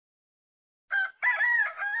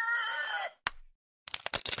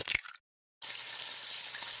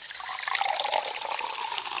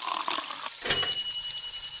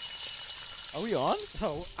Are we on?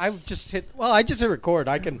 Oh, I just hit record.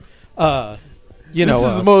 I can, This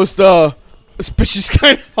is the most suspicious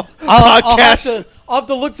kind of podcast. I'll have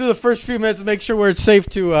to look through the first few minutes and make sure where it's safe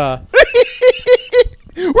to. We're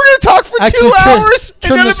going to talk for Actually, 2 hours, and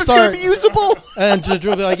none of it's going start. to be usable. And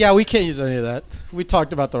Drew will be like, yeah, we can't use any of that. We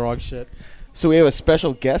talked about the wrong shit. So we have a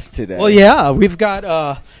special guest today. Well, yeah, we've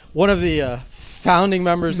got one of the founding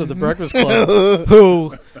members of the Breakfast Club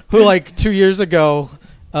who like 2 years ago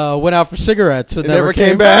went out for cigarettes and never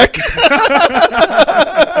came back.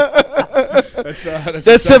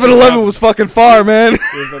 That 7-Eleven was fucking far, man.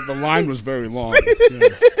 The line was very long.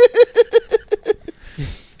 Yes.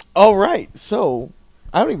 All right, so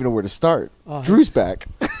I don't even know where to start. Drew's back.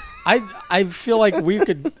 I feel like we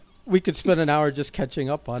could spend an hour just catching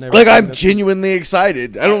up on everything. Like, I'm genuinely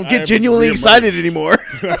excited. I don't get genuinely excited anymore.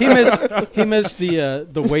 He missed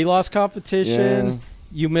the weight loss competition. Yeah.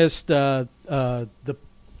 You missed the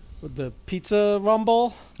pizza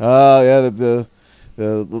rumble. Oh, yeah, the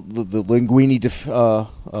linguine beatdown.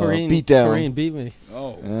 Corinne beat me.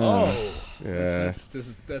 Yeah.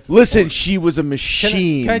 That's Listen, fun. she was a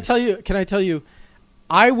machine. Can I tell you?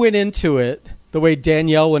 I went into it the way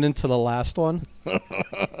Danielle went into the last one.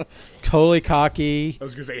 Totally cocky. I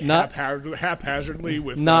was going to say not- haphazardly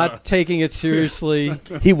with Not taking it seriously.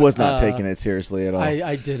 He was not taking it seriously at all.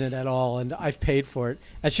 I didn't at all, and I've paid for it.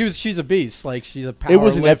 And she's a beast. Like, she's a powerlifting. It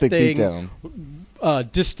was an epic beatdown.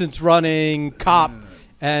 Distance running cop,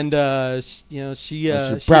 and she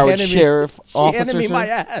Broward handed Sheriff me, officer. She handed me my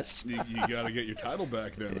ass. You got to get your title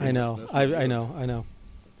back then. I know. That's I know.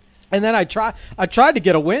 And then I tried to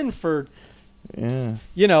get a win for, Yeah.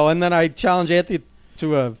 and then I challenged Anthony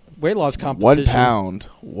to a weight loss competition.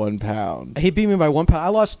 1 pound. He beat me by 1 pound. I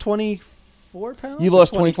lost 24 pounds. You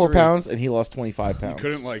lost 24 23? pounds, and he lost 25 You pounds.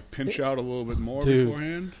 couldn't pinch out a little bit more Dude.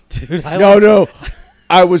 beforehand? Dude, No.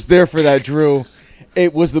 I was there for that, Drew.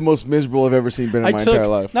 It was the most miserable I've ever seen in my entire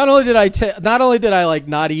life. Not only did I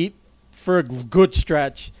not eat for a good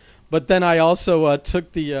stretch, but then I also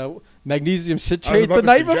took the magnesium citrate the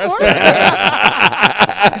night before.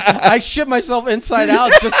 I shit myself inside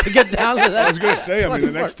out just to get down to that. I was going to say, the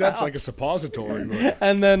 24 next step's pounds. like a suppository. But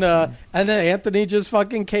And then Anthony just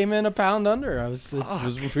fucking came in a pound under. It was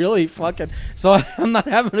really fucking. So I'm not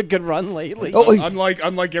having a good run lately. Oh,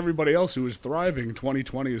 unlike everybody else who is thriving,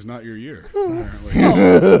 2020 is not your year. Apparently.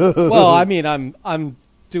 Well, I mean, I'm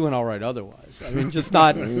doing all right otherwise. I mean, just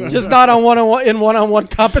not on one-on-one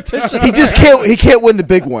competition. he can't win the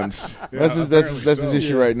big ones. Yeah, that's his so.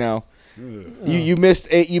 issue right now. Ugh. You missed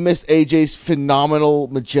AJ's phenomenal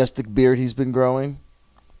magestic beard he's been growing.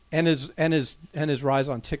 and his rise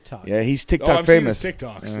on TikTok. Yeah, he's Oh, TikTok I've famous. seen his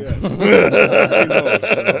TikToks, yes. I've seen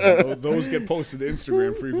those. Those get posted to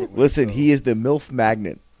Instagram frequently. Listen, so. he is the MILF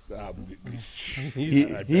magnet. He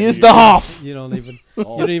He's- is the Hoff. You don't even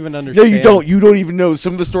understand. No, you don't. You don't even know.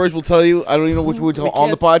 Some of the stories we'll tell you. I don't even know which we'll tell on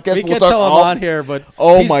the podcast. We We'll can't talk tell him off. on here, but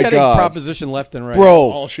Oh he's my getting God. proposition left and right. Bro,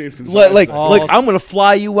 all shapes and sizes. like All- I'm gonna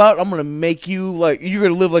fly you out. I'm gonna make you you're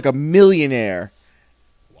gonna live like a millionaire,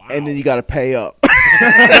 Wow. and then you got to pay up. I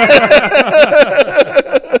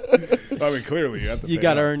mean, clearly, you have to You pay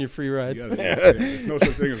got to up. earn your free ride. You gotta- there's no such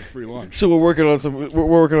thing as a free lunch. So we're working on we're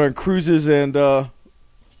working on cruises and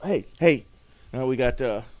hey, now we got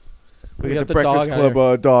the the Breakfast dog Club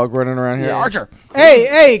out dog running around here. Yeah. Archer.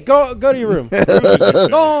 Hey, go to your room.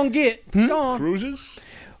 Go on, get. Hmm? Go on. Cruises?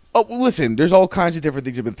 Oh, well, listen, there's all kinds of different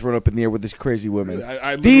things that have been thrown up in the air with these crazy women.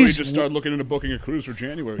 I literally These- just started looking into booking a cruise for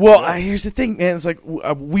January. Well, here's the thing, man. It's like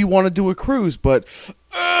we want to do a cruise, but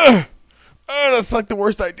that's like the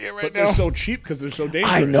worst idea right but now. they're so cheap because they're so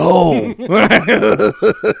dangerous. I know.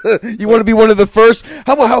 You want to be one of the first?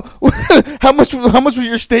 How much was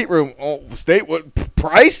your stateroom? Oh, what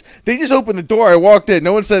price? They just opened the door. I walked in.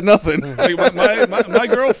 No one said nothing. Like, my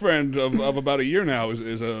girlfriend of about a year now is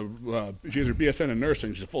she has her BSN in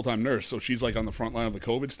nursing. She's a full-time nurse, so she's like on the front line of the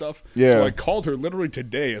COVID stuff. Yeah. So I called her literally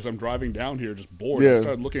today as I'm driving down here, just bored. Yeah. I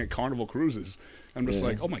started looking at Carnival Cruises. I'm just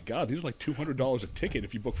like, oh my God, these are like $200 a ticket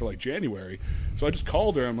if you book for like January. So I just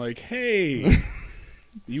called her. I'm like, hey,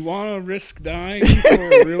 you want to risk dying for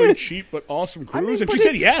a really cheap but awesome cruise? And but she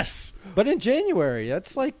said it's- yes. But in January,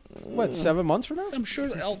 that's like, what, 7 months from now? I'm sure,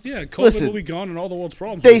 COVID Listen, will be gone and all the world's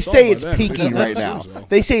problems They will be solved say by it's then. peaking right now. So.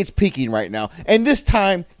 They say it's peaking right now, and this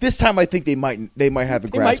time I think they might have the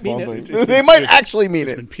They grasp might mean on it. things. They might actually mean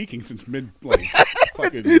It's it. been peaking since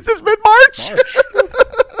fucking Since mid-March. March.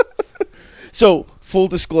 So, full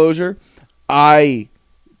disclosure, I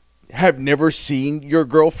have never seen your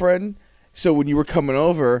girlfriend. So when you were coming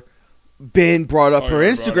over, Ben brought up Oh, her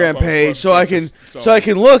yeah, Instagram brought up page our so I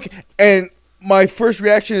can look. And my first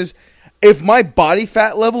reaction is, if my body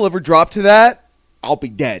fat level ever dropped to that, I'll be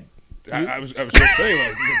dead. I was going to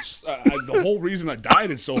say, like, the whole reason I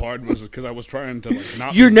dieted so hard was because I was trying to, like,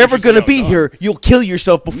 not. You're never going to be here. You'll kill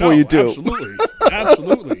yourself before you do.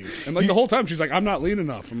 Absolutely. And, like, the whole time she's like, I'm not lean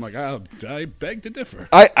enough. I'm like, I beg to differ.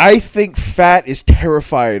 I think fat is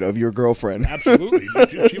terrified of your girlfriend. Absolutely.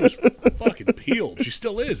 She was fucking peeled. She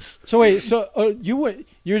still is. So wait, you were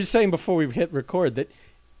just saying before we hit record that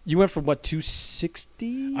you went from what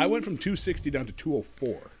 260? I went from 260 down to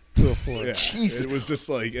 204. 204. Yeah, Jesus. it was just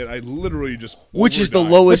like I literally just. Which is the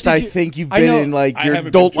overdieted. lowest But I did you- think you've I been know- in like I your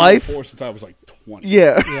haven't been adult life. 204 since I was like 20.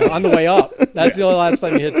 Yeah. Yeah, on the way up. That's the only last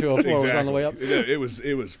time you hit 204 was on the way up. It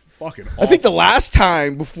was fucking awful. I think the last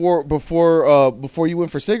time before you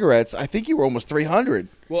went for cigarettes, I think you were almost 300.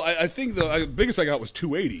 Well, I think the biggest I got was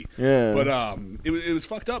 280. Yeah. But it was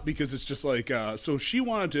fucked up because it's just like so she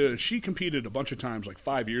competed a bunch of times like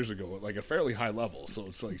 5 years ago at like a fairly high level. So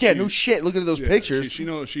it's like Yeah, no shit. Look at those yeah, pictures. She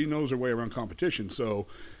knows her way around competition. So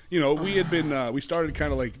we had been we started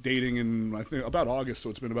kind of like dating in I think about August. So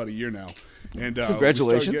it's been about a year now. And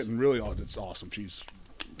Congratulations. We started getting really. Oh, it's awesome. She's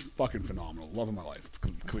fucking phenomenal. Love of my life.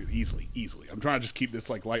 Easily. I'm trying to just keep this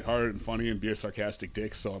like lighthearted and funny and be a sarcastic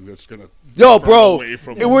dick. So I'm just gonna. No, further bro. away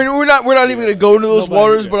from- We're not even gonna go into those Nobody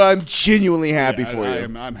waters, did. but I'm genuinely happy Yeah, for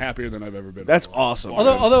you. I'm happier than I've ever been. That's in my life. awesome.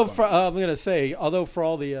 Although I'm gonna say, for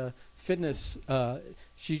all the fitness,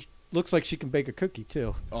 she looks like she can bake a cookie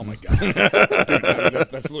too. Oh my god, dude,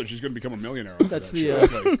 that's literally, she's going to become a millionaire. Off That's that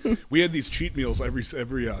the, shit. Like, we had these cheat meals every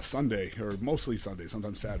Sunday, or mostly Sundays,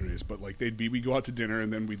 sometimes Saturdays. But like we'd go out to dinner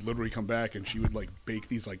and then we'd literally come back and she would like bake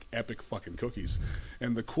these like epic fucking cookies.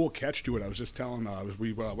 And the cool catch to it, I was just telling,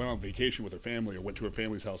 we went on vacation with her family, or went to her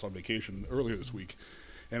family's house on vacation earlier this week.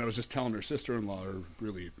 And I was just telling her sister-in-law, or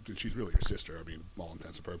really, she's really her sister. I mean, all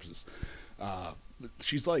intents and purposes.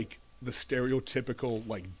 She's like the stereotypical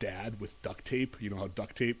like dad with duct tape. You know how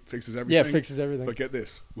duct tape fixes everything? Yeah, fixes everything. But get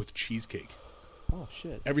this, with cheesecake. Oh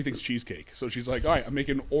shit! Everything's cheesecake. So she's like, all right, I'm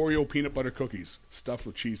making Oreo peanut butter cookies stuffed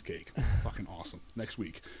with cheesecake. Fucking awesome. Next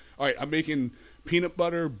week. All right, I'm making peanut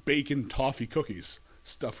butter bacon toffee cookies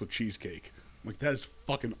stuffed with cheesecake. I'm like, that is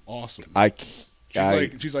fucking awesome.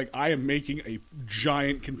 She's like, I am making a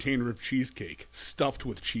giant container of cheesecake stuffed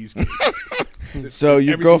with cheesecake. So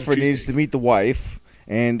your Everything's girlfriend needs to cheesecake. meet the wife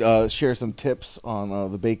and share some tips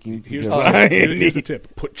on the baking. Here's design. here's the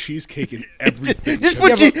tip: put cheesecake in everything. Just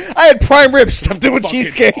put I had prime rib stuffed in with Fucking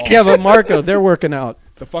cheesecake. awesome. Yeah, but Marco, they're working out.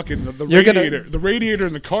 The fucking the You're gonna- radiator. The radiator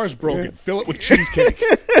in the car's broken. Fill it with cheesecake,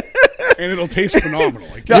 and it'll taste phenomenal.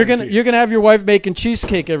 I You're guarantee gonna have your wife making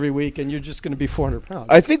cheesecake every week, and you're just gonna be 400 pounds.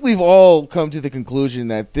 I think we've all come to the conclusion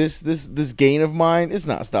that this gain of mine is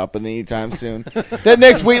not stopping anytime soon. That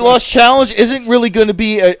next weight loss challenge isn't really going to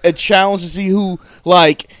be a challenge to see who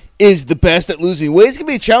is the best at losing weight. It's going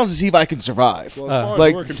to be a challenge to see if I can survive. Well, as far like-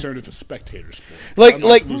 as we're concerned, it's a spectator sport. Like- I'm not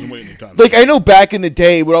like- losing weight anytime. I know back in the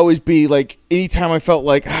day it would always be like anytime I felt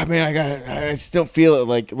like, I just don't feel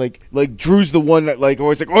it. Like Drew's the one that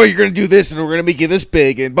always like, oh, you're gonna do this and we're gonna make you this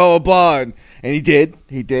big and blah blah blah, and he did.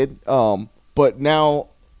 But now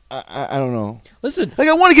I don't know. Listen, Like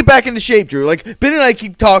I want to get back into shape, Drew. Like Ben and I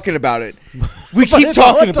keep talking about it. We but keep it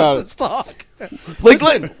all talking about does it. is talk.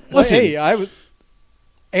 Listen. Hey, I was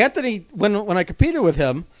Anthony when I competed with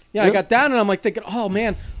him. Yeah, Yep. I got down and I'm like thinking, oh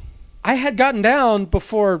man, I had gotten down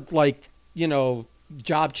before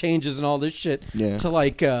job changes and all this shit Yeah. to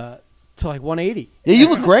like 180. Yeah, you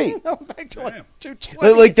look great. No, back to like Damn.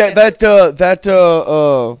 220. Like that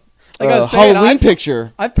I gotta say it, Halloween I've-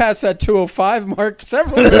 picture. I've passed that 205 mark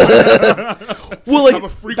several times. Well, I'm a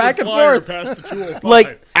frequent back and flyer forth. past the 205.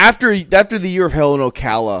 like after the year of Hell in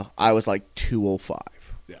Ocala, I was like 205.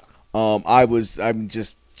 yeah. I'm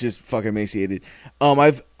just fucking emaciated.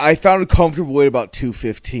 I found a comfortable weight about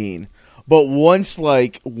 215. But once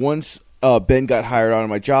Ben got hired on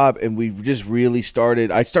my job and we just really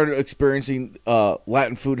I started experiencing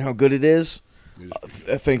Latin food and how good it is.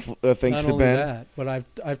 Thanks Not to only Ben. that, but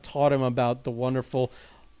I've taught him about the wonderful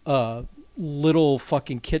little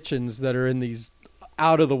fucking kitchens that are in these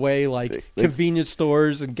out of the way They- convenience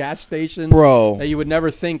stores and gas stations, Bro. that you would never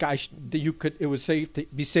think that you could. It was safe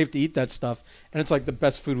to eat that stuff, and it's like the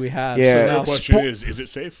best food we have. Yeah. So The now, question is it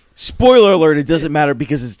safe? Spoiler alert, it doesn't matter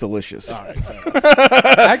because it's delicious. All right. Fair enough.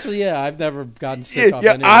 actually, yeah, I've never gotten sick off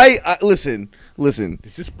Yeah, any. I listen.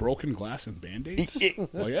 Is this broken glass and Band-Aids? It-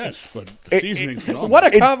 Well, yes, but the seasoning's phenomenal. What a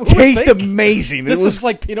It who would think? tastes amazing. This it was is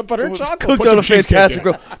like peanut butter it and was chocolate. cooked Put on some a cheesecake fantastic in.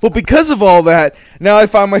 grill. But because of all that, now I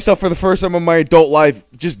find myself for the first time in my adult life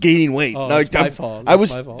just gaining weight. Oh, it's my fault. I That's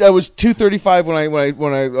was my fault. I was 235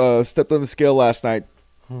 when I stepped on the scale last night.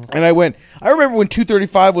 And I remember when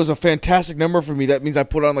 235 was a fantastic number for me. That means I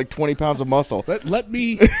put on like 20 pounds of muscle. You want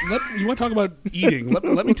to talk about eating?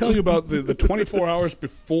 Let me tell you about the 24 hours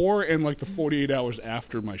before and like the 48 hours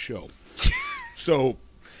after my show. So,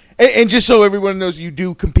 and just so everyone knows, you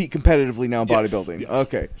do compete competitively now in bodybuilding. Yes.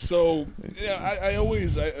 Okay. So, yeah, I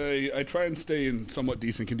always I try and stay in somewhat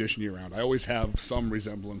decent condition year round. I always have some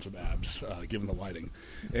resemblance of abs, given the lighting.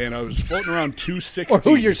 And I was floating around 260. Or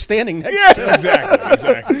who you're standing next to.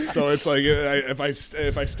 Exactly. So it's like if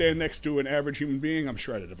I stand next to an average human being, I'm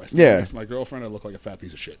shredded. If I stand next to my girlfriend, I look like a fat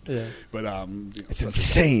piece of shit. Yeah. But it's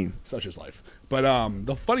insane. Such is life. But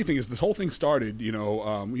the funny thing is, this whole thing started.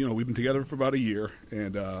 We've been together for about a year,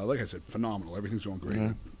 and like I said, phenomenal. Everything's going great.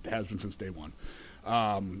 It has been since day one.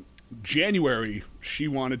 January, she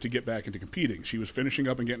wanted to get back into competing. She was finishing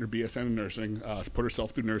up and getting her BSN in nursing. She put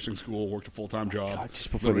herself through nursing school, worked a full-time job. God, just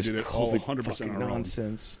before this did it all COVID 100% fucking on her own.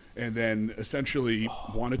 nonsense. And then essentially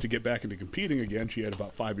wanted to get back into competing again. She had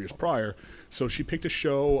about 5 years prior. So she picked a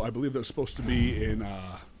show, I believe that was supposed to be in,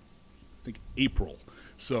 April.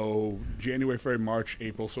 So January, February, March,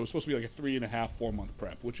 April. So it's supposed to be like a 3.5, 4 month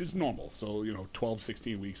prep, which is normal. So, 12,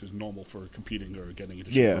 16 weeks is normal for competing or getting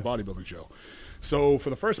into a bodybuilding show. So for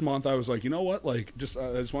the first month, I was like, you know what? Like, I just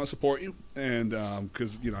want to support you. And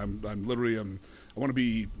because, I'm literally, I want to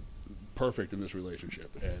be perfect in this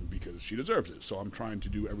relationship, and because she deserves it. So I'm trying to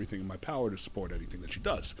do everything in my power to support anything that she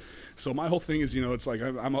does. So my whole thing is, it's like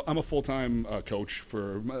I'm a full-time coach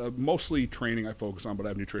for mostly training I focus on, but I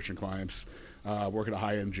have nutrition clients. Work at a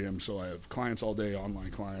high-end gym, so I have clients all day,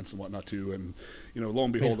 online clients and whatnot too. And lo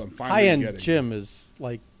and behold, I'm finally getting high-end gym is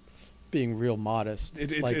like being real modest.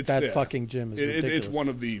 That fucking gym is ridiculous. It's one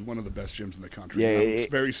of the best gyms in the country. Yeah,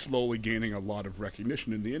 it's very slowly gaining a lot of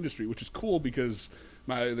recognition in the industry, which is cool because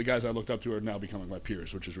the guys I looked up to are now becoming my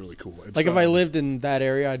peers, which is really cool. If I lived in that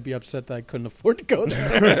area, I'd be upset that I couldn't afford to go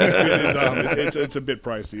there. It's a bit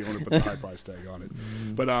pricey. You want to put the high price tag on it.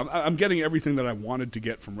 But I'm getting everything that I wanted to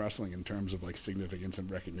get from wrestling in terms of like significance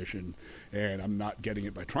and recognition, and I'm not getting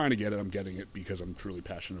it by trying to get it. I'm getting it because I'm truly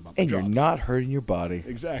passionate about my job. And you're not hurting your body.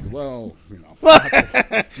 Exactly. Well,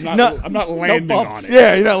 I'm not landing on it.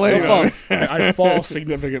 Yeah, you're not landing on it. I fall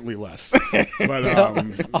significantly less. But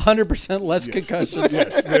 100% less concussions.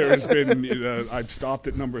 Yes, there has been. I've stopped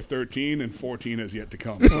at number 13, and 14 has yet to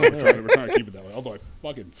come. So we're trying to keep it that way. Although I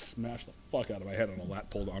fucking smashed the fuck out of my head on a lat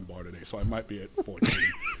pulled on bar today, so I might be at 14.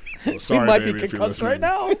 So sorry, you might baby, be concussed right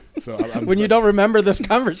now. So when you don't remember this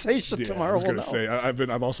conversation tomorrow, I was going to say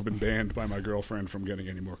I've also been banned by my girlfriend from getting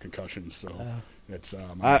any more concussions. So it's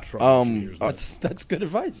that's good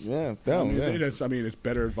advice. Yeah, it's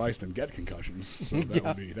better advice than get concussions. So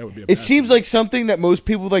that would be. It seems like something that most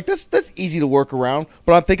people like. That's easy to work around.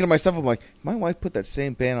 But I'm thinking to myself, I'm like, my wife put that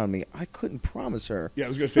same ban on me. I couldn't promise her. Yeah, I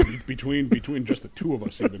was going to say between just the two of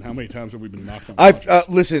us, even how many times have we been knocked on?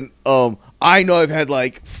 Listen. I know I've had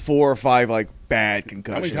like 4 or 5 like bad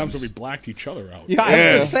concussions. How many times have we blacked each other out? Yeah, I was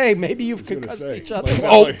going to say maybe you've concussed each other.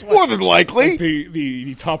 More than likely. Like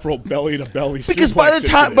the top rope belly to belly. Because by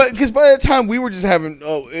the time we were just having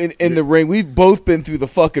in the ring, we've both been through the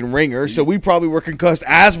fucking ringer, so we probably were concussed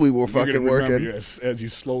as we were fucking working. As you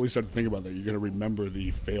slowly start to think about that, you're going to remember the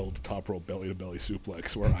failed top rope belly to belly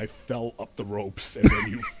suplex where I fell up the ropes and then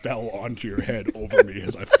you fell onto your head over me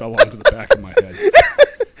as I fell onto the back of my head.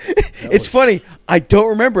 It's funny. I don't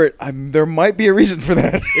remember it. There might be a reason for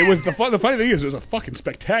that. It was the funny thing is, it was a fucking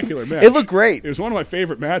spectacular match. It looked great. It was one of my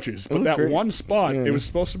favorite matches. But that one spot, it was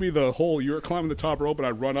supposed to be the whole. You were climbing the top rope, and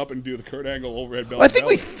I'd run up and do the Kurt Angle overhead belly. Well,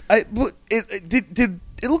 I think did.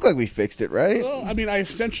 It looked like we fixed it, right? Well, I mean, I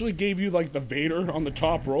essentially gave you like the Vader on the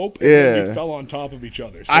top rope, and then you fell on top of each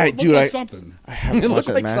other. So it looked like something. I haven't watched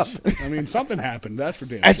that match. Something. I mean, something happened. That's for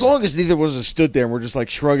damn. As long as neither of us stood there and we're just like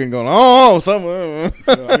shrugging, going, "Oh, something."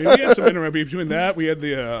 So, I mean, we had some interruption between that. We had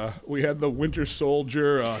the Winter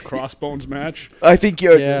Soldier Crossbones match. I think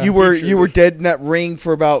you were dead in that ring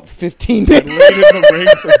for about 15 minutes. I laid in the ring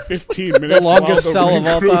for 15 minutes. The longest sell of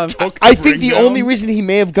all time. I think the only reason he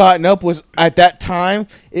may have gotten up was at that time.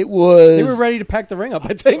 It was they were ready to pack the ring up.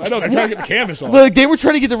 I think. I know they're trying to get the canvas off. Like they were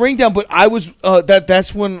trying to get the ring down, but I was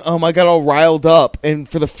that's when I got all riled up, and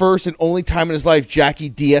for the first and only time in his life, Jackie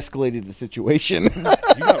de-escalated the situation. You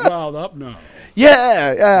got riled up? No.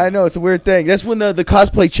 Yeah, I know it's a weird thing. That's when the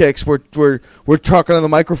cosplay chicks were talking on the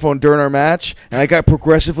microphone during our match, and I got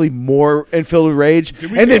progressively more filled with rage.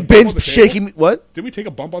 And then Ben's shaking me. What? Did we take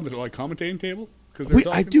a bump on the commentating table?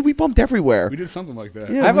 We bumped everywhere. We did something like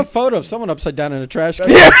that. Yeah, I have a photo of someone upside down in a trash can.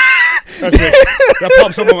 That's me. That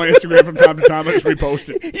pops up on my Instagram from time to time. I just repost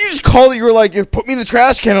it. You just called it. You were like, "You put me in the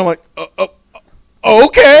trash can." I'm like,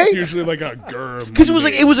 Okay. It's usually like a germ. Because it was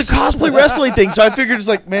like it was a cosplay wrestling thing, so I figured it's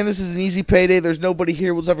like, man, this is an easy payday. There's nobody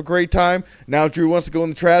here. We'll just have a great time. Now Drew wants to go in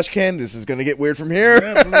the trash can. This is gonna get weird from here.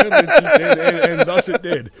 Yeah, and thus it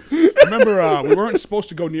did. Remember, we weren't supposed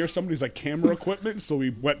to go near somebody's like camera equipment, so we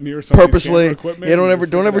went near somebody's Purposely, camera equipment. yeah. and we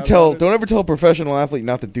Don't ever tell a professional athlete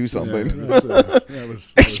not to do something,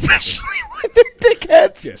 especially when they're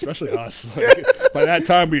dickheads. Yeah, especially us. Like, by that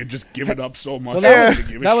time, we had just given up so much. Well, we that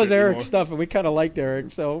didn't give a that was shit Eric's anymore. stuff, and we kind of liked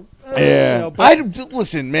Eric. So Yeah, you know, but-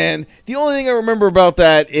 listen, man. The only thing I remember about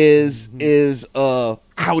that is how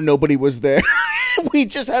nobody was there. We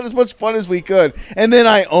just had as much fun as we could, and then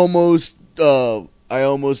I almost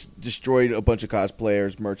destroyed a bunch of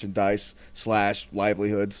cosplayers' merchandise /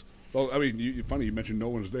 livelihoods. Well, I mean, funny you mentioned no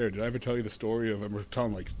one was there. Did I ever tell you the story of? We're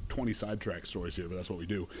telling like 20 sidetrack stories here, but that's what we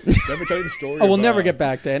do. Did I ever tell you the story? oh, we'll of, never get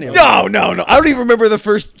back to any of it. No. I don't even remember the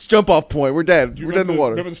first jump off point. We're dead. Do you We're dead in the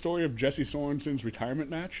water. Remember the story of Jesse Sorensen's retirement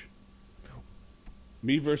match?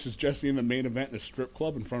 Me versus Jesse in the main event in a strip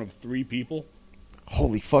club in front of 3 people.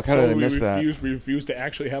 Holy fuck! How did I miss that? We refused to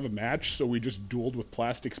actually have a match, so we just dueled with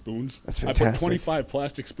plastic spoons. That's I put fantastic. 25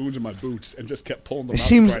 plastic spoons in my boots and just kept pulling them It out.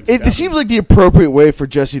 seems to try and it stab seems them. like the appropriate way for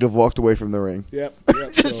Jesse to have walked away from the ring. Yep.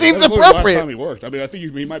 Just seems that was appropriate. The last time he worked. I mean, I think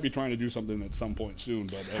he might be trying to do something at some point soon.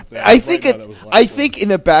 But I think right now, that was the last I one. think in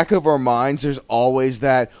the back of our minds, there's always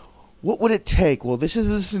that. What would it take? Well, this is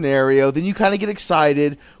the scenario. Then you kind of get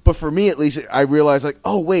excited. But for me, at least, I realize like,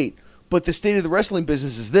 oh wait, but the state of the wrestling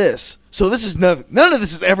business is this. So this is none of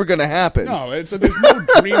this is ever going to happen. No, there's no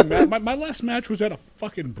dream match. My last match was at a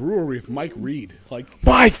fucking brewery with Mike Reed. Like,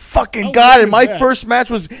 My fucking How God! weird And my is that? first match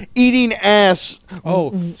was eating ass,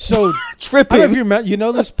 Oh, so I tripping. don't know if you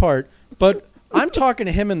know this part, but I'm talking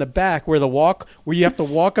to him in the back where you have to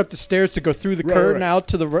walk up the stairs to go through the Right, curtain right. out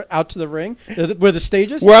to the ring where the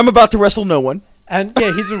stage is. where I'm about to wrestle no one. And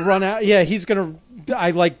yeah, he's gonna run out. Yeah, he's gonna.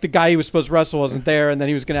 I like the guy he was supposed to wrestle wasn't there, and then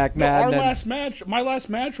he was gonna act mad. and then, my last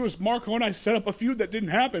match was Marco and I set up a feud that didn't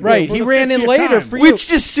happen. Right, for he the ran in 50th later time. for you. Which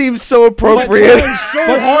just seems so It's appropriate.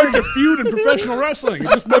 so hard to feud in professional wrestling. It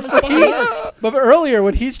just never fucking worked. But earlier,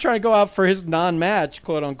 when he's trying to go out for his non-match,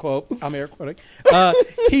 quote unquote, I'm air quoting,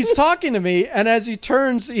 he's talking to me, and as he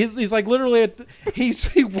turns, he's like literally he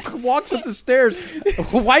walks up the stairs,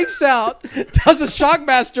 wipes out, does a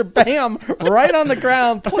shockmaster, bam, right on the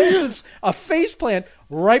ground, places a face plant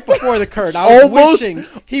right before the curtain. I was Almost- wishing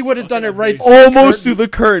he would have done it right. Almost through the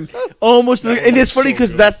curtain. Almost through the, and it's was funny so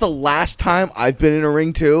because good. that's the last time I've been in a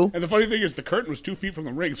ring too. And the funny thing is, the curtain was 2 feet from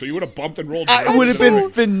the ring, so you would have bumped and rolled. It would have been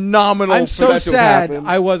phenomenal. I'm for so that to have sad happened.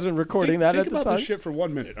 I wasn't recording that Think at the about time. this shit for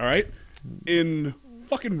 1 minute, all right? In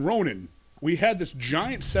fucking Ronin, we had this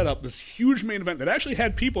giant setup, this huge main event that actually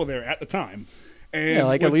had people there at the time. And Yeah,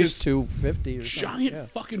 like at with least this 250 or something. giant Yeah.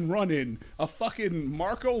 fucking run-in, a fucking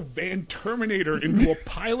Marco Van Terminator into a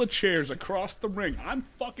pile of chairs across the ring. I'm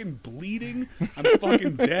fucking bleeding. I'm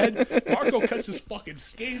fucking dead. Marco cuts his fucking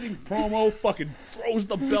scathing promo, fucking throws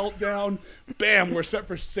the belt down. Bam, we're set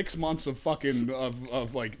for 6 months of fucking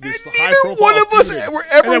of like this And high neither profile one of us feud. ever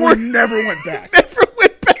And then were- we never went back. Never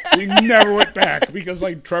went back. We never went back because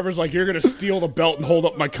like Trevor's like, you're gonna steal the belt and hold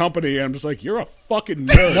up my company, and I'm just like, you're a fucking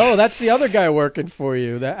nerd. No, that's the other guy working for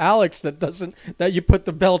you, that Alex that you put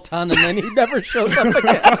the belt on and then he never shows up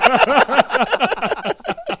again.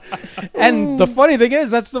 And the funny thing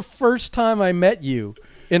is, that's the first time I met you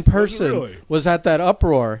in person. really? Was at that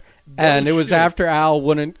uproar, and it was shit. after Al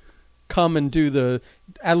wouldn't come and do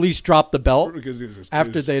at least drop the belt. Because it's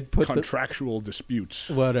After they had put the- contractual disputes.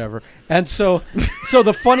 Whatever. And so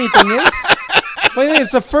the funny thing is,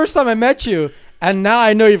 it's the first time I met you, and now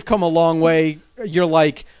I know you've come a long way. You're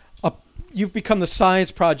like, you've become the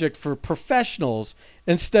science project for professionals.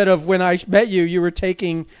 Instead of when I met you, you were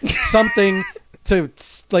taking something to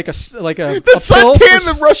like a The pill suntan,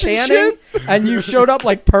 for the Russian tanning, and you showed up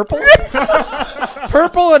like purple,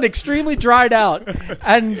 and extremely dried out.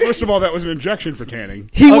 And First of all, that was an injection for tanning.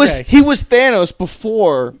 He Okay. was Thanos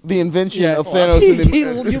before the invention of Thanos.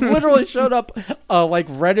 you literally showed up like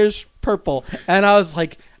reddish purple, and I was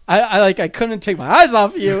like, I couldn't take my eyes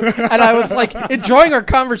off you, and I was like enjoying our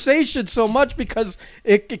conversation so much because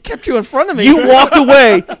it kept you in front of me. You walked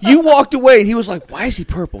away. And he was like, "Why is he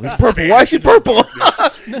purple? He's purple. Why is he purple?"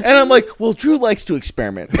 And I'm like, "Well, Drew likes to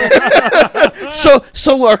experiment."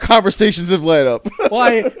 so our conversations have led up.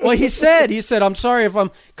 Well, he said, I'm sorry if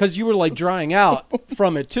I'm, because you were like drying out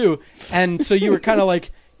from it too, and so you were kind of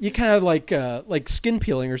like skin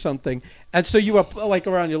peeling or something, and so you were like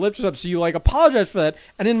around your lips or something, so you like apologize for that,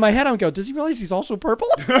 and in my head I'm going, does he realize he's also purple?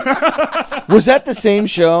 Was that the same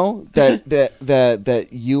show that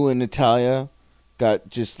you and Natalia got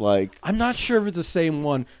just like I'm not sure if it's the same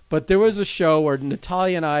one, but there was a show where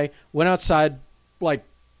Natalia and I went outside like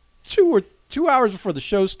 2 hours before the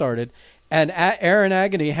show started, and Aaron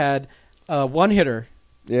Agony had one hitter,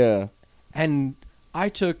 yeah. and I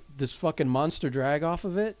took this fucking monster drag off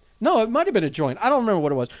of it. No, it might have been a joint. I don't remember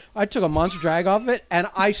what it was. I took a monster drag off of it, and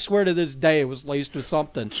I swear to this day it was laced with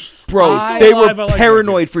something. Bro, I- they alive, I were like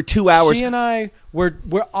paranoid for 2 hours. She and I were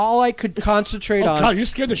all I could concentrate Oh on. God, you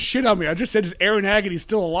scared the shit out of me. I just said, "Is Aaron Agony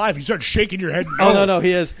still alive?" You started shaking your head. Oh no,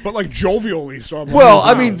 he is. But like jovially, so I'm like, Well,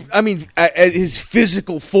 wow. I mean, his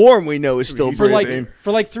physical form we know is still He's For breathing.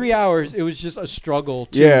 like 3 hours, it was just a struggle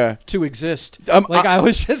to exist. I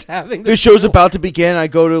was just having The show's about to begin. I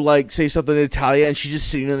go to like say something to Natalia, and she's just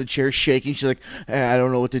sitting in the chair shaking. She's like, I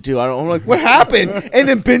don't know what to do. I'm like, what happened? And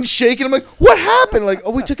then Ben's shaking. I'm like, what happened? Like,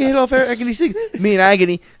 oh, we took a hit off Agony's thing. Me and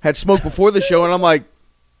Agony had smoked before the show, and I'm like,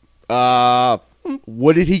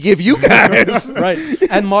 what did he give you guys? right.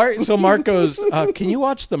 And Mark goes, can you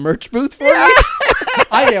watch the merch booth for me?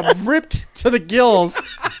 I am ripped to the gills,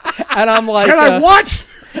 and I'm like, Can I what?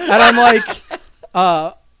 and I'm like,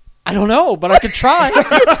 I don't know, but I could try.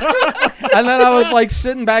 And then I was like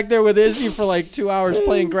sitting back there with Izzy for like 2 hours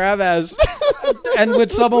playing Gravaz, and when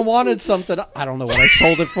someone wanted something, I don't know what I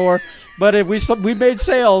sold it for, but if we made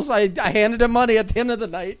sales, I handed him money at the end of the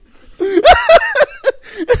night.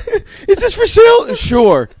 Is this for sale?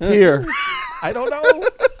 Sure. Here. I don't know.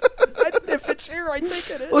 If it's here, I think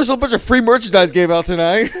it is. Well, there's a bunch of free merchandise gave out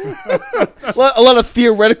tonight. a lot of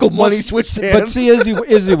theoretical money switched hands. But see,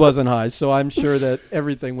 Izzy wasn't high, so I'm sure that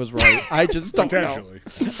everything was right. I just don't know.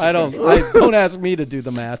 Don't ask me to do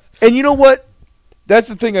the math. And you know what? That's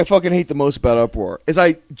the thing I fucking hate the most about Uproar is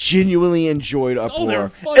I genuinely enjoyed Uproar. they're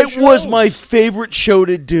fun It was shows. my favorite show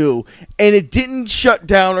to do, and it didn't shut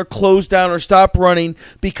down or close down or stop running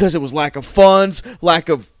because it was lack of funds, lack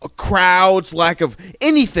of crowds, lack of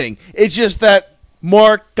anything. It's just that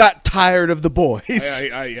Mark got tired of the boys.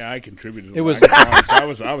 I contributed. It was- I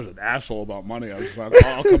was an asshole about money. I was like,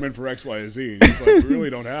 I'll come in for X, Y, and Z. And he's like, we really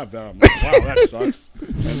don't have that. I'm like, wow, that sucks.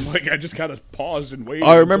 And like, I just kind of paused and waited.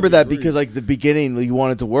 I remember until he that agreed. because like the beginning you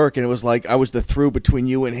wanted to work and it was like I was the through between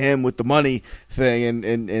you and him with the money thing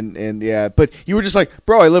and yeah, but you were just like,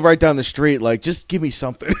 bro, I live right down the street, like just give me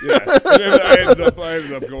something. Yeah, and I ended up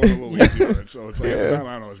going a little easy on it. So it's like at the time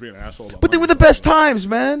I don't know, I was being an asshole. About But they money. were the best times,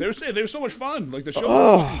 man. They were so much fun. Like the show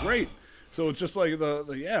was fucking great. So it's just like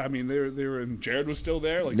I mean they were and Jared was still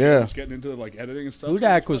there. Like Jared was getting into like editing and stuff. so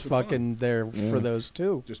Hudak it was fun. fucking there for those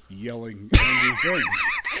too. Just yelling angry things.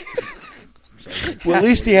 So, Well, at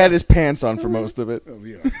least he had his pants on for most of it.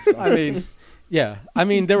 I mean, yeah. I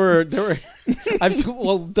mean, there were. The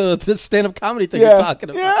stand-up comedy thing Yeah. you're talking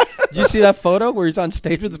about. Did you see that photo where he's on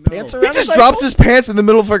stage with his pants around? He just his drops ankles? his pants in the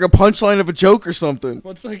middle of like a punchline of a joke or something.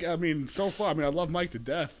 well, it's like I mean, so far. I mean, I love Mike to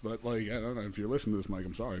death, but like I don't know if you're listening to this, Mike.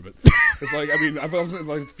 I'm sorry, but it's like I mean, I've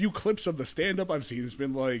like a few clips of the stand-up I've seen. It's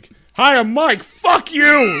been like, "Hi, I'm Mike. Fuck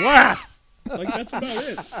you. Laugh." Like that's about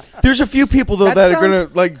it. There's a few people though That that, are sounds-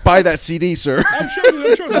 gonna like buy that CD, sir. I'm sure. No,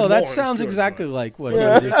 there's that more. sounds It's good, exactly but like what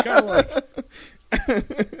Yeah. he did. It's kind of like.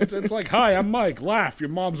 It's like, hi, I'm Mike. Laugh. Your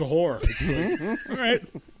mom's a whore. It's like, all right.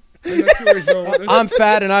 And that's where he's going. I'm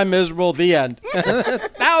fat and I'm miserable. The end.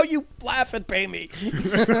 Now you laugh and pay me.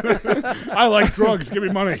 I like drugs. Give me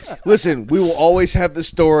money. Listen, we will always have the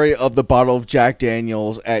story of the bottle of Jack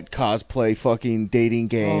Daniels at cosplay fucking dating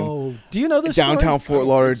game. Oh, do you know this Downtown story? Fort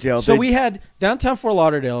Lauderdale. So They- we had downtown Fort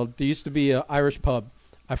Lauderdale. There used to be an Irish pub.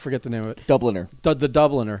 I forget the name of it. Dubliner. The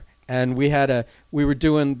Dubliner, and we were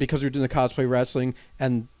doing because we were doing the cosplay wrestling,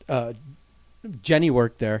 and Jenny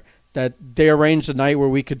worked there. That they arranged a night where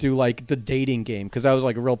we could do like the dating game because that was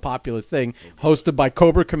like a real popular thing, hosted by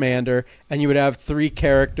Cobra Commander, and you would have 3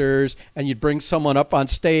 characters, and you'd bring someone up on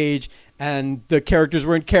stage, and the characters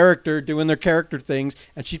were in character doing their character things,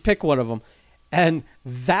 and she'd pick one of them, and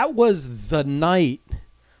that was the night.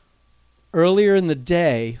 Earlier in the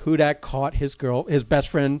day, Hudak caught his best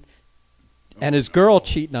friend, and his girl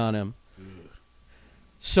cheating on him.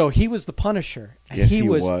 So he was the Punisher, and Yes, he he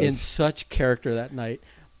was was. in such character that night.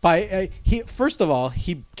 First of all,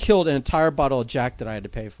 he killed an entire bottle of Jack that I had to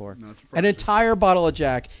pay for. Not surprising. An entire bottle of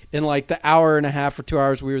Jack in like the hour and a half or 2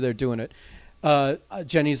 hours we were there doing it.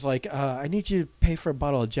 Jenny's like, I need you to pay for a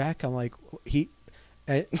bottle of Jack. I'm like,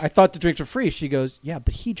 I thought the drinks were free. She goes, yeah,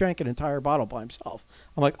 but he drank an entire bottle by himself.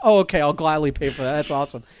 I'm like, oh, okay, I'll gladly pay for that. That's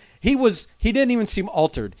awesome. He didn't even seem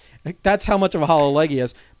altered. Like, that's how much of a hollow leg he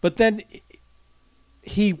is. But then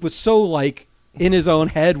he was so like in his own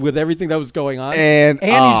head with everything that was going on. And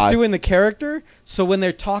he's doing the character. So when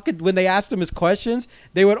they're talking, when they asked him his questions,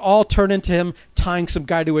 they would all turn into him tying some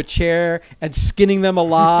guy to a chair and skinning them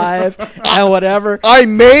alive and whatever. I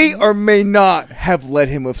may or may not have led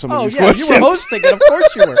him with some of these questions. You were hosting it. Of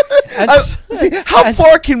course you were. And how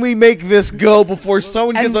far can we make this go before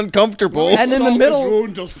someone gets uncomfortable? And in the middle,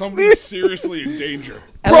 until somebody's seriously in danger.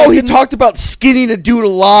 Bro, he talked about skinning a dude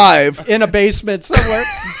alive in a basement somewhere.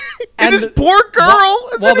 And this poor girl,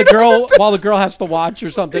 while the girl has to watch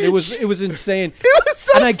or something. It was insane. It was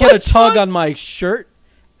so and I get a tug on my shirt,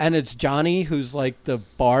 and it's Johnny, who's like the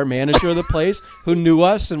bar manager of the place, who knew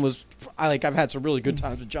us and was I've had some really good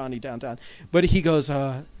times with Johnny downtown. But he goes,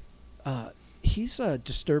 he's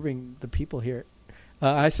disturbing the people here.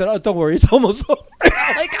 I said, "Oh, don't worry, it's almost over."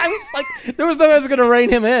 I was like, there was no way I was going to rein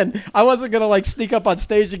him in. I wasn't going to sneak up on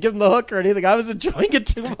stage and give him the hook or anything. I was enjoying it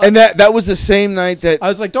too much. And that was the same night that I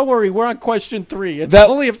was like, "Don't worry, we're on question 3. It's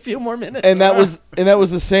only a few more minutes." And that was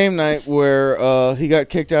the same night where he got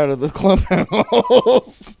kicked out of the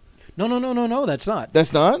clubhouse. No, that's not.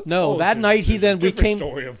 That's not? No, that night we came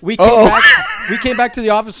back to the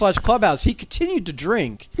office/clubhouse. He continued to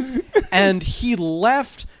drink, and he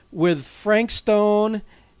left with Frank Stone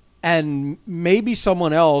and maybe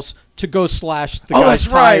someone else to go slash the guy's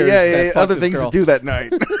tires. Yeah. Other things to do that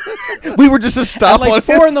night. We were just a stop at on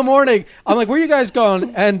 4 in the morning. I'm like, "Where are you guys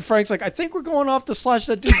going?" And Frank's like, "I think we're going off to slash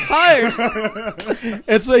that dude's tires."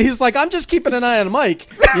 And so he's like, "I'm just keeping an eye on Mike,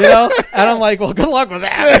 And I'm like, "Well, good luck with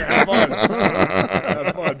that." Have fun.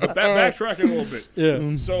 But backtracking a little bit.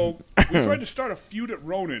 Yeah. So we tried to start a feud at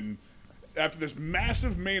Ronin after this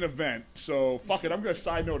massive main event. So fuck it, I'm going to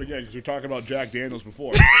side note again because we were talking about Jack Daniels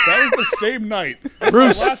before. That was the same night.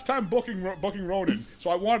 Bruce. My last time booking Ronin. So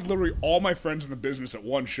I wanted literally all my friends in the business at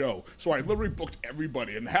one show. So I literally booked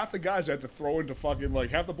everybody, and half the guys I had to throw into fucking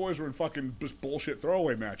half the boys were in fucking just bullshit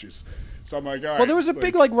throwaway matches. So I'm like, all right. Well, there was a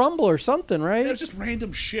big rumble or something, right? It was just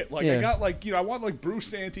random shit. I got I want Bruce,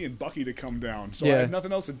 Santee, and Bucky to come down. So I had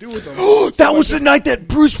nothing else to do with them. That was the night that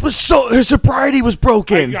Bruce was his sobriety was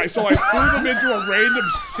broken. So I threw them into a random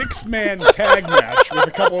 6-man tag match with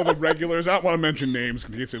a couple of the regulars. I don't want to mention names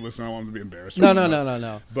because they listen. I don't want them to be embarrassed.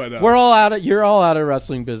 No. But we're all out of. You're all out of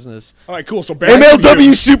wrestling business. All right, cool. So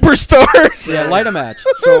MLW superstars. Yeah, light a match.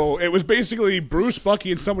 So it was basically Bruce,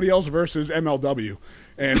 Bucky, and somebody else versus MLW,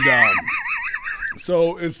 and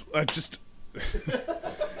so it's just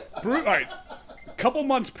Bruce. All right. Couple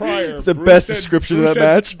months prior, it's the Bruce best description of that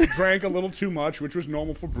match. Drank a little too much, which was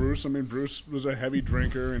normal for Bruce. I mean, Bruce was a heavy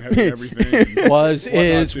drinker and heavy everything.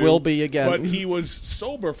 Will be again. But he was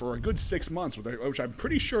sober for a good 6 months, which I'm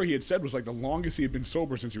pretty sure he had said was the longest he had been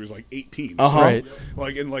sober since he was 18. Right.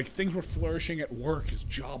 Things were flourishing at work. His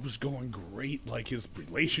job was going great. His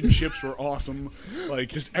relationships were awesome.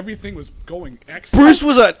 Just everything was going excellent. Bruce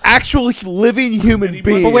was an actual living human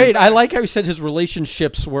being. But wait, I like how he said his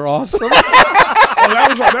relationships were awesome. That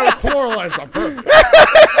was pluralized on purpose.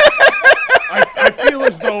 I feel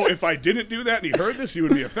as though if I didn't do that and he heard this, he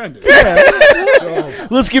would be offended. Yeah. So,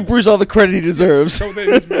 let's give Bruce all the credit he deserves. So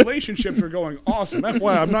his relationships were going awesome.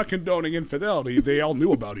 FYI, I'm not condoning infidelity. They all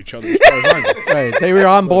knew about each other as far as I know. Right. They were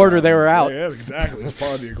on board or they were out. Yeah, exactly. It's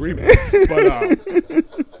part of the agreement.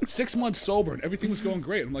 But 6 months sober and everything was going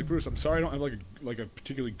great. I'm like, Bruce, I'm sorry I don't have a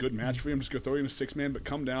particularly good match for you. I'm just going to throw you in a 6-man, but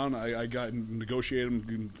come down. I got negotiated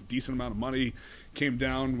a decent amount of money. Came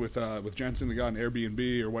down with Jensen. They got an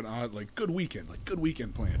Airbnb or whatnot. Good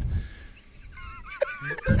weekend planned.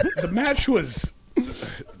 The match was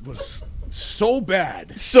so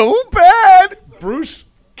bad. So bad. Bruce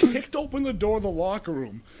kicked open the door of the locker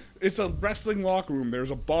room. It's a wrestling locker room.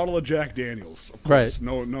 There's a bottle of Jack Daniels. Of course.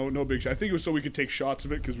 Right. No big shot. I think it was so we could take shots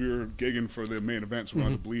of it because we were gigging for the main event, so we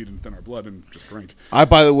wanted to bleed and thin our blood and just drink.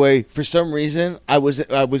 By the way, for some reason, I wasn't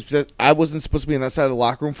supposed to be in that side of the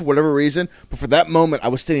locker room for whatever reason, but for that moment, I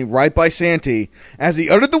was standing right by Santee as he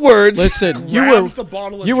uttered the words. Listen, you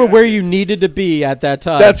were where you needed to be at that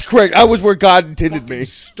time. That's correct. I was where God intended me.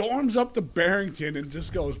 Storms up to Barrington and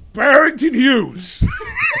just goes, Barrington Hughes.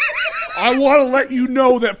 I want to let you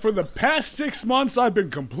know that for the past 6 months, I've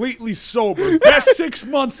been completely sober. Best 6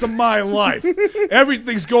 months of my life.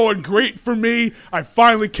 Everything's going great for me. I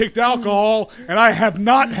finally kicked alcohol, and I have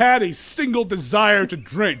not had a single desire to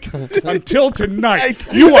drink until tonight.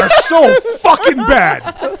 You are so fucking bad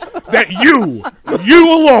that you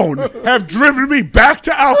alone, have driven me back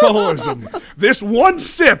to alcoholism. This one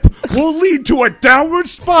sip will lead to a downward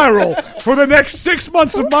spiral for the next 6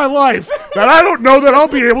 months of my life that I don't know that I'll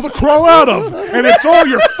be able to crawl out of. And it's all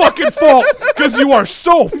your fucking fault because you are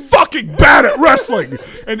so fucking bad at wrestling.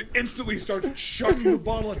 And instantly starts chugging the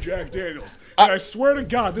bottle of Jack Daniels. And I swear to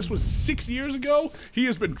God, this was 6 years ago. He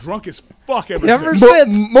has been drunk as fuck ever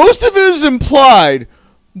since. Most of it is implied,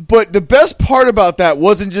 but the best part about that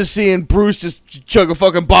wasn't just seeing Bruce just chug a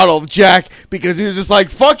fucking bottle of Jack because he was just like,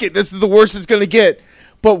 fuck it, this is the worst it's going to get.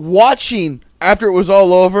 But watching, after it was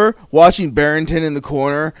all over, watching Barrington in the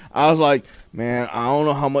corner, I was like, man, I don't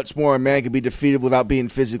know how much more a man can be defeated without being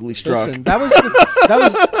physically struck. Listen, that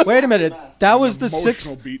was wait a minute. That was the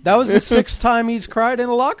sixth time he's cried in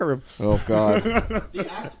the locker room. Oh God.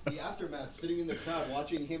 The aftermath, sitting in the crowd,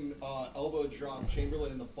 watching him elbow drop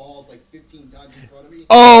Chamberlain in the balls like 15 times in front of me.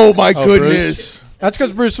 Oh my goodness. Bruce. That's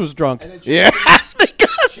because Bruce was drunk. Yeah.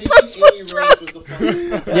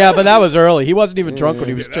 Yeah, but that was early. He wasn't even drunk when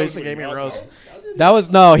he was chasing Amy Rose.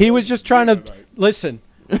 He was just trying to listen.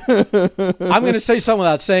 I'm going to say something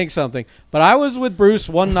without saying something, but I was with Bruce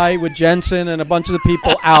one night with Jensen and a bunch of the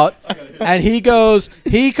people out, and he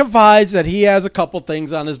confides that he has a couple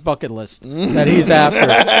things on his bucket list that he's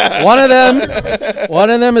after. One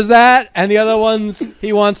of them is that, and the other one's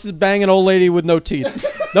he wants to bang an old lady with no teeth.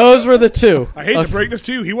 Those were the two. I hate to break this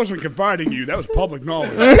to you. He wasn't confiding you. That was public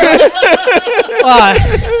knowledge.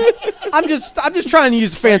 I'm just trying to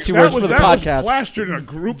use fancy words for the podcast. That was plastered in a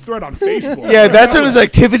group thread on Facebook. Yeah, that's on his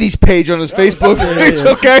activities page on his Facebook page,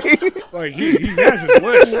 okay? Like, he has his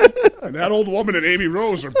list. And that old woman and Amy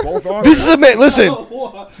Rose are both on This is listen.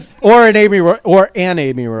 Or an Amy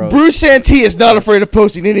Rose. Bruce Santee is not afraid of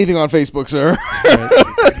posting anything on Facebook, sir.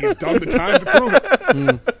 He's done the time to prove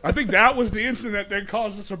it. I think that was the incident that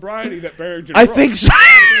caused the sobriety that Barrington I broke. think so.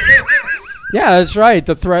 Yeah, that's right.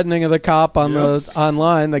 The threatening of the cop on the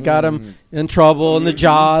online that got him in trouble and the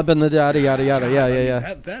job and the yada yada yada.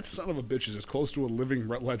 Yeah. That son of a bitch is as close to a living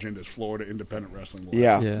legend as Florida independent wrestling was.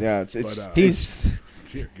 Yeah. He's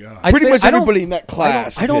dear God. Pretty much everybody in that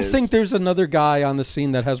class. I don't think there's another guy on the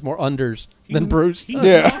scene that has more unders than Bruce. He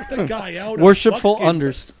knocked the guy out. Worshipful unders.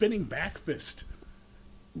 unders. Spinning back fist.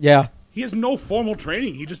 Yeah. He has no formal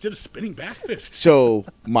training. He just did a spinning back fist. So,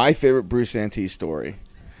 my favorite Bruce Santee story.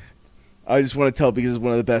 I just want to tell because it's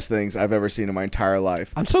one of the best things I've ever seen in my entire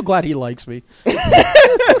life. I'm so glad he likes me. Yeah,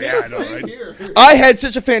 I know, right? I had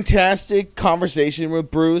such a fantastic conversation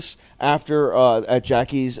with Bruce after at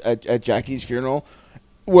Jackie's funeral,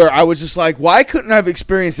 where I was just like, "Why couldn't I have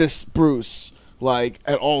experienced this Bruce like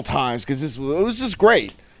at all times?" Because it was just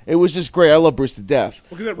great. It was just great. I love Bruce to death.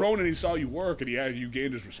 Well, because at Ronin he saw you work and you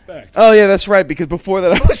gained his respect. Oh yeah, that's right. Because before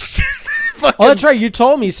that, I was just fucking. Oh, that's right. You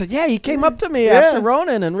told me. He said, "Yeah, he came up to me after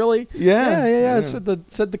Ronin and really, yeah. said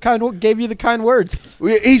the kind, gave you the kind words."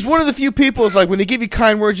 He's one of the few people. It's like when they give you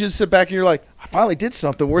kind words, you just sit back and you're like, "I finally did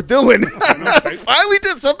something worth doing. I finally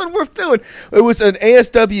did something worth doing." It was an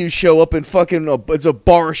ASW show up in fucking. It's a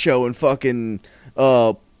bar show in fucking.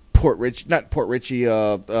 Not Port Richey,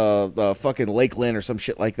 fucking Lakeland or some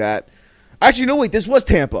shit like that. Actually, no, wait, this was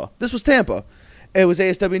Tampa. It was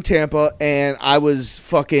ASW in Tampa, and I was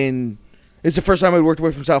fucking. It's the first time I worked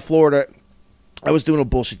away from South Florida. I was doing a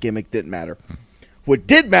bullshit gimmick. Didn't matter. What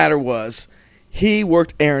did matter was he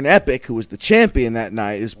worked Aaron Epic, who was the champion that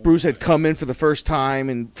night. As Bruce had come in for the first time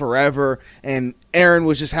in forever, and Aaron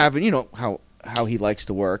was just having, how he likes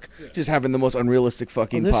to work, just having the most unrealistic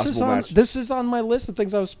fucking possible match. This is on my list of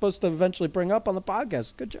things I was supposed to eventually bring up on the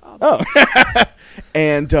podcast. Good job. Oh,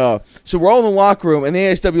 and so we're all in the locker room, and the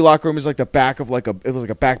ASW locker room is like the back of it was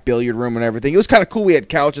like a back billiard room and everything. It was kind of cool. We had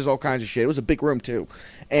couches, all kinds of shit. It was a big room too,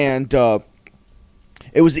 and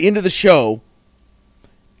it was the end of the show,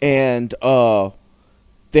 and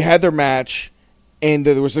they had their match, and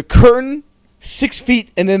there was a curtain 6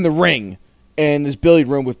 feet, and then the ring, and this billiard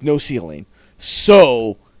room with no ceiling.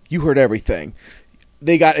 So, you heard everything.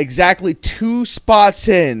 They got exactly 2 spots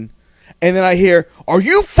in, and then I hear, "Are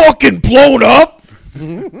you fucking blown up?"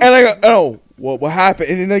 And I go, "Oh, what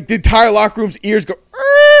happened?" And then the entire locker room's ears go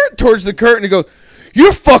towards the curtain and go,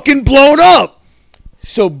 "You're fucking blown up."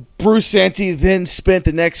 So Bruce Santee then spent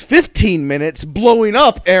the next 15 minutes blowing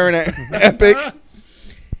up Aaron Epic.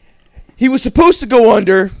 He was supposed to go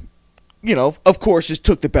under, of course, just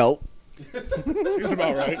took the belt. Seems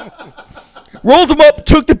about right. Rolled him up,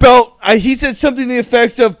 took the belt. He said something to the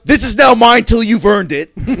effects of, "This is now mine till you've earned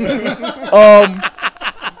it."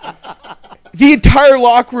 The entire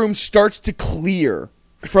locker room starts to clear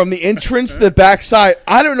from the entrance to the backside.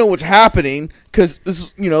 I don't know what's happening because this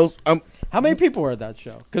is, How many people were at that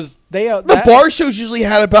show? Because they The bar shows usually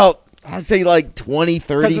had about, I'd say, like 20,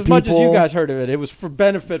 30 Because people. as much as you guys heard of it was for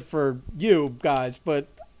benefit for you guys, but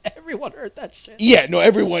everyone heard that shit. Yeah, no,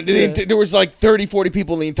 everyone. Yeah. There was like 30, 40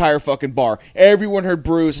 people in the entire fucking bar. Everyone heard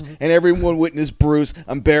Bruce, and everyone witnessed Bruce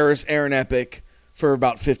embarrass Aaron Epic for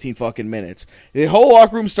about 15 fucking minutes. The whole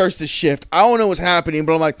locker room starts to shift. I don't know what's happening,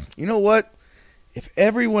 but I'm like, you know what? If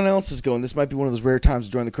everyone else is going, this might be one of those rare times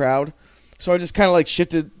to join the crowd. So I just kind of like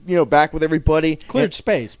shifted, back with everybody. Cleared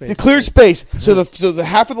space, It's basically. a cleared space. So the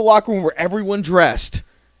half of the locker room where everyone dressed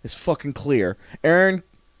is fucking clear. Aaron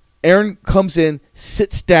comes in,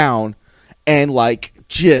 sits down, and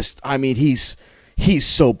he's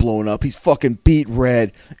so blown up. He's fucking beat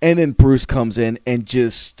red. And then Bruce comes in and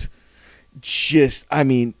just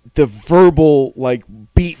the verbal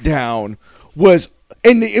beat down was.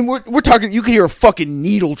 And we're talking, you could hear a fucking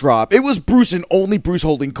needle drop. It was Bruce and only Bruce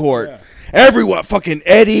holding court. Yeah. Everyone, fucking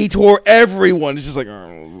Eddie, Tor, everyone is just like,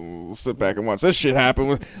 oh, sit back and watch this shit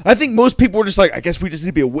happen. I think most people were just like, I guess we just need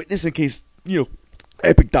to be a witness in case,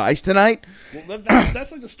 Epic dies tonight. Well,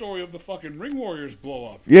 that's like the story of the fucking Ring Warriors blow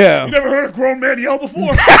up. Yeah. You never heard a grown man yell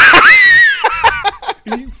before?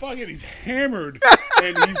 He's hammered,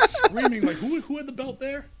 and he's screaming, like, who had the belt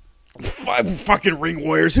there? Fucking Ring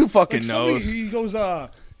Warriors. Who fucking Somebody, knows? he goes,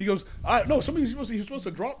 he's supposed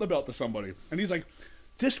to drop the belt to somebody. And he's like,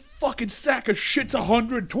 this fucking sack of shit's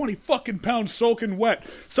 120 fucking pounds soaking wet.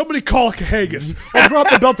 Somebody call Cahagas. I'll drop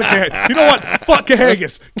the belt to Cahagas. You know what? Fuck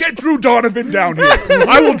Cahagas. Get Drew Donovan down here.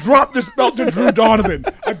 I will drop this belt to Drew Donovan.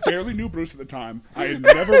 I barely knew Bruce at the time. I had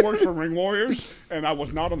never worked for Ring Warriors, and I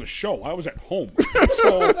was not on the show. I was at home.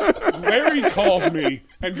 So Larry calls me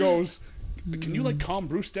and goes, can you calm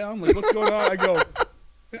Bruce down? What's going on? I go,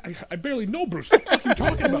 I barely know Bruce. What the fuck are you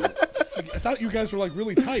talking about? I thought you guys were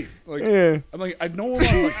really tight. I'm like, I know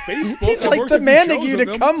him on Facebook. He's I worked a few demanding shows you with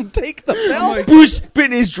to him. come take the belt. like- Bruce,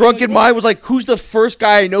 in his drunken mind, was like, who's the first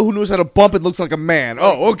guy I know who knows how to bump and looks like a man?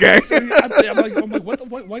 Oh, okay. I'm like,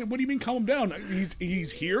 what do you mean calm down?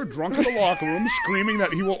 He's here, drunk in the locker room, screaming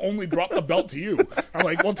that he will only drop the belt to you. I'm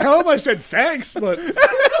like, well, tell him I said thanks, but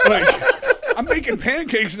I'm making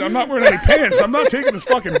pancakes and I'm not wearing any pants. I'm not taking this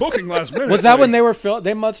fucking booking last minute. Was that when they were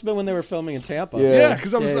they must have been when they were filming in Tampa. Yeah. Yeah,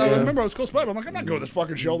 because I Yeah. remember I was close by. But I'm like, I'm not going to this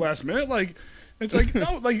fucking show last minute. It's like,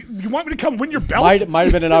 no, you want me to come win your belt? Might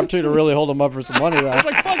have been an opportunity to really hold him up for some money. Though. It's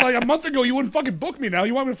like, fuck, a month ago you wouldn't fucking book me now.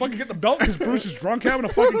 You want me to fucking get the belt because Bruce is drunk having a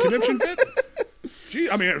fucking conniption fit? Gee,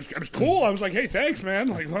 I mean, it was cool. I was like, hey, thanks, man.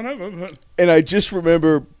 Whatever. But And I just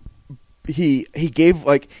remember he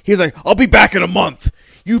was like, I'll be back in a month.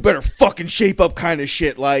 You better fucking shape up kind of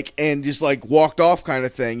shit, and just walked off kind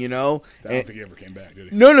of thing, I don't And- think he ever came back, did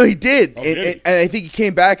he? No, he did. Oh, and, did he? and I think he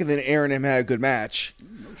came back, and then Aaron and him had a good match.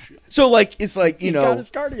 No shit. So it's He got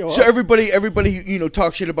his cardio So up. everybody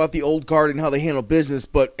talk shit about the old guard and how they handle business,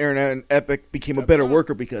 but Aaron and Epic became a better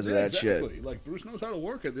worker because of Yeah, that shit. exactly. Bruce knows how to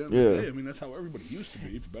work at the end Yeah. of the day. I mean, that's how everybody used to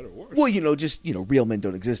be, for better or worse. Well, just real men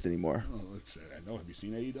don't exist anymore. Oh, I know. Have you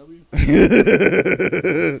seen AEW?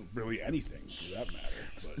 Really anything, for that matter.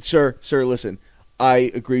 But Sir, listen.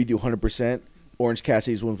 I agree with you 100%. Orange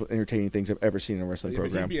Cassidy is one of the most entertaining things I've ever seen in a wrestling yeah, but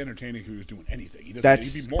program. he'd be entertaining if he was doing anything. He'd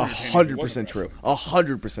That's be more entertaining if he 100% wasn't true.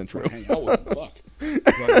 wrestling. 100% true. Hang out with him, fuck.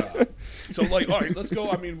 But, so, all right, let's go.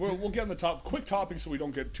 I mean, we'll get on the quick topics so we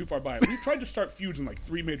don't get too far by it. We've tried to start feuds in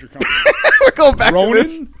 3 major companies. We're going back to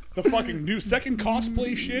this. Ronin, the fucking new second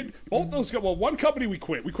cosplay shit. Both those well, one company we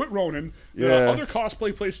quit. We quit Ronin. The Yeah. other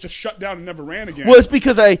cosplay place just shut down and never ran again. Well, it's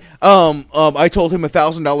because I told him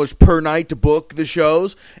 $1,000 per night to book the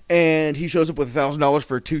shows, and he shows up with $1,000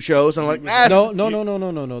 for 2 shows. And I'm like, No.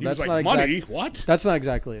 He That's was not like, money? exactly. What? That's not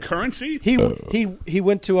exactly it. Currency? He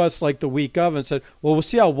went to us the week of and said, "Well, we'll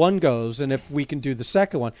see how one goes, and if we can do the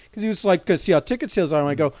second one." Because he was like, "Cause see how ticket sales are."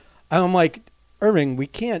 And I'm like, Irving, we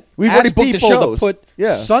can't. We've ask already booked the people shows. to put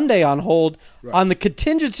Yeah. Sunday on hold Right. on the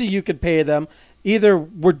contingency you could pay them. Either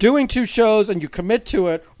we're doing 2 shows and you commit to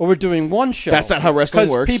it, or we're doing 1 show. That's not how wrestling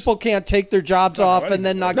works. People can't take their jobs not how off and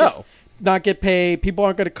then anything not works. not get paid. People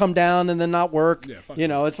aren't going to come down and then not work. Yeah, fuck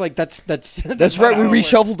It's like that's That's not right. how We it works.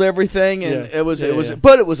 reshuffled everything, and Yeah. it was, Yeah.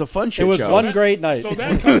 but it was a fun shit It was show. one great night. So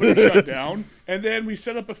that company shut down, and then we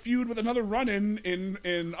set up a feud with another run-in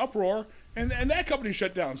in Uproar, and that company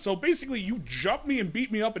shut down. So basically, you jumped me and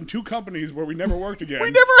beat me up in 2 companies where we never worked again.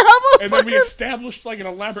 We never have a And then we fucking. established an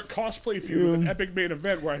elaborate cosplay feud with an epic main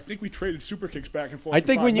event where I think we traded super kicks back and forth. I for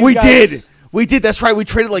think 5 when you We guys- did. That's right. We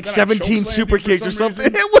traded Then I 17 chokeslammed super you for kicks or some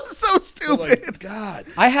something. reason. It was so But, stupid. God.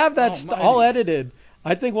 I have that all Almighty. edited.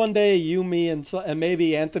 I think one day you, me, and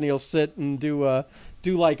maybe Anthony will sit and do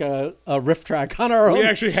do like a riff track on our own. We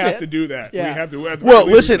actually have shit. to do that. Yeah. We have to. Well,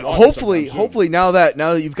 listen. Hopefully, now that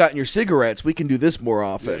you've gotten your cigarettes, we can do this more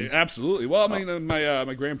often. Yeah, absolutely. Well, I mean,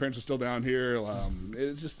 my grandparents are still down here.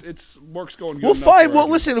 It's work's going good. Well, enough fine. where Well, I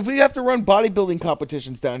can- listen. If we have to run bodybuilding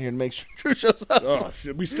competitions down here to make sure Drew shows up, Oh,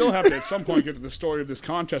 shit. We still have to at some point get to the story of this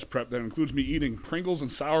contest prep that includes me eating Pringles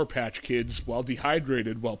and Sour Patch Kids while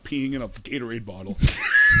dehydrated while peeing in a Gatorade bottle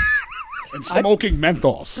and smoking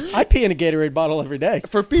menthols. I pee in a Gatorade bottle every day.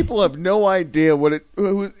 for people who have no idea what it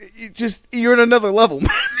just you're at another level.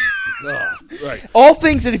 Oh, right. All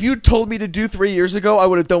things that if you told me to do 3 years ago, I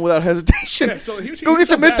would have done without hesitation. Yeah, so here's Go get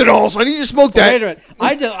some so bad. methadol, so I need you to smoke that. Wait a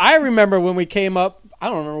minute. I remember when we came up. I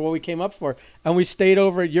don't remember what we came up for, and we stayed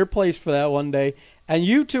over at your place for that one day. And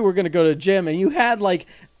you two were going to go to the gym, and you had like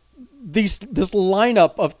this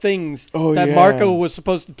lineup of things that yeah. Marco was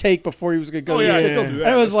supposed to take before he was going to go. Oh, to yeah, the I gym. still do that.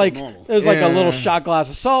 And it was That's like still normal. there was like a little Yeah. shot glass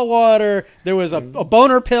of salt water. There was a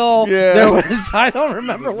boner pill. Yeah. There was I don't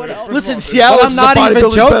remember what else. Listen, But Cialis But is I'm not the even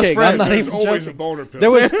bodybuilder's joking. best friend. I'm not There's even always joking. a boner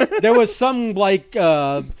pill. There was some like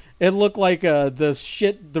it looked like the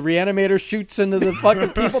shit the reanimator shoots into the fucking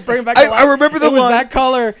people, bring it back. to I life. remember the it was line- that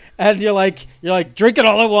color, and you're like drink it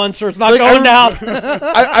all at once, or it's not Like, going down.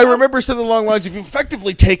 I remember something along the lines of, you've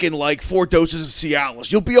effectively taken like 4 doses of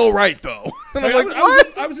Cialis. You'll be all right, though. And I'm Like, like, I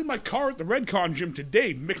what? was in my car at the Redcon gym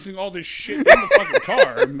today, mixing all this shit in the fucking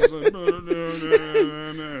car. And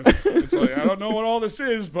it's like, I don't know what all this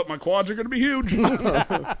is, but my quads are going to be huge.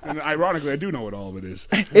 And ironically, I do know what all of it is.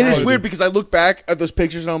 It is weird because I look back at those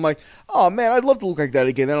pictures and I'm like, oh man, I'd love to look like that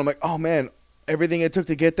again. Then I'm like, oh man, everything it took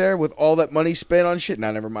to get there with all that money spent on shit.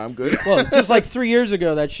 Nah, never mind, I'm good. Well, just like 3 years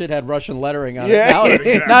ago, that shit had Russian lettering on Yeah.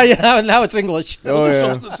 it. Now it's English. Oh,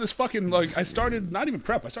 yeah. So this fucking like I started not even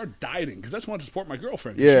prep. I started dieting because I just wanted to support my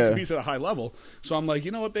girlfriend. Yeah. She competes at a high level, so I'm like,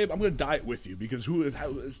 you know what, babe, I'm going to diet with you because it's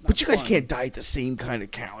not But you guys fun. can't diet the same kind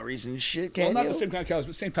of calories and shit, can Well, not you? the same kind of calories,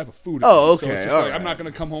 but same type of food. Oh, So okay, it's just all like, I'm right. not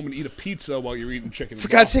going to come home and eat a pizza while you're eating chicken. For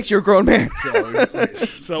God's sakes, you're a grown man.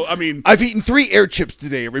 So I mean, I've eaten 3 air chips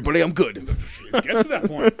today, everybody. I'm good. it gets to that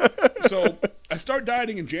point. So I start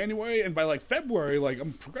dieting in January, and by like February, like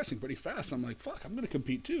I'm progressing pretty fast. I'm like, fuck, I'm going to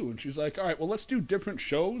compete too. And she's like, all right, well, let's do different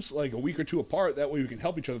shows, like a week or two apart. That way we can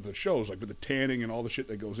help each other with the shows, like with the tanning and all the shit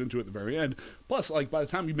that goes into it at the very end. Plus, like by the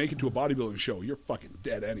time you make it to a bodybuilding show, you're fucking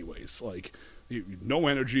dead anyways. Like no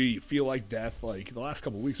energy, you feel like death. Like the last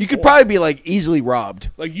couple of weeks, You could horrible. probably be like easily robbed.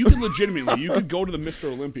 Like you could legitimately, you could go to the Mr.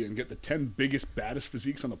 Olympia and get the 10 biggest, baddest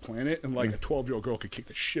physiques on the planet, and like a 12-year-old girl could kick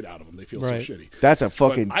the shit out of them. They feel Right. so shitty. That's a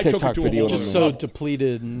fucking But I took it TikTok to a video. whole Just other so level.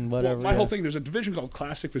 depleted and whatever. Well, my yeah. whole thing, there's a division called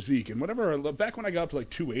Classic Physique, and whatever. Back when I got up to like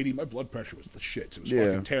 280, my blood pressure was the shit. It was Yeah.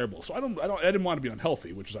 fucking terrible. So I didn't want to be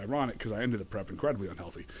unhealthy, which is ironic because I ended the prep incredibly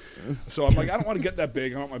unhealthy. So I'm like, I don't want to get that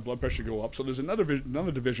big. I don't want my blood pressure to go up. So there's another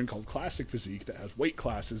division called Classic Physique that has weight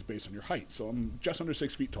classes based on your height. So I'm just under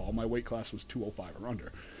 6 feet tall. My weight class was 205 or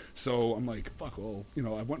under. So I'm like, fuck. Well,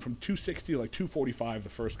 I went from 260 to like 245 the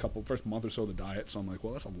first month or so of the diet. So I'm like,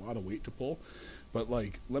 well, that's a lot of weight to pull. But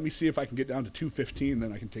like, let me see if I can get down to 215.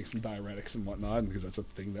 Then I can take some diuretics and whatnot, because that's a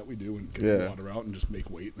thing that we do, and get the water out and just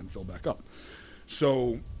make weight and then fill back up.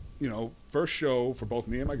 So, first show for both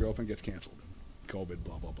me and my girlfriend gets canceled. COVID,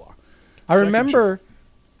 blah blah blah. I Second remember.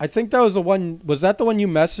 I think that was the one. Was that the one you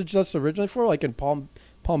messaged us originally for, like in Palm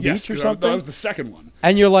Yes, Beach or 'cause something? that was the second one.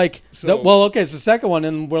 And you're like, So- well, okay, it's the second one,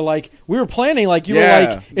 and we're like, we were planning, like you Yeah.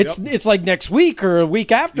 were like, it's Yep. it's like next week or a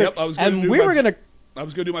week after, Yep, I was gonna and do we my- were gonna. I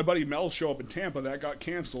was going to do my buddy Mel's show up in Tampa. That got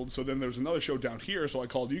canceled. So then there was another show down here. So I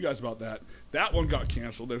called you guys about that. That one got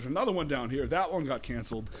canceled. There's another one down here. That one got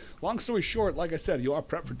canceled. Long story short, like I said, you are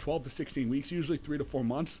prepped for 12 to 16 weeks, usually 3 to 4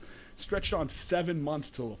 months. Stretched on 7 months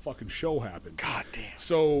till a fucking show happened. God damn.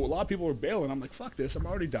 So a lot of people were bailing. I'm like, fuck this. I'm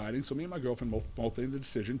already dieting. So me and my girlfriend both made the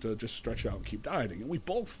decision to just stretch out and keep dieting. And we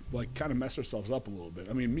both like kind of messed ourselves up a little bit.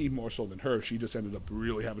 I mean, me more so than her. She just ended up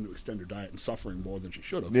really having to extend her diet and suffering more than she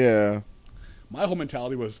should have. Yeah. My whole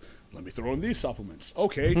mentality was, let me throw in these supplements.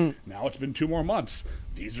 Okay, now it's been 2 more months.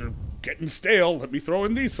 These are getting stale. Let me throw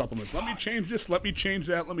in these supplements. Let me change this. Let me change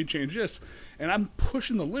that. Let me change this. And I'm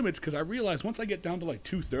pushing the limits because I realize once I get down to like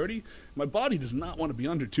 230, my body does not want to be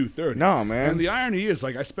under 230. No, man. And the irony is,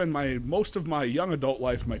 like, I spend most of my young adult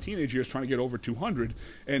life, my teenage years, trying to get over 200,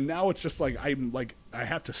 and now it's just like I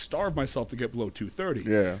have to starve myself to get below 230.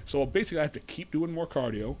 Yeah. So basically, I have to keep doing more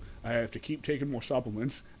cardio. I have to keep taking more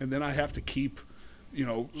supplements, and then I have to keep,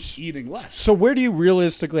 eating less. So where do you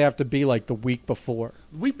realistically have to be, like the week before?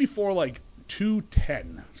 The week before, like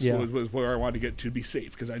 210 Yeah. was where I wanted to get to be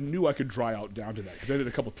safe, because I knew I could dry out down to that, because I did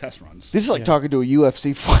a couple test runs. This is like Yeah. talking to a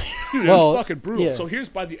UFC fight. Dude, it Well, was fucking brutal. yeah. So here's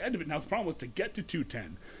by the end of it. Now the problem was to get to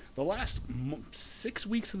 210. The last 6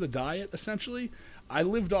 weeks of the diet, essentially, I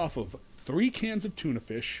lived off of 3 cans of tuna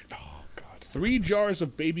fish, 3 jars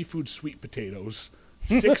of baby food sweet potatoes,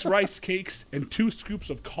 6 rice cakes, and 2 scoops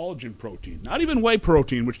of collagen protein. Not even whey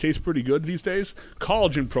protein, which tastes pretty good these days.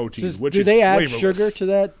 Collagen protein, which do is they add flavorless. sugar to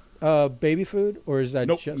that baby food, or is that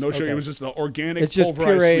Nope, just no sugar. okay. It was just the organic It's just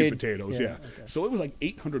pulverized pureed. sweet potatoes. Yeah, Yeah. okay. So it was like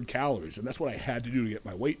 800 calories, and that's what I had to do to get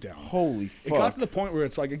my weight down. Holy It got fuck. to the point where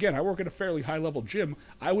it's like, again, I work at a fairly high-level gym.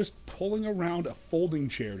 I was pulling around a folding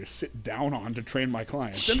chair to sit down on to train my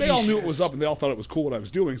clients. And they all knew it was up, and they all thought it was cool what I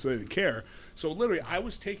was doing, so they didn't care. So literally, I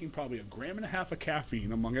was taking probably 1.5 grams of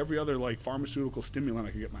caffeine among every other like pharmaceutical stimulant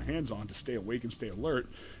I could get my hands on to stay awake and stay alert,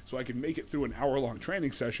 so I could make it through an hour-long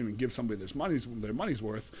training session and give somebody their money's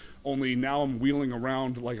worth. Only now I'm wheeling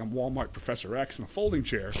around like I'm Walmart Professor X in a folding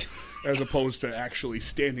chair, as opposed to actually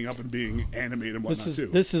standing up and being animated and whatnot too.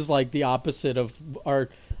 This is like the opposite of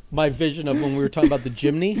my vision of when we were talking about the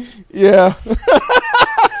Jimny, Yeah.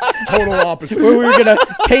 Total opposite. where we were gonna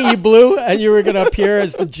paint you blue and you were gonna appear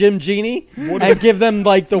as the Jim Genie and give them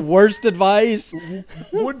like the worst advice.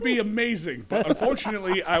 Would be amazing, but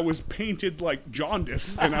unfortunately, I was painted like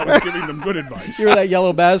jaundice, and I was giving them good advice. You were that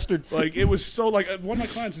yellow bastard. Like, it was so, like, one of my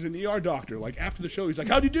clients is an ER doctor. Like, after the show, he's like,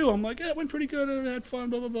 how'd you do? I'm like, yeah, it went pretty good. I had fun,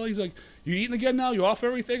 blah, blah, blah. He's like, you eating again now? You off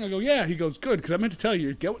everything? I go, yeah. He goes, good, because I meant to tell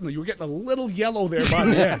you, you were getting a little yellow there by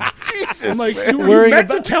the end. Jesus, I'm like, man. you Worrying meant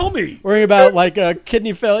to about- tell me. Worrying about like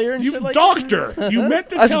kidney failure and You shit like doctor, you meant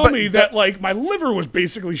to That's tell but- me that, like, my liver was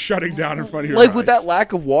basically shutting down in front of your Like eyes. with that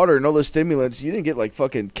lack of water and all those stimulants, you didn't get like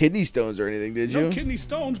fucking kidney stones or anything, did you? No kidney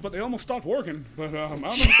stones, but they almost stopped working. But I don't know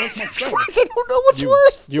if that's much better. Christ, I don't know what's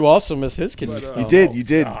worse. You also miss his kidney But, stone. You did, you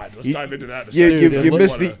did. God, let's You- dive into that in a You, second. you, Dude, you it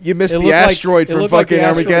missed looked the you missed it the looked like- asteroid it from looked like the fucking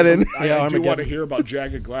asteroid Armageddon. I Yeah, do Armageddon. want to hear about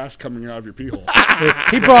jagged glass coming out of your pee hole.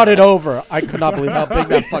 He brought it over. I could not believe how big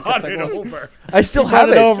that fucking Brought thing it was. over. I still Brought have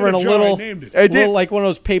it it. over in a It's in a jar, little, I named it. I did. little, like one of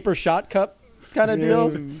those paper shot cup kind of Yeah.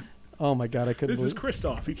 deals. Oh my god, I couldn't This is believe.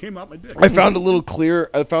 Christoph. He came out my dick. I found a little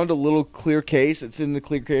clear case. It's in the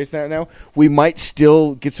clear case now. We might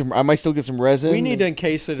still get some. I might still get some resin. We need to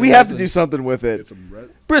encase it. in We have to resin. do something with Get it. some red.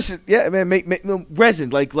 Resin, yeah, man. Make no, resin,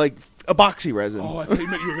 like epoxy resin. Oh, I thought you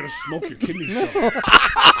meant you were going to smoke your kidney stone.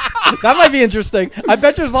 That might be interesting. I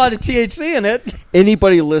bet there's a lot of THC in it.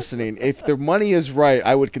 Anybody listening, if their money is right,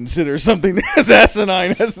 I would consider something as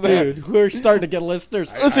asinine as that. Dude, we're starting to get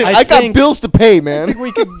listeners. Listen, I got think- bills to pay, I think man.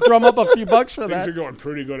 we could drum up a few bucks for Things that. are going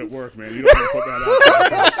pretty good at work, man. You don't want to put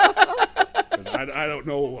that out there. 'Cause I don't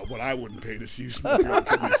know what I wouldn't pay to see you smoke your own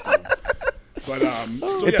kidney stone. But,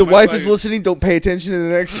 so If yeah, the my- wife my- is listening, don't pay attention to the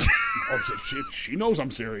next. Oh, she knows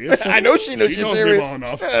I'm serious. I know she knows you're knows serious. me well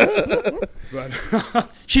enough. But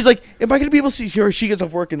She's like, "Am I going to be able to see her?" She gets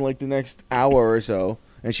off work in like the next hour or so,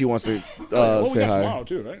 and she wants to well, we say got hi. tomorrow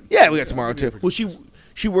too, right? Yeah, we got tomorrow too. Well,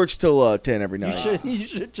 she works till 10 every You night.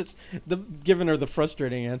 should just giving her the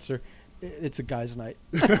frustrating answer. It's a guy's night.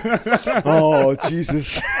 Oh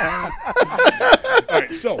Jesus! All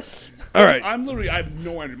right, so All right. I'm literally I have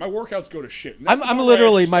no energy. My workouts go to shit. And I'm that's the part where I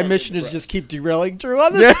literally. actually My start mission getting is just keep derailing Drew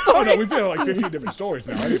on this. Yeah. depressed. Oh no, we've been on like 15 different stories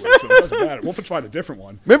now anyway, so it doesn't matter. We'll find a different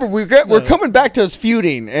one. Remember, we're coming back to us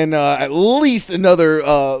feuding, and at least another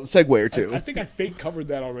segue or two. I think I fake covered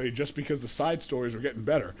that already just because the side stories are getting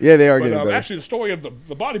better. Yeah, they are But, getting better. Actually, the story of the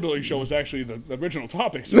bodybuilding show was actually the original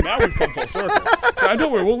topic, so now we've come full circle. So I know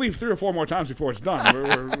we'll leave 3 or 4 more times before it's done.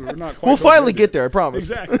 We're not quite. We'll done finally yet. get there, I promise.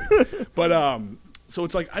 Exactly. But so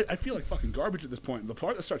it's like I feel like fucking garbage at this point. The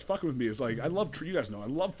part that starts fucking with me is like I love you guys know I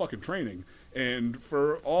love fucking training, and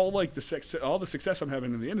for all like the success I'm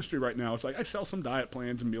having in the industry right now, it's like I sell some diet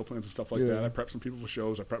plans and meal plans and stuff like that. I prep some people for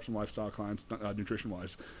shows. I prep some lifestyle clients, nutrition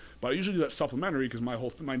wise. But I usually do that supplementary because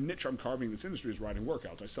my niche I'm carving in this industry is writing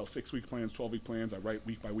workouts. I sell 6-week plans, 12-week plans. I write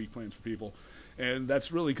week by week plans for people. And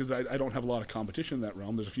that's really because I don't have a lot of competition in that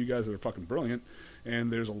realm. There's a few guys that are fucking brilliant,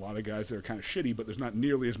 and there's a lot of guys that are kind of shitty, but there's not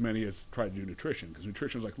nearly as many as try to do nutrition, because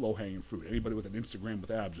nutrition is like low-hanging fruit. Anybody with an Instagram with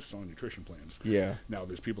abs is selling nutrition plans. Yeah. Now,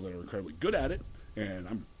 there's people that are incredibly good at it, and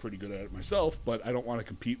I'm pretty good at it myself, but I don't want to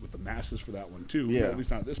compete with the masses for that one, too. Yeah. At least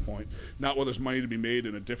not at this point. Not where there's money to be made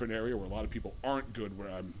in a different area where a lot of people aren't good, where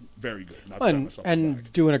I'm very good. Not to pat myself on the back.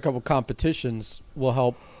 And doing a couple competitions will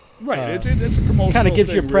help. Right, it's a promotional Kind of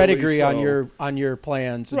gives you thing, pedigree really, on your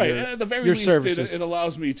plans. And right, your, and at the very your least, services. it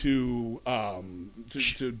allows me to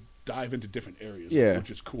dive into different areas, Yeah.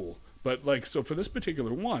 which is cool. But like, so for this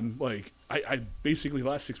particular one, like, I basically the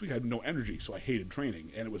last 6 weeks I had no energy, so I hated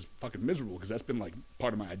training, and it was fucking miserable because that's been like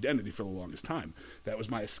part of my identity for the longest time. That was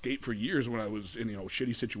my escape for years when I was in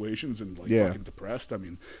shitty situations and like Yeah. fucking depressed. I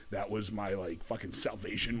mean, that was my like fucking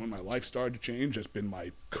salvation when my life started to change. It's been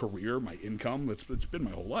my career, my income. It's been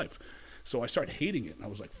my whole life. So I started hating it, and I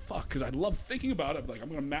was like, fuck, because I love thinking about it. Like, I'm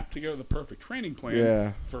going to map together the perfect training plan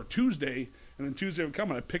Yeah. for Tuesday, and then Tuesday would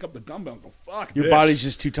come, and I'd pick up the dumbbell and go, fuck Your this. body's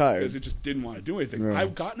just too tired. Because it just didn't want to do anything. Right.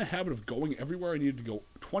 I've gotten a habit of going everywhere I needed to go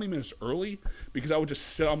 20 minutes early because I would just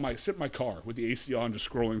sit in my car with the AC on, just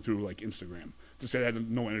scrolling through like Instagram to say I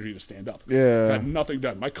had no energy to stand up. Yeah. I had nothing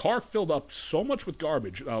done. My car filled up so much with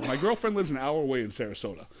garbage. My girlfriend lives an hour away in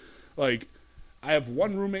Sarasota. Like, I have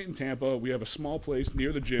one roommate in Tampa. We have a small place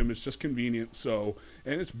near the gym. It's just convenient. So,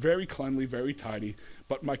 and it's very cleanly, very tidy.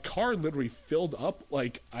 But my car literally filled up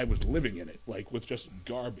like I was living in it, like with just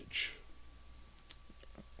garbage.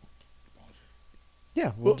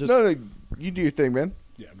 Yeah, we'll Well, just. no, you do your thing, man.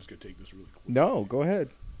 Yeah, I'm just gonna take this really quick. No, go ahead.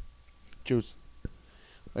 Juice.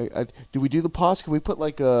 Do we do the pause? Can we put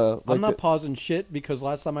like a? Like I'm not pausing shit because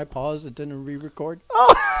last time I paused, it didn't re-record.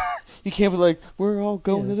 You can't be like, we're all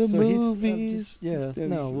going Yeah, to the so he's- I'm movies. just- yeah,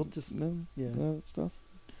 no, we'll just no, yeah. no stuff.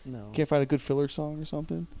 No. Can't find a good filler song or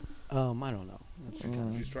something. I don't know. That's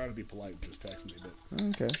He's trying to be polite and just text me. But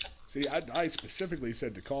Okay. see, I specifically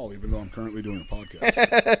said to call, even though I'm currently doing a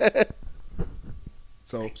podcast.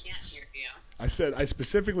 So Can't hear you. I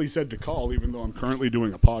specifically said to call, even though I'm currently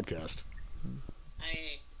doing a podcast.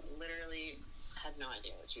 I literally had no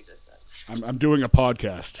idea what you just said. I'm doing a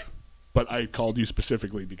podcast, but I called you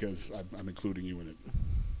specifically because I'm including you in it.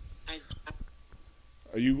 I'm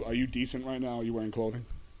Are you decent right now? Are you wearing clothing?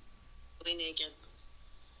 fully naked.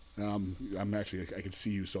 I'm actually, I can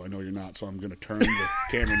see you, so I know you're not. So I'm going to turn the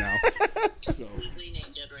camera now. So, Completely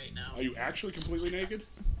naked right now. are you actually completely naked?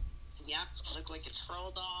 Yep, look like a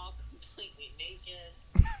troll doll. Completely naked.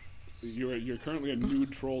 You're currently a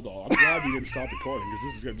nude troll doll. I'm glad you didn't stop recording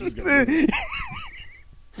because this is gonna.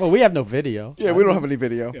 Well, we have no video. Yeah, we don't have any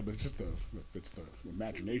video. Yeah, but it's just the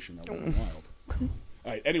imagination that went wild. All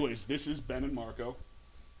right. Anyways, this is Ben and Marco.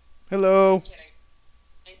 Hello. Kidding.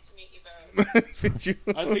 Nice to meet you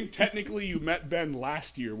both. I think technically you met Ben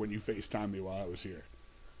last year when you FaceTimed me while I was here.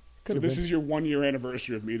 So Could've this been. is your 1 year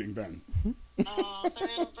anniversary of meeting Ben. Oh, their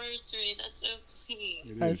anniversary. That's so sweet.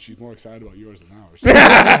 It is. She's more excited about yours than ours.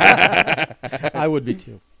 I would be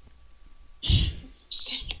too.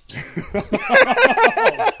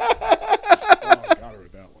 Oh, I got her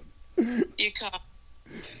at that one. You caught.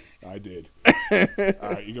 I did. All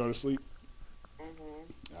right, you go to sleep?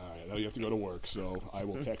 Mm-hmm. All right, now you have to go to work, so I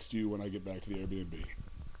will text you when I get back to the Airbnb.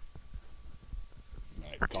 All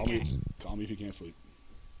right, call me if you can't sleep.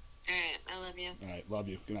 All right, I love you. All right, love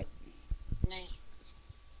you. Good night. Night.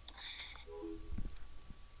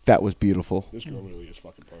 That was beautiful. This girl really is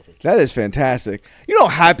fucking perfect. That is fantastic. You know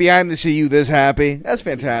how happy I am to see you this happy? That's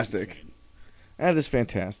fantastic. Insane. That is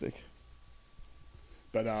fantastic.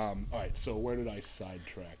 But all right. So where did I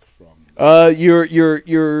sidetrack from? You're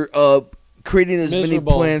creating as many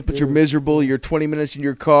Miserable. plans, but you're miserable. You're 20 minutes in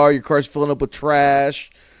your car. Your car's filling up with trash.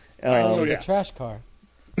 So, The yeah. trash car.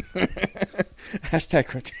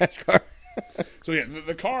 Hashtag trash car. So yeah,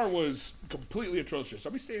 the car was completely atrocious.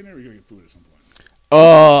 I'll be staying there. We're gonna get food at some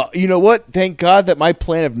point. You know what? Thank God that my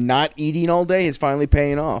plan of not eating all day is finally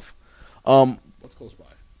paying off. What's close by?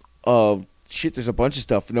 Shit, there's a bunch of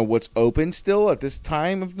stuff. You know what's open still at this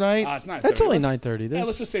time of night? It's 9:30. That's only Let's- 9:30. Yeah, let's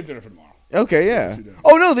This. just save dinner for tomorrow. Okay, yeah. Let's do dinner.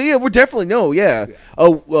 Oh no, yeah, we're definitely yeah. Yeah.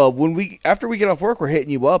 Oh, after we get off work, we're hitting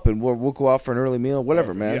you up and we'll go out for an early meal,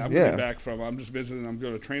 whatever, man. Yeah, I'm gonna be back from. I'm just visiting. I'm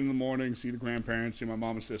going to train in the morning, see the grandparents, see my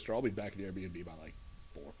mom and sister. I'll be back at the Airbnb by like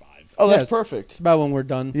 4 or 5. Oh, that's Yes. perfect. It's about when we're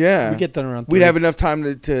done. Yeah. We get done around 3. We'd have enough time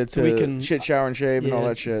to So we can- shit, shower, and shave and all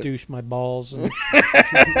that shit. Douche my balls. And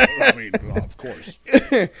I mean, of course.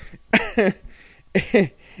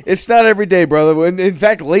 It's not every day, brother. In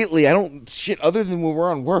fact, lately, I don't shit other than when we're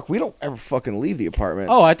on work. We don't ever fucking leave the apartment.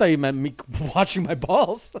 oh, I thought you meant me watching my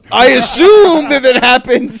balls. I assume that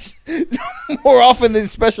happens more often than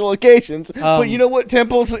special occasions. But you know what,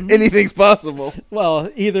 Temples? Anything's possible. Well,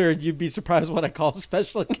 either you'd be surprised what I call a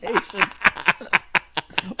special occasion,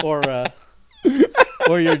 or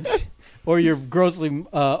you're grossly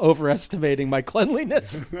overestimating my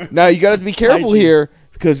cleanliness. Now you got to be careful Hygiene. here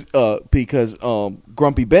because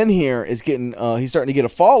Grumpy Ben here is getting he's starting to get a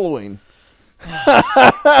following.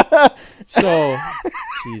 So,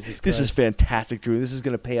 Jesus Christ. This is fantastic, Drew. This is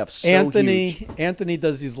going to pay off so huge. Anthony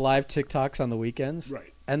does these live TikToks on the weekends,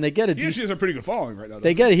 Right. and they get a He actually has decent. a pretty good following right now.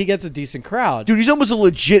 He gets a decent crowd. Dude, he's almost a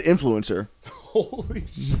legit influencer. Holy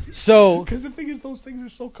shit. So Because the thing is, those things are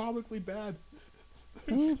so comically bad.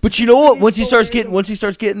 But you know what? Once he so starts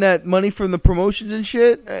random. getting that money from the promotions and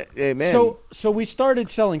shit, hey man. So we started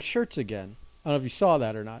selling shirts again. I don't know if you saw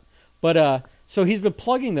that or not, but so he's been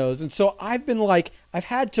plugging those, and so I've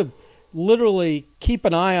had to literally keep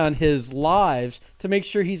an eye on his lives to make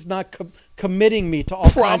sure he's not committing me to all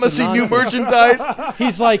Promising kinds new of nonsense. merchandise.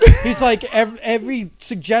 He's like every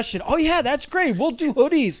suggestion. Oh yeah, that's great. We'll do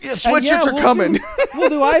hoodies. Yeah, And sweatshirts are we'll coming. we'll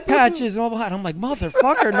do eye patches and blah. And I'm like,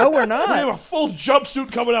 motherfucker, no, we're We have not. a full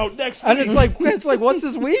jumpsuit coming out next And week. it's like, what's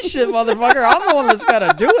this we shit, motherfucker? I'm the one that's got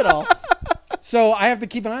to do it all. So I have to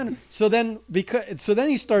keep an eye on him. So then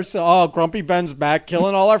he starts to, oh, Grumpy Ben's back,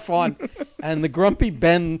 killing all our fun, and the Grumpy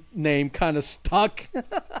Ben name kind of stuck.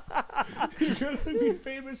 You're going to be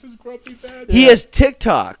famous as Grumpy Ben. He has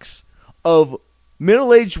TikToks of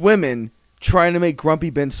middle-aged women trying to make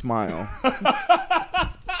Grumpy Ben smile.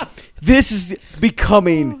 This is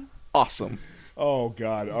becoming awesome. Oh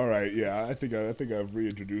God! All right, yeah. I think I've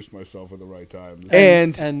reintroduced myself at the right time.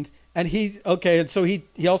 And he okay, and so he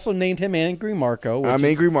also named him Angry Marco. Which I'm is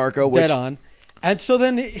Angry Marco. dead Which, on. And so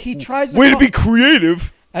then he tries to way to be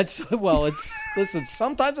creative. And so, well, listen.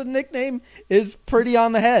 Sometimes a nickname is pretty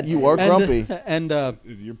on the head. You are grumpy. and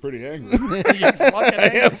You're pretty angry. you're fucking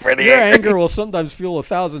angry. Your anger will sometimes fuel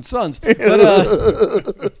 1,000 suns.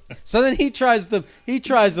 But, so then he tries to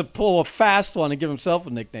pull a fast one and give himself a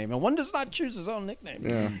nickname, and one does not choose his own nickname.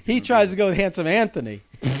 Yeah. He tries to go with Handsome Anthony.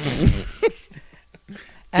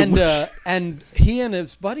 And he and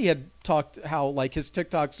his buddy had talked how like his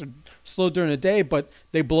TikToks are slow during the day, but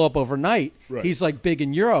they blow up overnight. Right. He's like big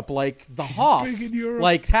in Europe, like the Hoff, big in Europe.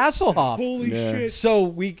 like Hasselhoff. Holy Yeah. shit!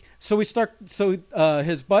 So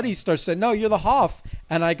his buddy starts saying, "No, you're the Hoff,"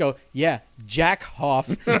 and I go, "Yeah, Jack Hoff."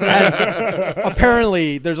 And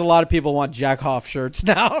apparently, there's a lot of people want Jack Hoff shirts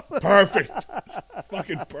now. Perfect.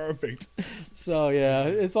 Fucking perfect. So yeah,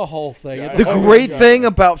 it's a whole thing. Yeah, It's a The Oh my great God. thing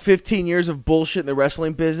about 15 years of bullshit in the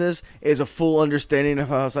wrestling business is a full understanding of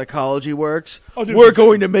how psychology works. Oh, dude, We're it's-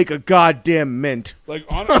 going to make a goddamn mint. Like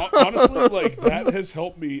honestly, like that has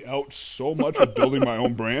helped me out so much with building my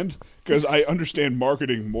own brand because I understand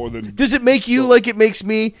marketing more than. Does it make you like it makes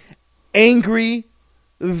me angry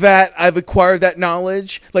that I've acquired that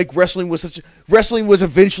knowledge? Like wrestling was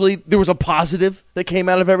eventually there was a positive that came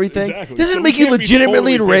out of everything. Exactly. Doesn't So it we make you can't be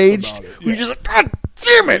legitimately totally enraged? pissed about it. You're Yeah. just like, God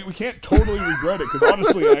damn it! We can't totally regret it because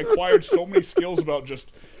honestly, I acquired so many skills about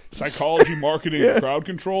just psychology, marketing, and crowd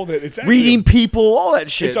control that it's actually Reading people, all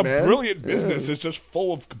that shit, It's a man. brilliant business. It's just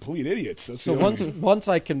full of complete idiots. That's So the only- once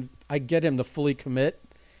I get him to fully commit,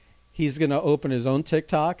 he's going to open his own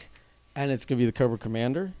TikTok, and it's going to be the Cobra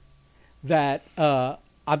Commander. That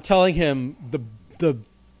I'm telling him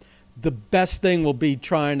the best thing will be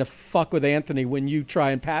trying to fuck with Anthony when you try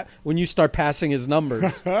and when you start passing his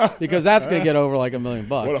numbers, because that's going to get over like $1 million.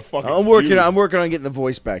 what a fucking. I'm feud. working on getting the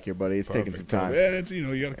voice back here, buddy. It's taking some Perfect. time. Yeah, it's,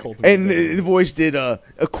 you got to cultivate. And that. the voice did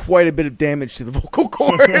quite a bit of damage to the vocal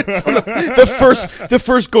cords. the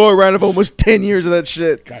first go around of almost 10 years of that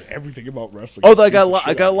shit. God, everything about wrestling. Although I got beats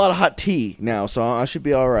a the lot shit of hot tea now, so I should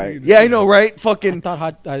be all right. You Yeah, I just- know, right? I Fucking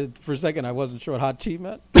thought for a second I wasn't sure what hot tea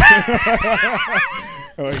meant.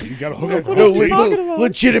 Like, you got to hook up for What no, is he hot talking tea. about?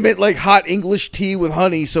 legitimate like hot English tea with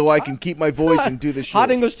honey, so I can keep my voice and do this shit.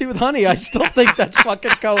 Hot English tea with honey. I still think that's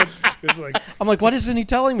fucking code. It's like, I'm like, what isn't he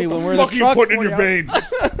telling me when we're in the fuck you truck? putting in your 40 hours-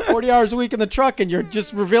 veins. 40 hours a week in the truck, and you're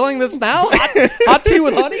just revealing this now? Hot tea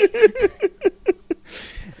with honey?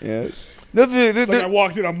 Yeah. No, It's like I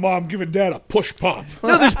walked in on mom giving dad a push pop.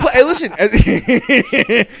 no, there's hey, listen.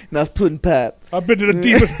 Now it's pudding pap. I've been to the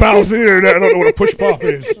deepest bowels of the internet. I don't know what a push pop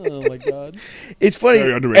is. Oh, my God. It's funny.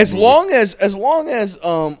 Very underrated As movie. long as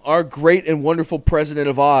our great and wonderful president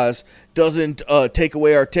of Oz doesn't take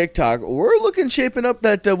away our TikTok, we're shaping up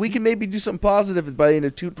that we can maybe do something positive by the end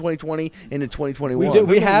of 2020 into 2021. We do-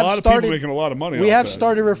 There's have a lot started- of people making a lot of money. We off have that.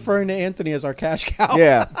 started referring to Anthony as our cash cow.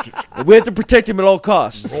 Yeah, we have to protect him at all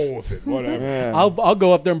costs. Roll with it. Whatever. Yeah. I'll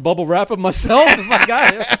go up there and bubble wrap it myself if I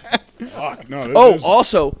got it. Fuck. No. This Oh, is-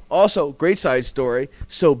 also, great side story.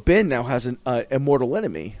 So Ben now has an immortal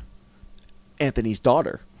enemy, Anthony's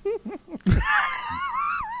daughter.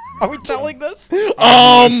 Are we telling this?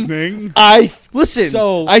 listening. I listen.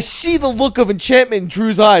 So- I see the look of enchantment in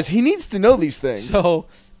Drew's eyes. He needs to know these things. So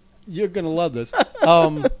you're going to love this.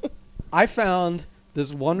 I found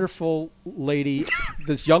this wonderful lady,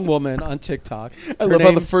 this young woman on TikTok. I Her love how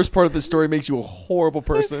name- the first part of the story makes you a horrible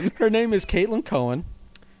person. Her name is Caitlin Cohen,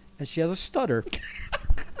 and she has a stutter.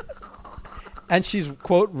 And she's,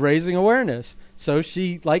 quote, raising awareness. So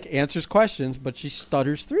she, answers questions, but she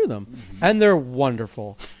stutters through them. And they're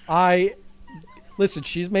wonderful. Listen,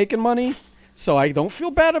 she's making money, so I don't feel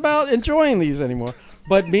bad about enjoying these anymore.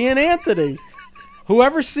 But me and Anthony,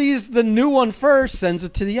 whoever sees the new one first sends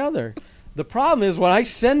it to the other. The problem is when I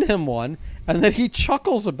send him one, and then he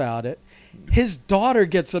chuckles about it, his daughter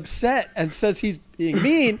gets upset and says he's being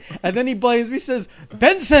mean, and then he blames me, says,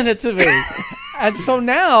 Ben sent it to me. And so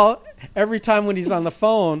now, every time when he's on the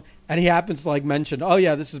phone and he happens to like mention, "Oh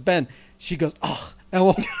yeah, this is Ben." She goes, "Oh," and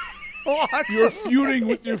we'll You're feuding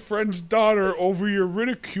with your friend's daughter over your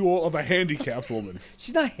ridicule of a handicapped woman.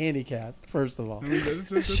 she's not handicapped. First of all, I mean,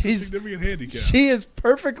 that's a She's- significant handicap. she is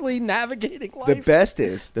perfectly navigating life. The best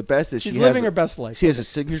is She's she living has her best life. She has a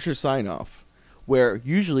signature sign off where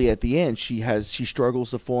usually at the end she struggles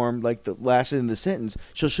to form like the last end of the sentence.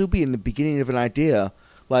 She'll be in the beginning of an idea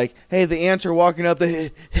like, "Hey, the ants are walking up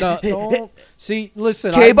the No, don't. See,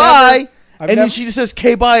 listen. K I've bye," never- I've and never- then she just says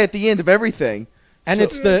K bye at the end of everything. and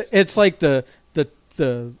So- it's like the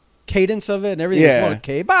cadence of it and everything. Yeah. Is more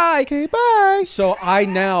K bye. K bye. So I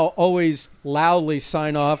now always loudly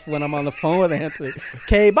sign off when I'm on the phone with Anthony.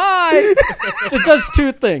 Okay, bye. It does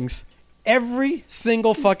two things. Every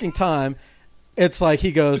single fucking time, it's like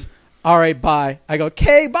he goes, "All right, bye." I go,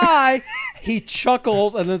 "Okay, bye." He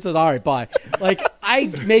chuckles and then says, "All right, bye." Like, I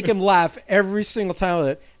make him laugh every single time with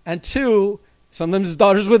it. And two, sometimes his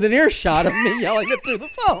daughter's within earshot of me yelling it through the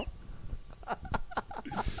phone.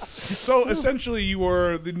 So essentially, you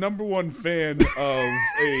were the number one fan of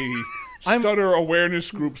a I'm- stutter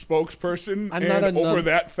awareness group spokesperson, I'm and not a over num-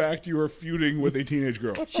 that fact, you were feuding with a teenage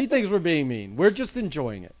girl. She thinks we're being mean. We're just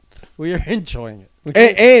enjoying it. We are enjoying it.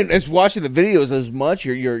 And as watching the videos as much,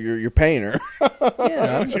 you're paying her.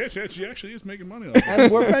 Yeah. She actually is making money. Like that.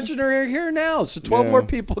 And we're mentioning her here now, so 12 Yeah. more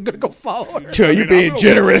people are going to go follow her. Joe, you're I'm being gonna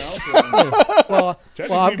generous. work now, Well,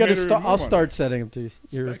 Technically I'm going to made her start. more I'll money. start setting them to you.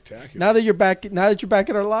 Spectacular. Now that you're back. Now that you're back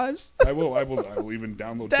in our lives, I will even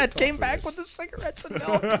download. Dad TikTok came for back this. with the cigarettes and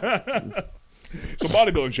milk. So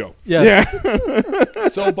bodybuilding show. Yeah.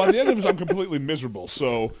 So by the end of this, I'm completely miserable.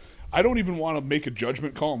 So I don't even want to make a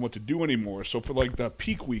judgment call on what to do anymore. So for like the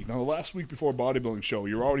peak week, now the last week before a bodybuilding show,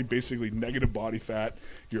 you're already basically negative body fat.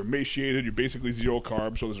 You're emaciated. You're basically zero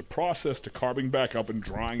carbs. So there's a process to carbing back up and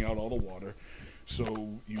drying out all the water.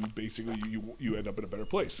 So you basically you end up in a better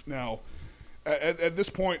place. Now, at this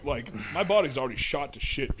point, like my body's already shot to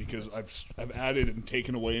shit because I've added and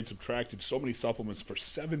taken away and subtracted so many supplements for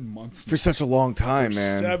 7 months. For such a long time, For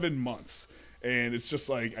man. 7 months. And it's just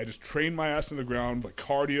like I just trained my ass in the ground, like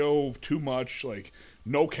cardio too much, like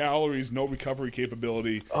no calories, no recovery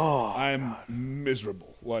capability. Oh, I'm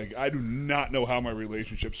miserable. Like I do not know how my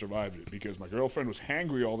relationship survived it because my girlfriend was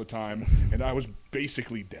hangry all the time, and I was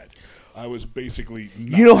basically dead. I was basically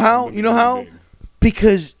not You know how? living You know a how? human being.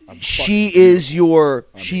 Because I'm she fucking is your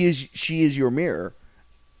I she is your mirror.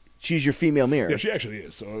 She's your female mirror. Yeah, she actually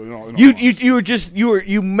is. So in all you honesty.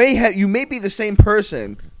 you may be the same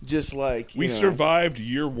person, just like We you know. survived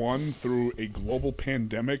year one through a global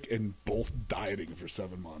pandemic and both dieting for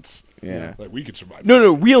 7 months. Yeah. Like we could survive.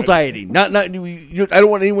 No, real dieting. Not. I don't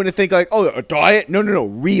want anyone to think like, oh, a diet. No,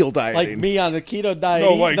 real dieting. Like me on the keto diet, No,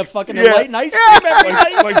 eating like- the fucking yeah. late night stream every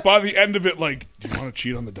night. like by the end of it, like, do you want to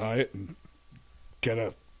cheat on the diet and get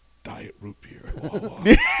a diet root beer?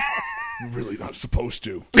 You're really not supposed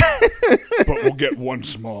to, but we'll get one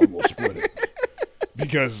small and we'll split it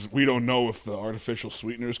because we don't know if the artificial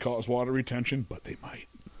sweeteners cause water retention, but they might.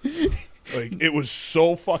 Like it was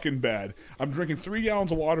so fucking bad. I'm drinking 3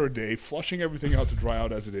 gallons of water a day, flushing everything out to dry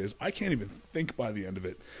out as it is. I can't even think by the end of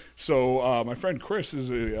it. So my friend Chris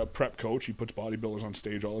is a prep coach. He puts bodybuilders on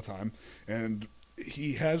stage all the time, and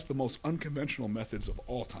he has the most unconventional methods of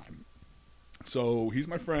all time. So he's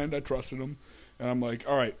my friend. I trusted him, and I'm like,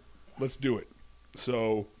 all right, let's do it.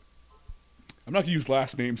 So I'm not going to use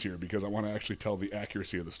last names here because I want to actually tell the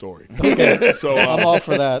accuracy of the story. Okay. So I'm all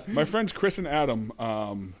for that. my friends Chris and Adam,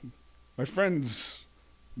 my friends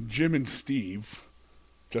Jim and Steve,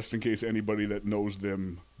 just in case anybody that knows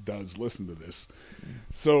them does listen to this.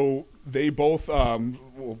 So they both,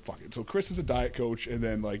 well, fuck it. So Chris is a diet coach, and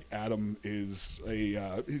then like Adam is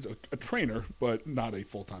he's a trainer, but not a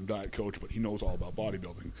full-time diet coach, but he knows all about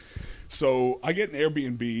bodybuilding. So I get an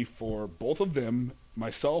Airbnb for both of them,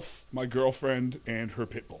 myself, my girlfriend, and her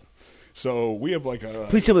pit bull. So we have like a...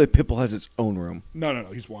 Please tell me that Pitbull has its own room. No,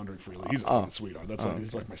 he's wandering freely. He's a Oh. fucking sweetheart. That's Oh,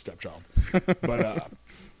 he's like my stepchild. But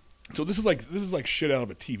so this is like shit out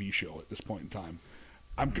of a TV show at this point in time.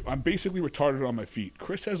 I'm basically retarded on my feet.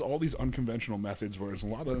 Chris has all these unconventional methods, whereas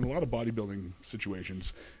in a lot of bodybuilding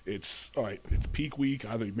situations, it's all right. It's peak week.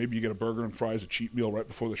 Either maybe you get a burger and fries, a cheat meal right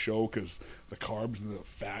before the show because the carbs and the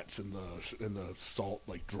fats and the salt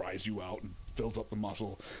like dries you out and fills up the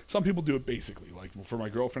muscle. Some people do it basically. Like for my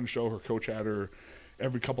girlfriend's show, her coach had her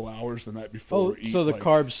every couple hours the night before. Oh, so the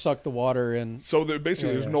carbs suck the water in. So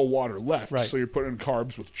basically, there's no water left. Right. So you're putting in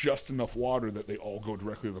carbs with just enough water that they all go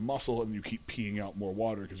directly to the muscle, and you keep peeing out more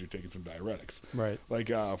water because you're taking some diuretics. Right. Like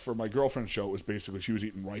for my girlfriend's show, it was basically she was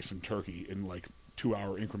eating rice and turkey in like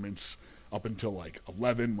 2-hour increments up until like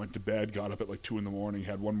 11. Went to bed, got up at like 2 in the morning,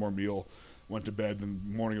 had one more meal, went to bed, and the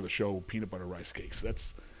morning of the show, peanut butter rice cakes.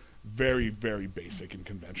 That's very, very basic and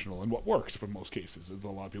conventional, and what works for most cases. There's a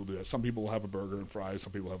lot of people do that. Some people will have a burger and fries.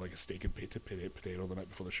 Some people have like a steak and potato the night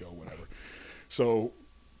before the show, whatever. So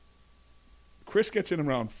Chris gets in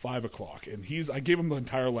around 5 o'clock, and I gave him the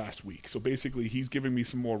entire last week. So basically, he's giving me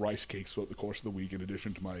some more rice cakes throughout the course of the week, in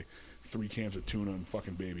addition to my 3 cans of tuna and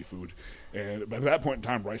fucking baby food. And by that point in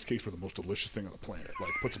time, rice cakes were the most delicious thing on the planet.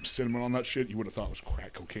 Like, put some cinnamon on that shit, you would have thought it was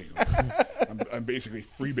crack cocaine. I'm basically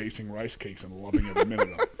freebasing rice cakes and loving every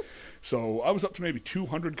minute of it. So I was up to maybe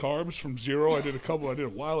 200 carbs from zero. I did a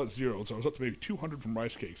while at zero, so I was up to maybe 200 from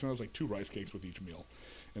rice cakes. And that was like 2 rice cakes with each meal,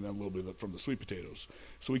 and then a little bit from the sweet potatoes.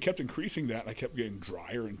 So we kept increasing that, and I kept getting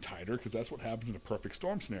drier and tighter, because that's what happens in a perfect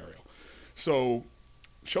storm scenario. So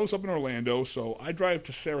shows up in Orlando, so I drive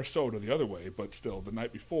to Sarasota the other way, but still, the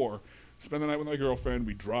night before, spend the night with my girlfriend.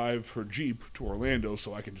 We drive her Jeep to Orlando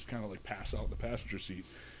so I can just kind of like pass out in the passenger seat.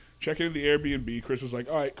 Check into the Airbnb. Chris was like,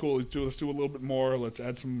 all right, cool, let's do a little bit more. Let's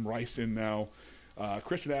add some rice in now.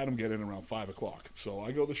 Chris and Adam get in around 5 o'clock. So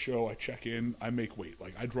I go to the show, I check in, I make weight.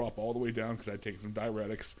 Like, I drop all the way down because I'd taken some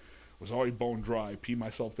diuretics, was already bone dry, pee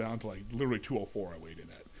myself down to like literally 204 I weighed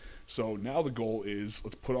in at. So now the goal is,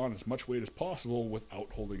 let's put on as much weight as possible without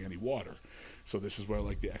holding any water. So this is where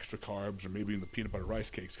like the extra carbs or maybe the peanut butter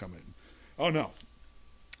rice cakes come in. Oh no.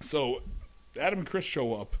 So Adam and Chris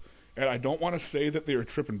show up, and I don't want to say that they are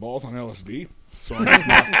tripping balls on LSD, so I'm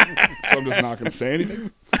just not going to say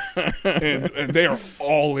anything. And they are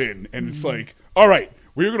all in, and it's like, all right,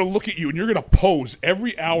 we're going to look at you, and you're going to pose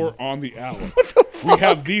every hour on the hour. We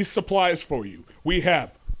have these supplies for you. We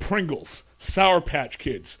have Pringles, Sour Patch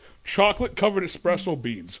Kids, chocolate-covered espresso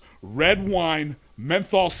beans, red wine,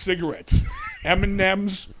 menthol cigarettes,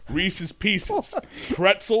 M&M's, Reese's Pieces,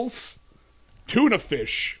 pretzels, tuna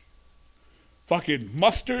fish, fucking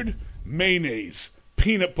mustard, mayonnaise,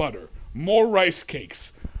 peanut butter, more rice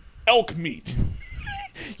cakes, elk meat.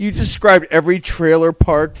 You described every trailer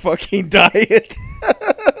park fucking diet.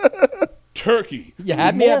 Turkey, You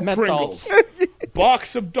had me more at menthols. Pringles,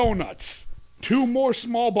 box of donuts, 2 more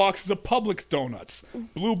small boxes of Publix donuts,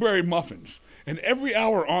 blueberry muffins. And every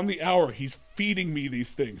hour on the hour, he's feeding me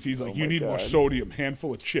these things. He's like, you need more sodium,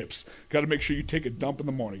 handful of chips. Got to make sure you take a dump in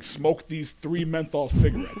the morning. Smoke these 3 menthol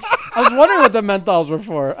cigarettes. I was wondering what the menthols were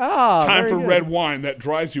for. Time very for good. red wine that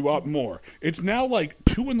dries you out more. It's now like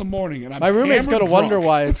 2 in the morning, and I'm My roommate's hammered gonna wonder drunk.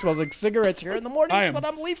 why it smells like cigarettes here in the morning. I am when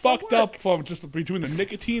I'm leaving fucked for work. up from just between the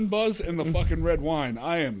nicotine buzz and the fucking red wine.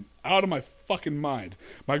 I am out of my fucking mind.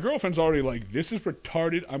 My girlfriend's already like, this is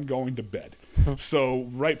retarded. I'm going to bed. So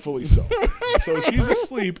rightfully so. So she's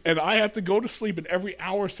asleep, and I have to go to sleep, and every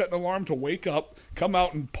hour set an alarm to wake up, come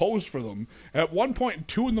out, and pose for them. At one point,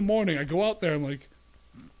 2 in the morning, I go out there. I'm like,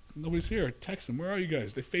 nobody's here. I text them. Where are you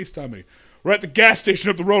guys? They FaceTime me. We're at the gas station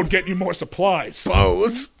up the road getting you more supplies.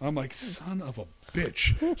 Pose. I'm like, son of a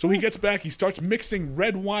bitch. So he gets back. He starts mixing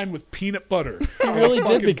red wine with peanut butter. He really did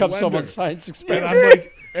fucking become blender. someone's science And experiment. I'm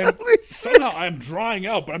like, and somehow I'm drying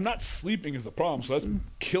out, but I'm not sleeping is the problem. So that's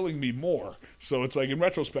killing me more. So it's like, in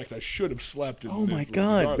retrospect, I should have slept. Oh my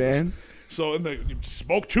God, regardless. man. So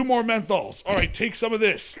smoke 2 more menthols. All right, take some of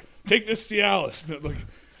this. Take this Cialis. Like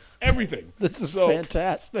everything. This is so,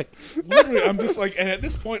 fantastic. Literally, I'm just like, and at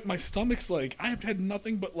this point, my stomach's like, I have had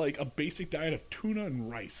nothing but like a basic diet of tuna and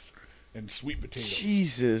rice and sweet potatoes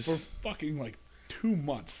Jesus. for fucking like 2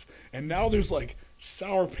 months, and now there's like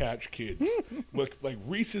Sour Patch Kids with like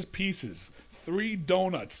Reese's Pieces, 3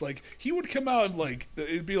 donuts. Like, he would come out and like,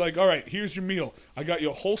 it'd be like, all right, here's your meal. I got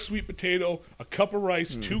you a whole sweet potato, a cup of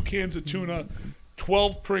rice, 2 cans of tuna,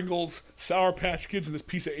 12 Pringles, Sour Patch Kids, and this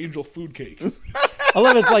piece of Angel food cake. I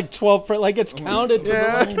love it's like 12, like it's counted to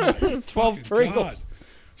Oh my the 12 fucking Pringles. God.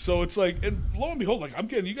 So it's like, and lo and behold, like, I'm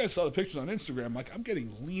getting, you guys saw the pictures on Instagram, like, I'm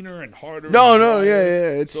getting leaner and harder. No, and no,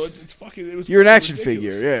 drier. yeah. So it's fucking, it was You're an fucking action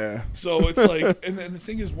ridiculous. figure, yeah. So it's like, and then the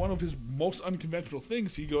thing is, one of his most unconventional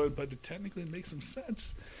things, he goes, but to technically make some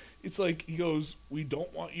sense, it's like, he goes, we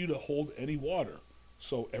don't want you to hold any water.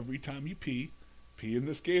 So every time you pee in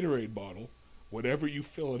this Gatorade bottle, whatever you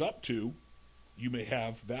fill it up to, you may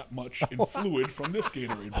have that much in fluid from this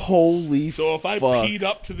Gatorade bottle. Holy So if I fuck. peed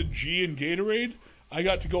up to the G in Gatorade, I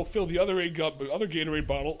got to go fill the other Gatorade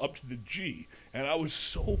bottle up to the G, and I was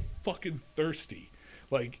so fucking thirsty.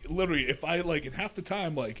 Like, literally, if I, like, in half the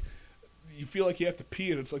time, like, you feel like you have to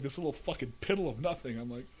pee, and it's like this little fucking piddle of nothing. I'm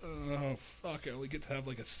like, oh, fuck, I only get to have,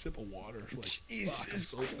 like, a sip of water. Like, fuck, I'm Jesus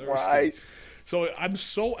so thirsty. Christ. So I'm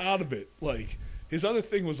so out of it. Like, his other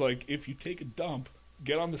thing was, like, if you take a dump,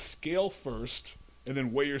 get on the scale first, and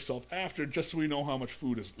then weigh yourself after, just so we know how much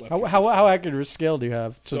food is left. How accurate a scale do you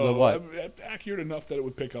have to the what? I'm accurate enough that it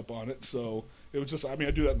would pick up on it. So It was just, I mean,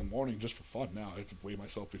 I do that in the morning just for fun now. I have to weigh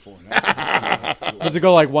myself before and after. Does it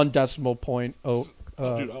go like 1 decimal point? Dude,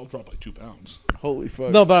 I'll drop like 2 pounds. Holy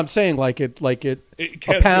fuck! No, but I'm saying like it It a has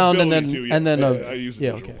the pound and then ability to, yes. and then I use the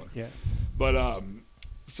yeah, visual okay, one. yeah. But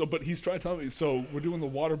but he's trying to tell me. So we're doing the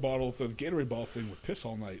water bottle, the Gatorade bottle thing with piss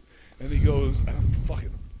all night, and he goes, and I'm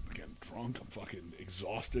fucking again drunk. I'm fucking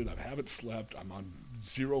exhausted. I haven't slept. I'm on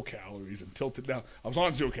 0 calories and tilted down. I was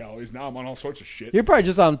on 0 calories. Now I'm on all sorts of shit. You're probably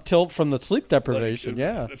just on tilt from the sleep deprivation. Like,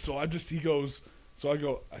 yeah. So he goes. So I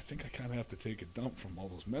go, I think I kind of have to take a dump from all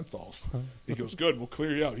those menthols. He goes, good, we'll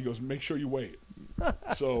clear you out. He goes, make sure you weigh it.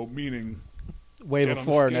 So, meaning, Way get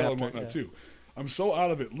before on the and scale after. whatnot, Yeah. too. I'm so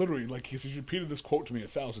out of it, literally, like he's repeated this quote to me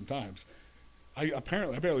 1,000 times. I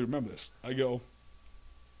barely remember this. I go,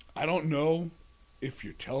 I don't know if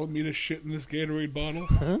you're telling me to shit in this Gatorade bottle,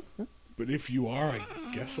 but if you are,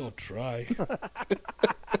 I guess I'll try.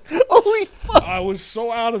 Holy fuck! I was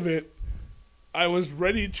so out of it. I was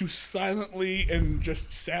ready to silently and just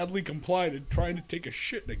sadly comply to trying to take a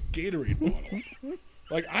shit in a Gatorade bottle.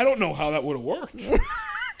 Like, I don't know how that would have worked.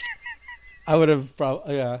 I would have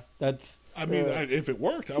probably that's I mean, if it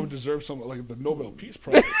worked, I would deserve something like the Nobel Peace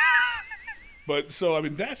Prize. But so, I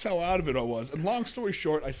mean, that's how out of it I was. And long story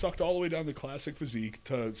short, I sucked all the way down to classic physique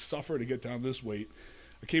to suffer to get down this weight.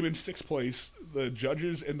 I came in 6th place. The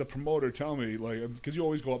judges and the promoter tell me, like, because you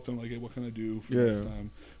always go up to them, like, hey, what can I do for this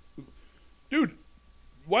time? Dude,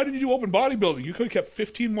 why didn't you do open bodybuilding? You could have kept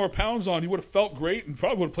 15 more pounds on. You would have felt great and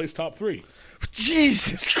probably would have placed top 3.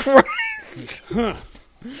 Jesus Christ! Could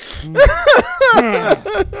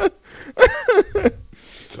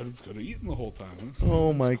have eaten the whole time.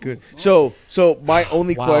 Oh my goodness! So my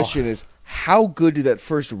only Wow. question is, how good did that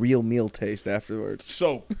first real meal taste afterwards?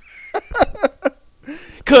 So,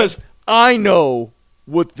 Because I know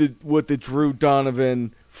what the Drew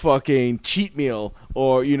Donovan fucking cheat meal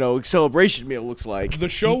or celebration meal looks like. the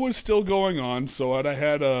show was still going on, so I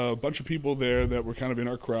had a bunch of people there that were kind of in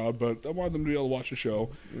our crowd, but I wanted them to be able to watch the show.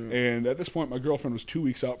 And at this point, my girlfriend was 2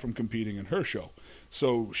 weeks out from competing in her show,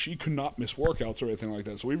 so she could not miss workouts or anything like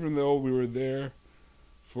that. So even though we were there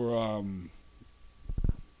for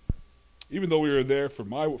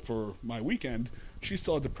my weekend, she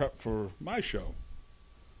still had to prep for my show.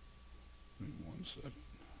 Wait 1 second.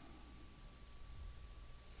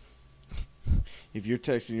 If you're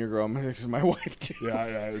texting your girl, I'm texting my wife too.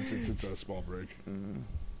 Yeah, it's a small break.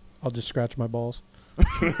 I'll just scratch my balls.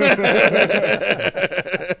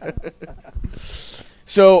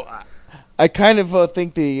 So I kind of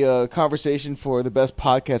think the conversation for the best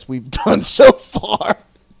podcast we've done so far.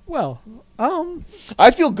 Well,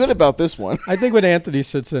 I feel good about this one. I think when Anthony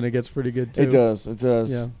sits in, it gets pretty good too. It does.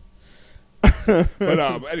 Yeah. But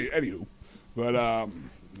anywho,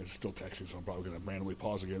 it's still texting, so I'm probably going to randomly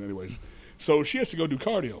pause again anyways. So she has to go do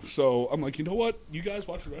cardio. So I'm like, you know what? You guys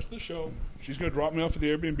watch the rest of the show. She's going to drop me off at the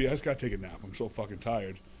Airbnb. I just got to take a nap. I'm so fucking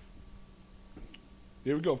tired.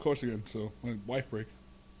 Here we go, of course, again. So, my wife break.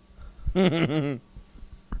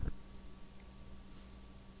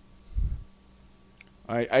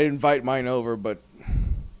 I invite mine over, but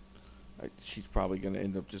she's probably going to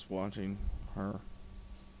end up just watching her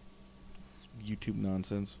YouTube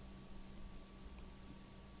nonsense.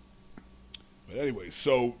 But anyway,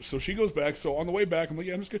 so she goes back. So on the way back, I'm like,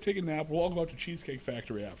 yeah, I'm just going to take a nap. We'll all go out to Cheesecake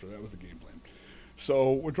Factory after. That was the game plan.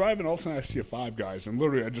 So we're driving. All of a sudden, I see a Five Guys. And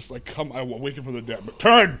literally, I just like I'm waiting for the dad. But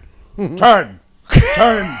turn! Turn!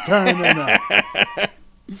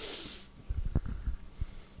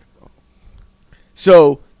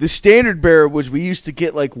 So the standard bearer was we used to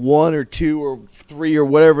get like 1 or 2 or 3 or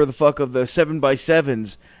whatever the fuck of the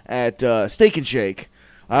 7x7s at Steak and Shake.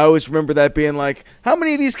 I always remember that being like, how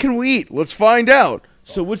many of these can we eat? Let's find out.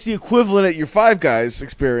 So what's the equivalent at your Five Guys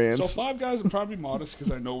experience? So Five Guys, I'm probably modest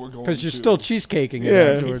because I know we're going Because you're to still cheesecaking it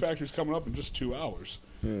Yeah. Cheesecake afterwards. Factory's coming up in just 2 hours.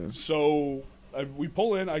 Yeah. So we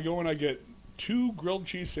pull in. I go and I get 2 grilled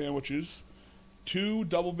cheese sandwiches, 2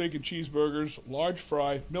 double bacon cheeseburgers, large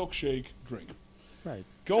fry, milkshake, drink. Right.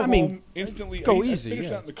 Go I home mean, instantly. go I easy, finish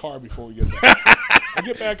yeah. that in the car before we get back. I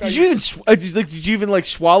get back. Did you even like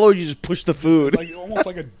swallow, or you just push the food? Like almost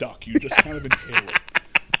like a duck. You just kind of inhale it.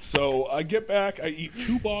 So I get back. I eat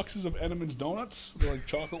 2 boxes of Entenmann's donuts, they're like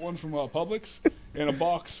chocolate ones from Publix, and a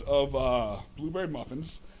box of blueberry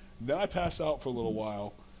muffins. Then I pass out for a little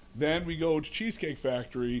while. Then we go to Cheesecake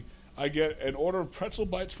Factory. I get an order of pretzel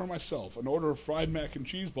bites for myself, an order of fried mac and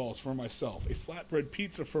cheese balls for myself, a flatbread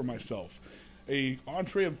pizza for myself, a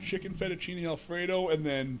entree of chicken fettuccine alfredo, and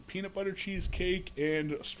then peanut butter cheesecake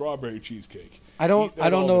and strawberry cheesecake. I don't Eat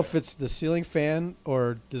that all know day. if it's the ceiling fan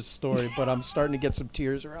or this story, but I'm starting to get some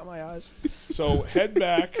tears around my eyes. So head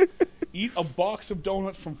back, eat a box of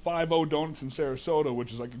donuts from 5-0 Donuts in Sarasota,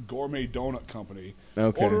 which is like a gourmet donut company.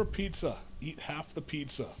 Okay. Order a pizza. Eat half the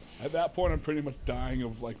pizza. At that point, I'm pretty much dying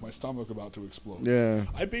of like my stomach about to explode. Yeah.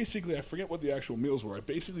 I forget what the actual meals were. I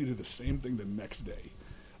basically did the same thing the next day.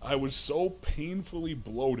 I was so painfully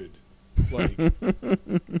bloated, like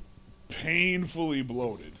painfully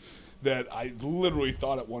bloated, that I literally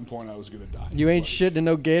thought at one point I was going to die. You ain't Like, shitting in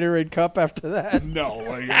no Gatorade cup after that. No,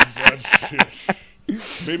 like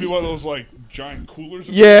maybe one of those like giant coolers.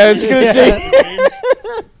 Yeah, I was gonna say.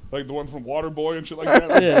 Like the one from Waterboy and shit like that,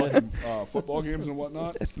 like Yeah. fucking, football games and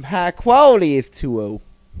whatnot. High quality is 2-0.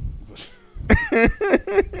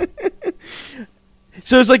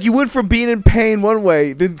 So it's like you went from being in pain one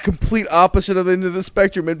way, then complete opposite of the end of the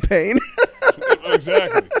spectrum in pain.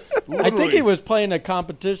 Exactly. I think he was playing a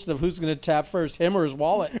competition of who's going to tap first, him or his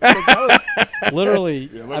wallet. That was literally.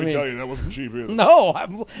 Yeah, let me tell you, that wasn't cheap either. No,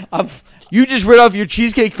 I'm You just read off your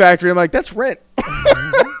Cheesecake Factory. I'm like, that's rent.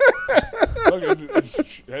 Look,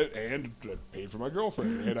 and I paid for my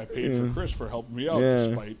girlfriend, and I paid for Chris for helping me out, Yeah.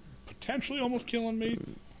 despite potentially almost killing me.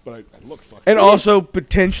 But I looked fucking. And also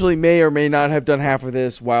potentially may or may not have done half of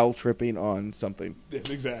this while tripping on something. Yes,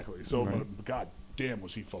 exactly. So, but God damn,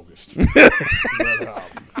 was he focused?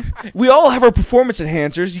 We all have our performance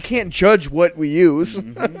enhancers. You can't judge what we use.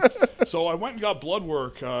 So I went and got blood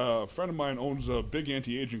work. A friend of mine owns a big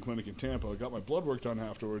anti-aging clinic in Tampa. I got my blood work done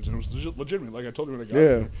afterwards, and it was legitimate. Like I told you when I got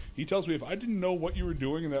there. He tells me if I didn't know what you were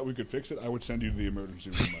doing and that we could fix it, I would send you to the emergency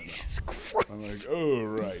room right now. Jesus Christ. I'm like, oh,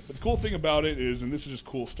 right. But the cool thing about it is, and this is just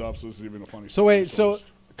cool stuff, so this is even a funny So story. wait, so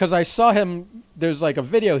because I saw him, there's like a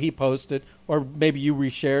video he posted, or maybe you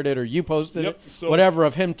reshared it, or you posted Yep, it, so- whatever,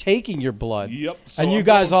 of him taking your blood. Yep. So And you I'm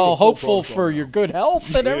guys going through all a full hopeful protocol for now. your good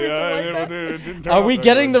health and everything Yeah, like that. it didn't turn Are out we that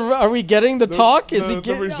getting good. Are we getting the talk? Is he the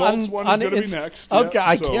getting results one's going to be it's- next? Okay, Yeah,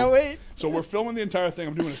 I so- can't wait. So we're filming the entire thing.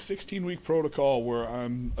 I'm doing a 16-week protocol where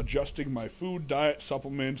I'm adjusting my food, diet,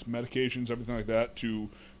 supplements, medications, everything like that to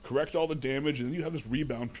correct all the damage. And then you have this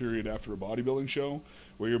rebound period after a bodybuilding show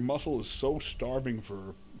where your muscle is so starving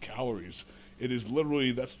for calories. It is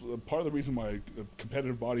literally, that's part of the reason why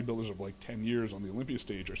competitive bodybuilders of like 10 years on the Olympia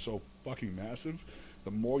stage are so fucking massive.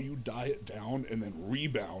 The more you diet down and then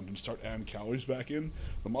rebound and start adding calories back in,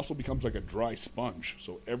 the muscle becomes like a dry sponge.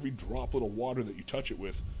 So every droplet of water that you touch it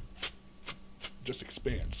with just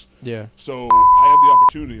expands. Yeah. So I have the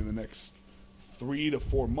opportunity in the next 3 to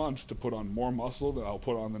 4 months to put on more muscle than I'll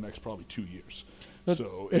put on the next probably 2 years. But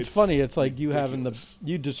So it's funny. It's like you having ridiculous.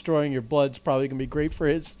 you destroying your blood's probably gonna be great for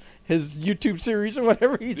his YouTube series or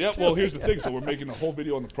whatever he's Yeah, doing. well, here's the thing. So we're making a whole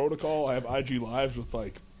video on the protocol. I have IG lives with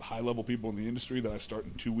like high-level people in the industry that I start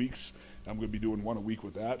in 2 weeks. I'm going to be doing one a week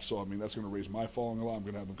with that. So I mean, that's going to raise my following a lot. I'm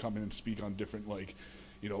going to have them come in and speak on different like,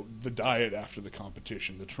 you know, the diet after the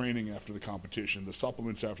competition, the training after the competition, the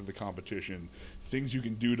supplements after the competition, things you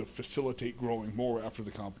can do to facilitate growing more after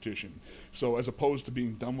the competition. So as opposed to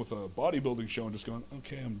being done with a bodybuilding show and just going,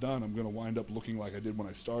 okay, I'm done. I'm going to wind up looking like I did when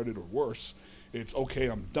I started or worse. It's okay,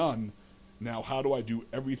 I'm done. Now, how do I do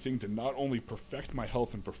everything to not only perfect my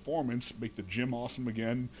health and performance, make the gym awesome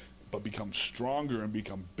again, but become stronger and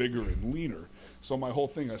become bigger and leaner? So my whole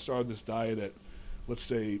thing, I started this diet at, let's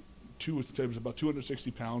say, about 260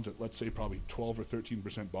 pounds at, let's say, probably 12 or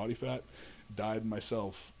 13% body fat. Dieted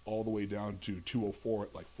myself all the way down to 204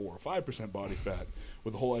 at like 4 or 5% body fat.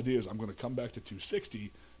 With the whole idea is I'm going to come back to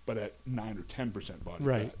 260, but at 9 or 10% body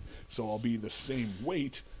Right. fat. So I'll be the same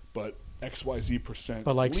weight, but XYZ percent.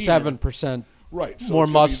 but like leaner. 7%. Right. So more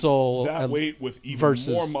it's gonna be muscle that and- weight with even versus-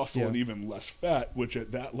 more muscle yeah. and even less fat, which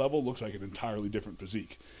at that level looks like an entirely different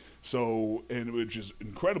physique. So, and which is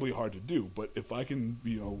incredibly hard to do. But if I can,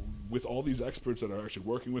 you know, with all these experts that are actually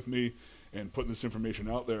working with me and putting this information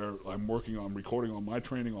out there, I'm working on recording all my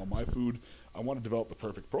training, all my food. I want to develop the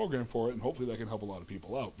perfect program for it, and hopefully that can help a lot of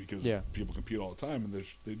people out because Yeah. people compete all the time, and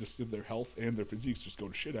they just their health and their physiques just go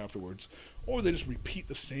to shit afterwards, or they just repeat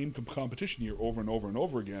the same competition year over and over and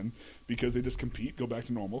over again because they just compete, go back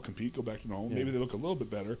to normal, compete, go back to normal. Yeah. Maybe they look a little bit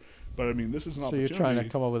better, but I mean, this is an So opportunity. you're trying to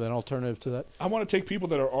come up with an alternative to that. I want to take people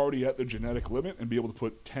that are already at their genetic limit and be able to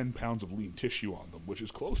put 10 pounds of lean tissue on them, which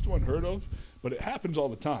is close to unheard of, but it happens all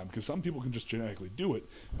the time because some people can just genetically do it.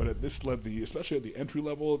 But at this level, especially at the entry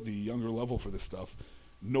level, the younger level for this stuff,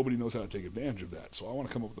 nobody knows how to take advantage of that. So I want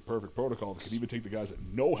to come up with a perfect protocol that can even take the guys that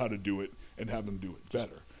know how to do it and have them do it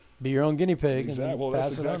better. Be your own guinea pig. Exactly. And Well, pass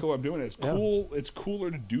that's it on. exactly what I'm doing. It's Yeah. cool. It's cooler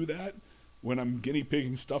to do that when I'm guinea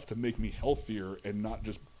pigging stuff to make me healthier and not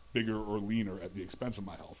just bigger or leaner at the expense of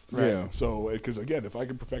my health. Right. Yeah. So, because again, if I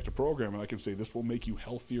can perfect a program and I can say this will make you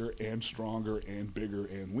healthier and stronger and bigger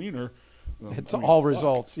and leaner, It's I mean, all fuck.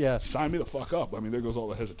 results, yes. Sign me the fuck up. I mean, there goes all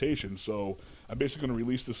the hesitation. So I'm basically going to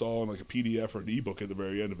release this all in like a PDF or an ebook at the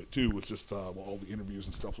very end of it too, with just all the interviews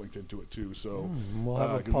and stuff linked into it too. So we'll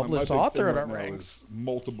have a 'cause my published big author thing at right our now ranks. is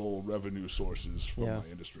multiple revenue sources for Yeah. my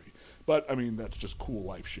industry. But I mean, that's just cool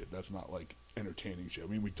life shit. That's not like entertaining shit. I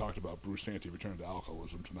mean, we talked about Bruce Santee returning to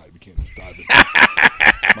alcoholism tonight. We can't just dive into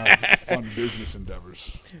my fun business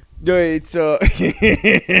endeavors. No, it's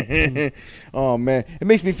oh man, it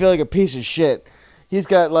makes me feel like a piece of shit. He's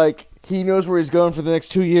got like he knows where he's going for the next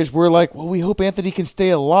 2 years. We're like, well, we hope Anthony can stay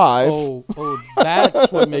alive. Oh,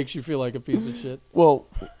 that's what makes you feel like a piece of shit. Well,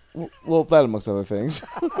 that amongst other things.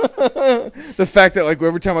 The fact that like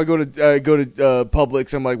every time I go to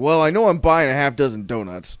Publix, I'm like, well, I know I'm buying a half dozen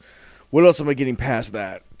donuts. What else am I getting past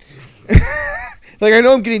that? Like I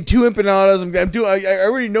know I'm getting 2 empanadas. I'm doing. I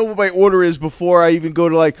already know what my order is before I even go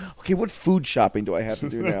to like. Okay, what food shopping do I have to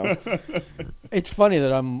do now? It's funny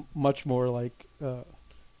that I'm much more like,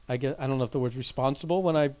 I don't know if the word's responsible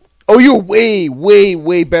when I Oh, you're way, way,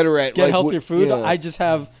 way better at get like, healthier food. Yeah. I just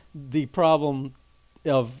have the problem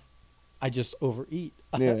of I just overeat.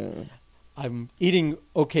 Yeah. I'm eating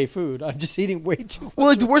okay food. I'm just eating way too much. Well,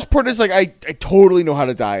 like, the worst part is like I totally know how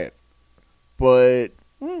to diet, but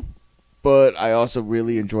I also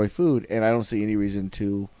really enjoy food, and I don't see any reason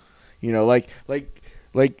to, like.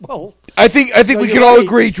 Well, I think So we you're can all right.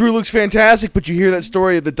 agree Drew looks fantastic, but you hear that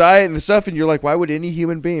story of the diet and the stuff, and you're like, why would any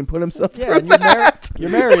human being put himself yeah, through and that? you're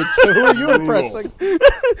married, so who are you Brutal. impressing?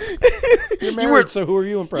 You're married, were- so who are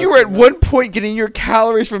you impressing? You were at one point getting your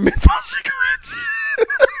calories from menthol cigarettes.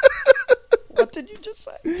 What did you just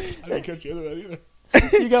say? I didn't catch the end of that either.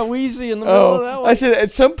 You got wheezy in the middle of that one. I said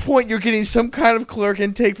at some point you're getting some kind of caloric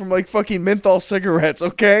intake from like fucking menthol cigarettes,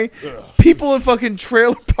 okay? Ugh. People in fucking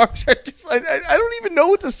trailer parks are just like, I don't even know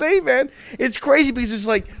what to say, man. It's crazy because it's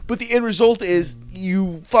like, but the end result is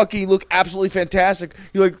you fucking look absolutely fantastic.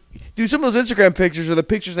 You like, dude, some of those Instagram pictures are the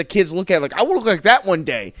pictures that kids look at, like, I want to look like that one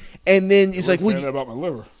day. And then it's like, saying well, that about my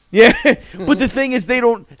liver. yeah, but the thing is they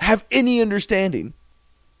don't have any understanding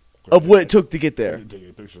of what it took to get I there. didn't take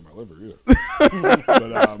any pictures of my liver either.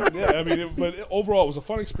 But yeah, I mean, but overall, it was a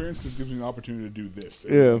fun experience because it gives me an opportunity to do this.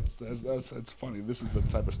 And Yeah. that's funny. This is the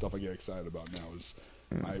type of stuff I get excited about now. Is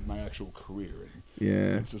my actual career. And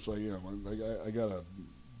Yeah. it's just like like I got a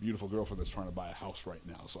beautiful girlfriend that's trying to buy a house right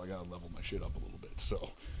now, so I got to level my shit up a little bit. So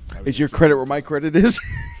Is your credit where my credit is?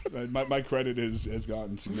 my credit has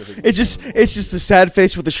gotten significant. It's just a sad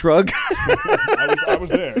face with a shrug. I was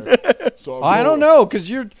there. So I don't know, because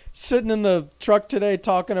you're sitting in the truck today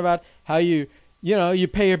talking about how you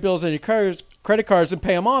pay your bills on your credit cards and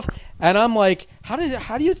pay them off, and I'm like, how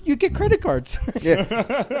do you get credit cards?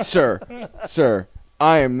 Yeah, sir,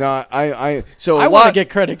 I am not. So I want to get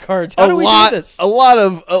credit cards. How do we do this? A lot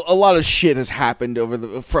of shit has happened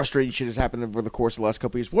frustrating shit has happened over the course of the last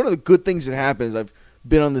couple of years. One of the good things that happened is I've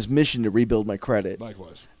been on this mission to rebuild my credit,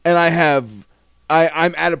 Likewise. and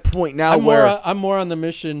I'm at a point now I'm more on the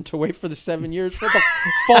mission to wait for the 7 years for it to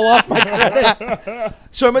fall off my credit.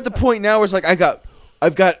 So I'm at the point now where it's like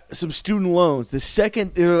I've got some student loans. The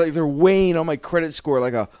second they're weighing on my credit score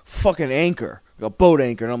like a fucking anchor, like a boat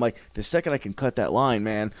anchor, and I'm like, the second I can cut that line,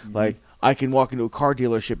 man, like I can walk into a car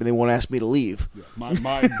dealership and they won't ask me to leave. Yeah,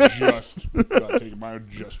 mine just got taken. Mine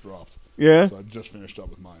just dropped. Yeah. So I just finished up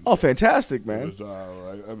with mine. Oh, So fantastic, it man. was,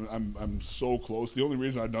 I'm so close. The only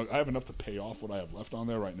reason I have enough to pay off what I have left on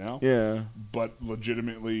there right now. Yeah. But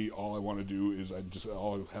legitimately, all I want to do is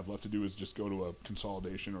all I have left to do is just go to a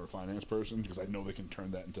consolidation or a finance person because I know they can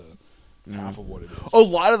turn that into half of what it is. A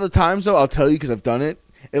lot of the times, though, I'll tell you because I've done it.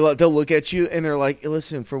 They'll look at you and they're like, hey,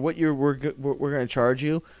 "Listen, for what we're going to charge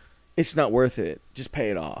you, it's not worth it. Just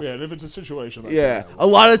pay it off." Yeah, and if it's a situation like Yeah, that, a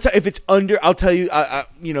lot of time if it's under, I'll tell you, I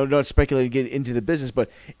not speculating to get into the business,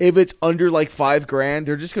 but if it's under like $5,000,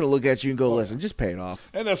 they're just gonna look at you and go, "Listen, just pay it off."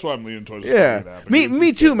 and that's why I'm leaning towards Yeah, that.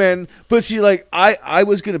 me too, man. But see, like I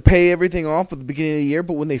was gonna pay everything off at the beginning of the year,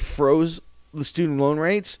 but when they froze the student loan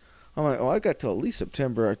rates, I'm like, I got till at least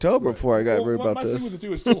September, October before I got worried about my this. thing with it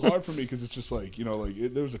too, it's still hard for me because it's just like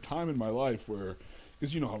there was a time in my life where,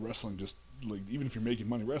 because you know how wrestling just like even if you're making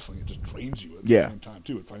money wrestling, it just drains you at the same time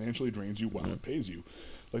too. It financially drains you while it pays you.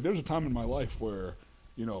 Like there was a time in my life where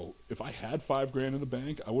if I had $5,000 in the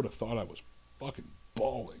bank, I would have thought I was fucking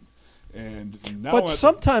balling. And now, But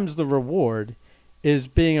sometimes the reward is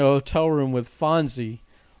being in a hotel room with Fonzie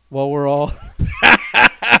while we're all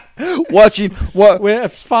Watching what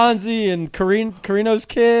with Fonzie and Carino's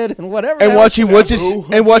kid and whatever. and else. watching what's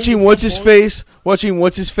Sabu.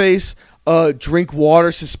 what's his face drink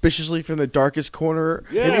water suspiciously from the darkest corner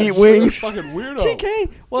yeah, and eat just like a wings. fucking weirdo.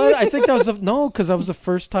 TK. Well, I think that was because that was the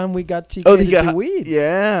first time we got TK Oh, to he got do weed.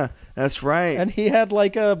 Yeah, That's right. And he had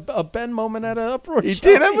like a Ben moment at an uproar He show.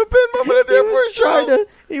 did have a Ben moment at the He uproar was trying show. to-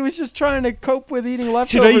 He was just trying to cope with eating So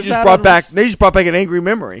leftovers. now you just out brought of back. his- They just brought back an angry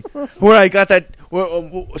memory when I got that.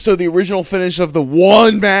 So the original finish of the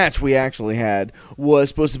one match we actually had was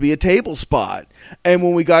supposed to be a table spot, and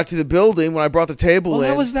when we got to the building, when I brought the table Well, in,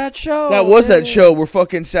 that was that show. that was Yeah, that yeah. show where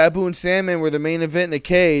fucking Sabu and Sandman were the main event in a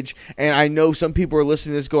cage, and I know some people are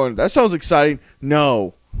listening to this going, "That sounds exciting."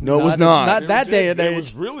 No, it was not. Not that day and It age.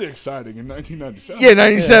 was really exciting in 1997. Yeah,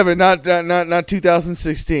 97, not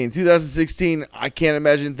 2016. 2016, I can't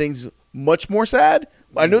imagine things much more sad.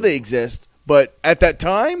 I know they exist, but at that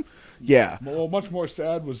time, yeah. Well, much more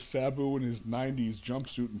sad was Sabu in his 90s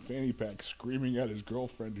jumpsuit and fanny pack screaming at his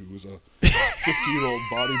girlfriend, who was a 50-year-old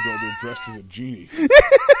bodybuilder dressed as a genie in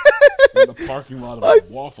the parking lot of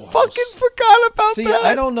a Waffle House. Fucking forgot about See, that.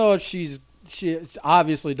 I don't know if she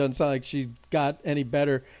obviously doesn't sound like she got any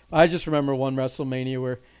better. I just remember one WrestleMania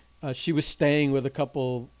where she was staying with a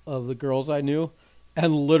couple of the girls I knew,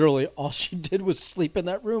 and literally all she did was sleep in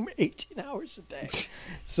that room 18 hours a day.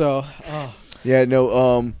 So, Yeah,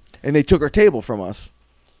 no. And they took our table from us.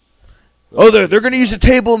 Oh, they're going to use the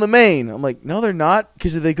table in the main. I'm like, no, they're not,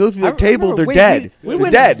 because if they go through I their table, remember they're dead. we They're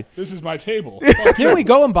went- dead. This is my table. didn't we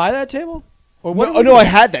go and buy that table? Or what? No, I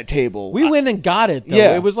had that table. We went and got it. Though.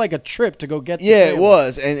 Yeah. It was like a trip to go get. The Yeah, it table.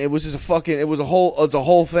 was, and it was just it was a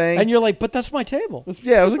whole thing. And you're like, but that's my table.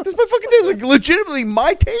 Yeah, I was like, this is my fucking table. It's like legitimately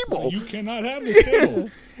my table. You cannot have this table.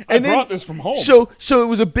 I And then- brought this from home. So it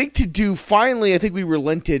was a big to do. Finally, I think we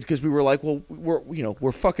relented because we were like, well,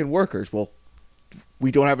 we're fucking workers. Well, we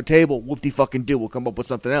don't have a table. Whoop de fucking do. We'll come up with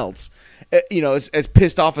something else. As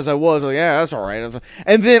pissed off as I was, like, yeah, that's all right.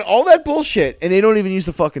 And then all that bullshit, and they don't even use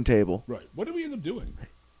the fucking table. right. What did we end up doing?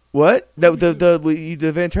 What?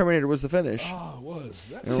 The Van Terminator was the finish. Oh, it was.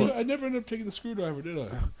 See- I never ended up taking the screwdriver, did I?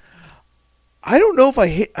 I don't know if I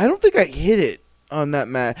hit. I don't think I hit it on that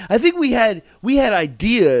match. I think we had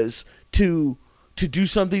ideas to do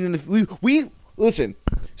something in the we listen.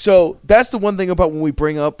 So that's the one thing about when we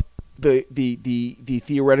bring up the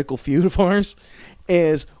theoretical feud of ours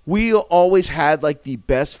is we always had like the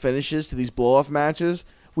best finishes to these blow off matches.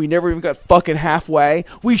 We never even got fucking halfway.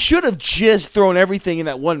 We should have just thrown everything in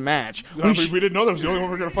that one match. We didn't know that was the only one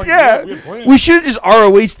we were going to fucking Yeah, get. We had plans. we should have just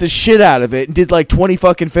ROH'd the shit out of it and did like 20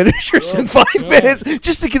 fucking finishers in 5 yeah. minutes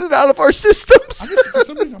just to get it out of our systems. For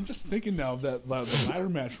some reason, I'm just thinking now of that the ladder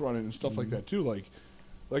match running and stuff like that too. Like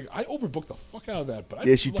I overbooked the fuck out of that. But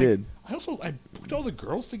Yes, you did. I booked all the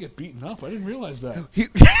girls to get beaten up. I didn't realize that.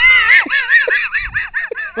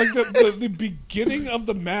 Like the beginning of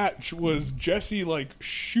the match was Jesse like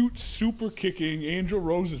super kicking Angel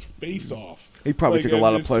Rose's face off. He probably Like, took a and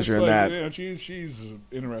lot of it's pleasure just in like, that. You know, she's an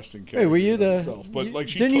interesting character. Hey, were you in the? herself, but like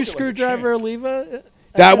she didn't you took it like a screwdriver champ. Oliva?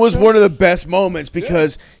 That was one of the best moments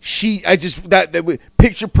because that was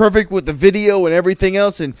picture perfect with the video and everything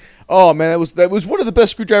else, and oh man, that was one of the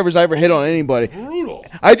best screwdrivers I ever hit on anybody. Brutal.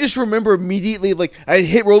 I just remember immediately, like I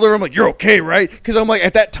hit roller. I'm like, "You're okay, right?" Because I'm like,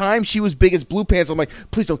 at that time she was big as Blue Pants. I'm like,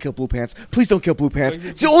 "Please don't kill Blue Pants. Please don't kill Blue Pants." like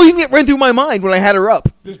It's the only thing that ran through my mind when I had her up.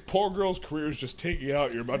 This poor girl's career is just taking you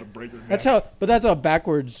out. You're about to break her neck. That's how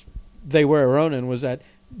backwards they were. Ronan was that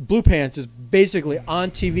Blue Pants is basically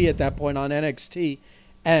on TV at that point on NXT,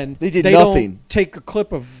 and They did don't nothing. take a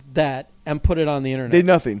clip of that and put it on the internet. Did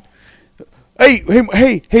nothing.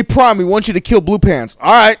 Hey, Prime, we want you to kill Blue Pants.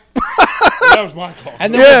 All right. That was my call.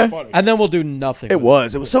 and That then Yeah. was funny. and then we'll do nothing. It with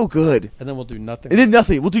was. It was so good. And then we'll do nothing. It did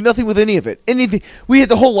nothing. We'll do nothing with any of it. Anything. We had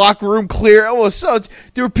the whole locker room clear. It was so.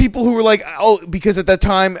 There were people who were like, "Oh," because at that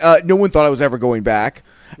time, no one thought I was ever going back.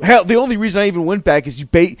 Hell, the only reason I even went back is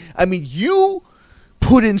you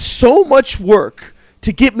put in so much work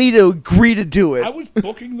to get me to agree to do it. I was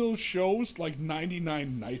booking those shows like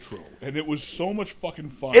 99 Nitro, and it was so much fucking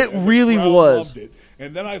fun. It and the really crowd was. loved it.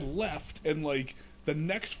 And then I left, and like the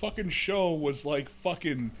next fucking show was like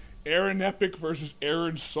fucking Aaron Epic versus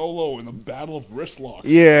Aaron Solo in the Battle of Wrist Locks.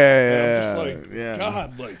 And Yeah, I'm just like, yeah.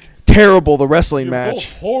 God, like Terrible, the wrestling you're match.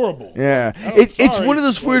 both horrible. Yeah. Like, It's sorry. one of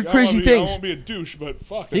those weird, Like, crazy I things. won't be a douche, but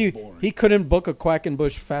fuck, it's he boring. he couldn't book a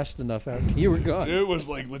Quackenbush fast enough. You were gone. It was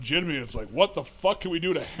like legitimate. It's like, what the fuck can we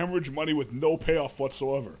do to hemorrhage money with no payoff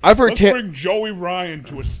whatsoever? I've heard Let's bring Joey Ryan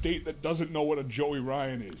to a state that doesn't know what a Joey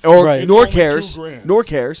Ryan is. Or Right. It's nor only cares. $2,000. Nor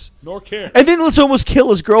cares. Nor care. And then let's almost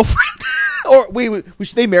kill his girlfriend. Or wait,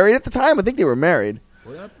 was they married at the time? I think they were married.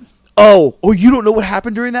 What happened? Oh, you don't know what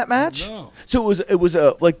happened during that match? No. So it was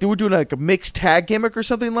like they were doing like a mixed tag gimmick or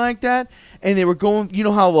something like that, and they were going. You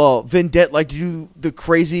know how Vendette like to do the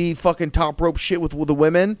crazy fucking top rope shit with the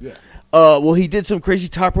women. Yeah. Well, he did some crazy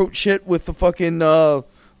top rope shit with the fucking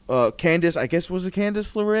Candice. I guess was it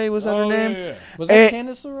Candice LeRae? Was that her name? Yeah. Was that Eh,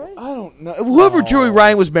 Candice LeRae? I don't know. Whoever Joey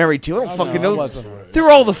Ryan was married to, I don't fucking no, it know. wasn't her. They're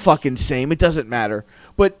all the fucking same. It doesn't matter.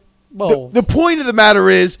 But Well- the point of the matter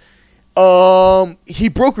is, he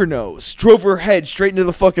broke her nose, drove her head straight into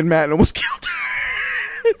the fucking mat, and almost killed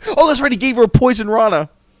her. Oh, that's right. He gave her a poison rana.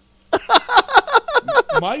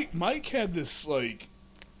 Mike had this like,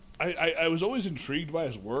 I was always intrigued by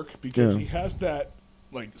his work because Yeah. he has that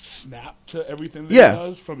like snap to everything that Yeah. he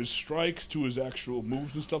does, from his strikes to his actual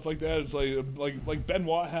moves and stuff like that. It's like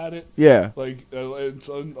Benoit had it. Yeah. Like it's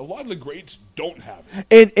a lot of the greats don't have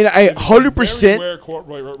it. And I It's like 100%.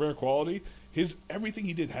 very rare quality. His everything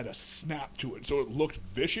he did had a snap to it, so it looked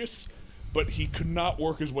vicious. But he could not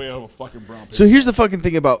work his way out of a fucking brown paper. So here's the fucking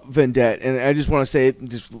thing about Vendette, and I just want to say it,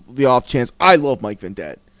 just the off chance. I love Mike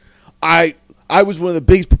Vendette. I was one of the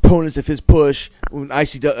biggest proponents of his push when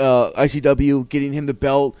ICW getting him the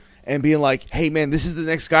belt and being like, "Hey man, this is the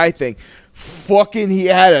next guy thing." Fucking, he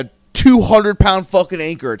had a 200-pound fucking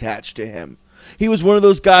anchor attached to him. He was one of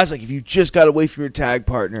those guys like if you just got away from your tag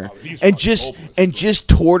partner Oh, he's and fucking just hopeless. just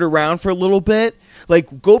toured around for a little bit.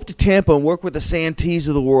 Like, go up to Tampa and work with the Santees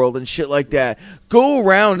of the world and shit like that. Go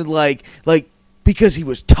around and, like because he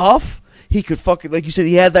was tough, he could fucking, like you said,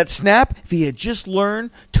 he had that snap. If he had just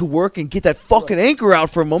learned to work and get that fucking anchor out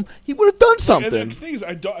from him, he would have done something. And the thing is,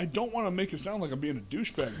 I don't want to make it sound like I'm being a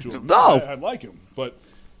douchebag to him. No. I like him, but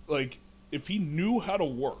like if he knew how to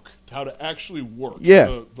work, how to actually work, Yeah. how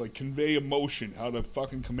to like convey emotion, how to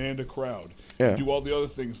fucking command a crowd, Yeah. and do all the other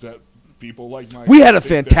things that people like Mike. We had a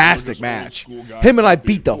think that we're fantastic just match. old school guys Him and I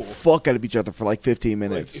being beat the cool. fuck out of each other for like 15 Like,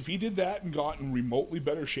 minutes. if he did that and got in remotely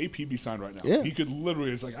better shape, he'd be signed right now. Yeah. He could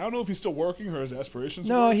literally. It's like I don't know if he's still working or his aspirations.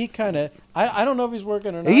 No, work. he kind of. I don't know if he's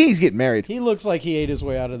working or not. He's getting married. He looks like he ate his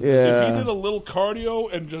way out of the. Yeah. If he did a little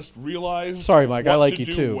cardio and just realized Sorry, Mike, I what like to you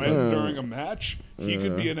do too. when during a match, he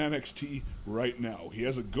could be in NXT right now. He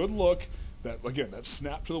has a good look. That again, that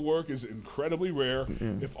snap to the work is incredibly rare.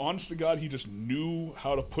 If honest to God, he just knew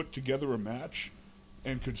how to put together a match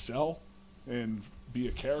and could sell and be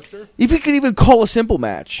a character. If he could even call a simple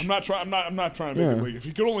match. I'm not trying to make Yeah. it. Like, if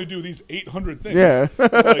he could only do these 800 things, Yeah.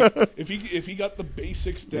 like if he got the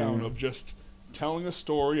basics down of just telling a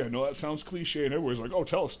story. I know that sounds cliche, and everybody's like, "Oh,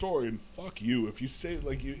 tell a story," and fuck you. If you say it,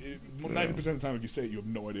 like 90% of the time, if you say it, you have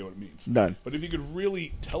no idea what it means. None. But if you could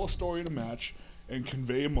really tell a story in a match and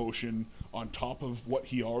convey emotion on top of what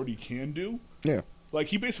he already can do, Yeah. like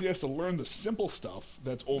he basically has to learn the simple stuff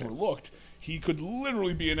that's overlooked. He could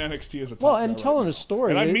literally be in NXT as a top Well, guy and right telling now. a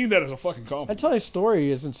story, and I it- mean that as a fucking And compliment. telling a story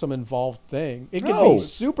isn't some involved thing. It can No. be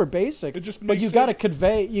super basic. It just but makes you it- got to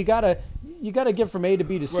convey. You got to get from A to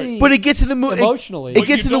B to C. Right. But it gets in the Emotionally. It But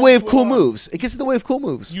gets you in the don't way of put cool on- moves. It gets in the way of cool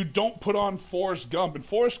moves. You don't put on Forrest Gump, and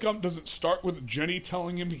Forrest Gump doesn't start with Jenny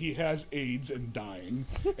telling him he has AIDS and dying,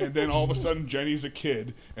 and then all of a sudden Jenny's a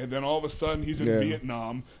kid, and then all of a sudden he's in Yeah.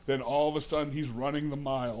 Vietnam, then all of a sudden he's running the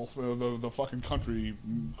mile, the fucking country,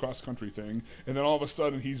 cross-country thing, and then all of a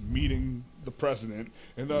sudden he's meeting the president,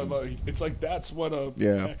 and then, like, it's like that's what a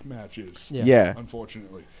Yeah. tech match is. Yeah. Yeah.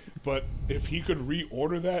 Unfortunately. But if he could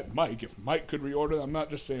reorder that, if Mike could reorder that, I'm not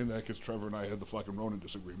just saying that because Trevor and I had the fucking Ronan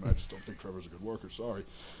disagreement. I just don't think Trevor's a good worker, sorry.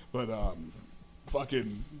 But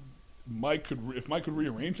fucking Mike could, if Mike could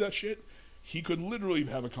rearrange that shit, he could literally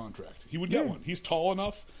have a contract. He would get one. He's tall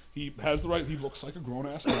enough. He has the right. He looks like a grown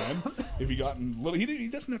ass man. If he got in little, he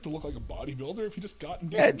doesn't have to look like a bodybuilder. If he just got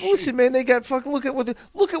in Yeah, decent listen, shape. man, they got fucking look at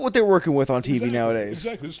what they're working with on TV Exactly, nowadays.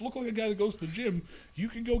 Exactly. Just look like a guy that goes to the gym. You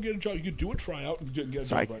can go get a job. You can do a tryout and get a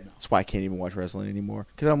So job right now. that's why I can't even watch wrestling anymore.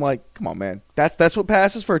 Because I'm like, come on, man, that's what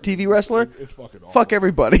passes for a TV wrestler. It's fucking awful. Fuck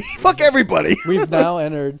everybody. Fuck everybody. We've now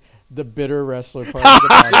entered the bitter wrestler part of the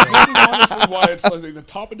podcast. This is honestly why it's like the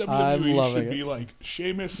top of I'm WWE loving should it. be like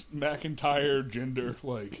Sheamus, McIntyre, Jinder.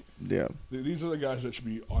 Like Yeah. these are the guys that should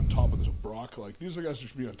be on top of this. Brock. Like these are the guys that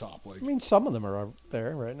should be on top. Like I mean, some of them are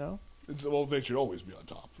there right now. well, they should always be on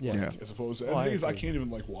top. Yeah. Like, as opposed to Oh, I and the thing is, I agree. can't even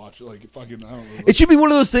like watch like fucking. I don't know. It should be one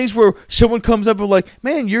of those things where someone comes up and like,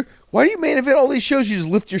 man, why do you main event all these shows? You just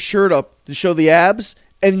lift your shirt up to show the abs,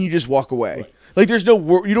 and then you just walk away. Right. Like there's no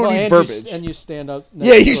you don't Well, need and verbiage. and you stand up. Next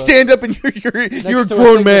Yeah, to you a- stand up and you're next a to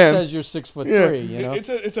grown thing man. That says you're 6'3". Yeah. You know.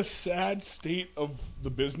 It's a sad state of the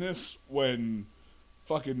business when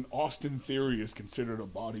fucking Austin Theory is considered a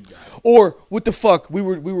body guy. Or what the fuck? We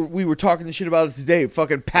were talking the shit about it today.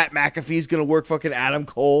 Fucking Pat McAfee's gonna work fucking Adam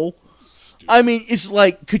Cole. I mean, it's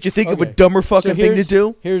like, could you think of a Okay. dumber So fucking thing to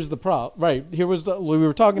do? Here's the problem. Right. Here was we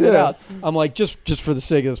were talking it Yeah. out. I'm like, just for the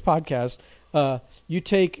sake of this podcast, you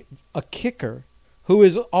take a kicker who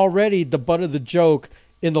is already the butt of the joke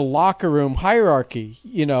in the locker room hierarchy,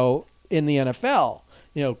 in the NFL.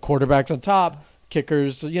 Quarterback's on top,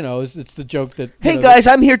 kickers, it's the joke that Hey guys,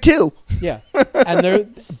 I'm here too. yeah,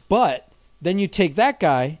 but then you take that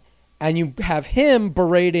guy and you have him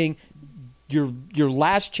berating your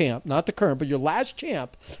last champ, not the current, but your last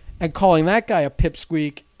champ, and calling that guy a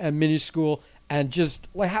pipsqueak and minuscule, and just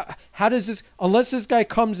like how does this, unless this guy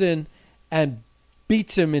comes in and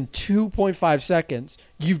beats him in 2.5 seconds,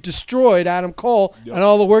 you've destroyed Adam Cole and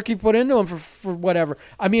all the work he put into him for whatever.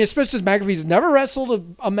 I mean, especially as McAfee's never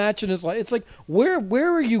wrestled a match in his life. It's like, where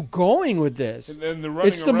are you going with this? And they're running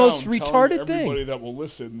It's the most around retarded telling everybody thing. that will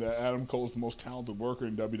listen that Adam Cole's the most talented worker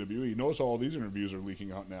in WWE. Notice all these interviews are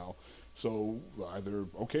leaking out now. So either,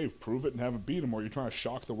 okay, prove it and have him beat him, or you're trying to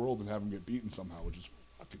shock the world and have him get beaten somehow, which is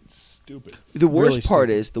fucking stupid. The worst Really part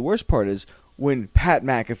stupid. is when Pat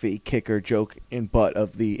McAfee, kicker, joke, and butt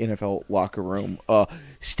of the NFL locker room,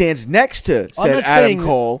 stands next to I'm said not Adam saying,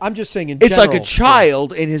 Cole. I'm just saying in It's like a general.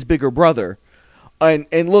 child and his bigger brother. And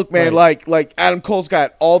look, man, Right. like Adam Cole's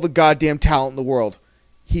got all the goddamn talent in the world.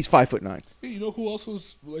 He's 5'9". Hey, you know who else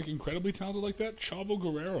was like incredibly talented like that? Chavo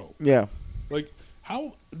Guerrero. Yeah. Like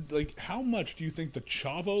how much do you think the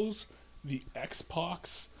Chavos, the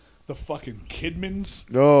X-Pacs, the fucking Kidmans,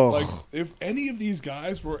 Oh. like if any of these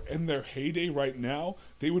guys were in their heyday right now,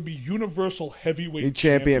 they would be Universal Heavyweight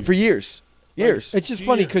Champion for years. Years. It's just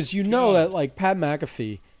funny Dear because you know God. that like Pat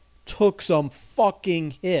McAfee took some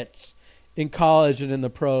fucking hits in college and in the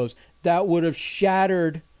pros that would have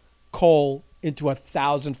shattered Cole into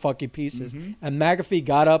 1,000 fucking pieces. Mhm. And McAfee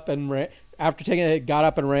got up and ran after taking a hit, got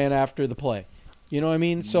up and ran after the play. You know what I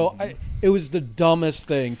mean? So it was the dumbest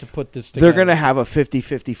thing to put this together. They're going to have a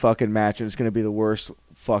 50-50 fucking match, and it's going to be the worst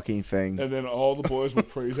fucking thing. And then all the boys would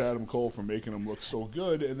praise Adam Cole for making him look so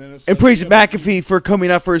good, and then it's And like, praise yeah, but- McAfee for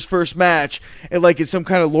coming out for his first match, and like it's some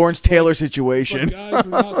kind of Lawrence Taylor But situation. guys,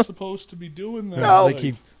 we're not supposed to be doing that. No.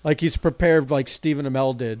 like he's prepared like Stephen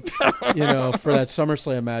Amell did, for that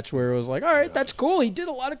SummerSlam match where it was like, all right, that's cool. He did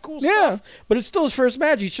a lot of cool Yeah. stuff, but it's still his first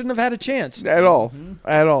match. He shouldn't have had a chance. At all.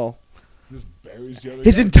 At all. Just buries the other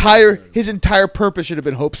His guy. entire purpose should have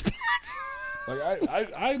been hope spots. Like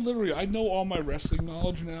I literally I know all my wrestling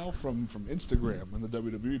knowledge now from Instagram and the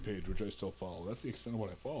WWE page, which I still follow. That's the extent of what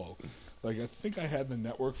I follow. Like I think I had the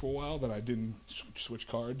network for a while that I didn't switch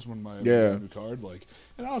cards when my Yeah. new card. Like,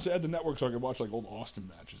 and I also had the network so I could watch like old Austin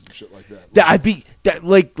matches and shit like that.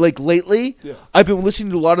 Like lately. Yeah. I've been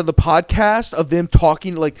listening to a lot of the podcasts of them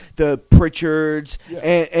talking, like the Pritchards Yeah.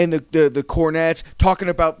 and the Cornettes, talking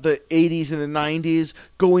about the 80s and the 90s,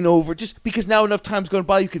 going over just because now enough time's gone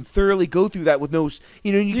by, you can thoroughly go through that with no,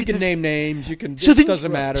 You can name names. You can. So it then,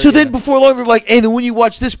 doesn't matter. So then yeah. before long, they're like, and then when you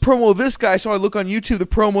watch this promo of this guy, so I look on YouTube, the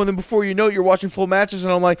promo, and then before you know it, you're watching full matches,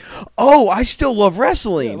 and I'm like, oh, I still love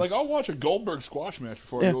wrestling. Yeah, like I'll watch a Goldberg squash match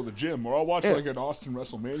before I go to the gym, or I'll watch like an Austin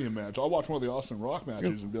WrestleMania match. I'll watch one of the Austin Rock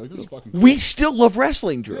matches and be like, "This is fucking." Cool. We still love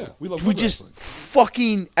wrestling, Drew. Yeah, we love We good just wrestling.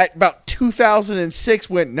 fucking at about 2006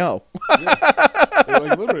 went no.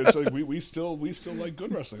 Like literally, it's like we still like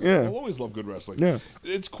good wrestling. Yeah. I'll always love good wrestling. Yeah.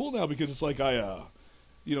 It's cool now because it's like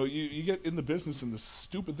you get in the business and this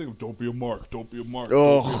stupid thing of don't be a mark, don't be a mark,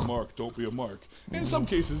 don't be a Ugh. mark, don't be a mark. And in some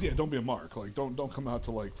cases, yeah, don't be a mark. Like don't come out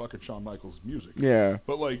to like fucking Shawn Michaels music. Yeah.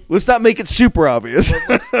 But like Let's not make it super obvious.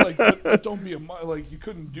 but don't be a like you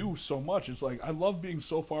couldn't do so much. It's like I love being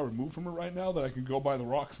so far removed from it right now that I can go buy The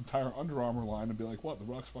Rock's entire Under Armour line and be like, "What? The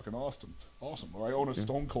Rock's fucking awesome." Or I own a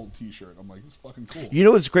Stone Cold T-shirt. I'm like, "This is fucking cool." You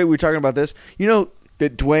know what's great? We were talking about this. You know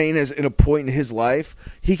that Dwayne is in a point in his life,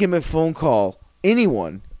 he can make a phone call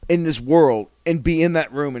anyone in this world and be in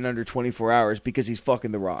that room in under 24 hours because he's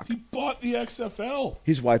fucking The Rock. He bought the XFL.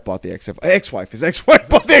 His wife bought the XFL. His ex-wife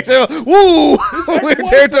bought the XFL. Woo! Weird Ex-wife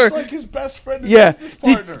territory. is like his best friend and Yeah. business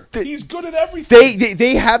partner. They- He's good at everything.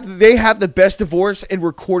 They have the best divorce in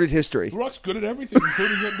recorded history. The Rock's good at everything,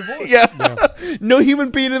 including getting divorced. Yeah. No human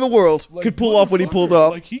being in the world Like, could pull off what he pulled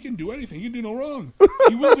off. Like he can do anything. He can do no wrong.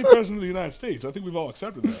 He will be president of the United States. I think we've all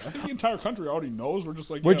accepted that. I think the entire country already knows. We're just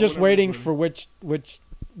like We're yeah, just whatever, waiting whatever. for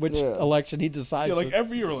which Yeah. election he decides. Yeah, like to-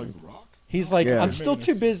 every year, like The Rock. he's like, Yeah. I'm still Maybe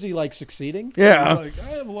too next busy like succeeding. Yeah. He's like,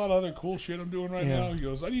 I have a lot of other cool shit I'm doing right Yeah. now. He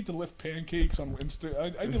goes, I need to lift pancakes on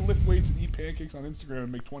Insta. I need to lift weights and eat pancakes on Instagram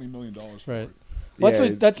and make $20 million for Right. it. Well,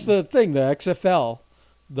 Yeah. that's the thing. The XFL,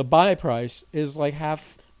 the buy price is like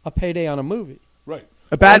half a payday on a movie. Right.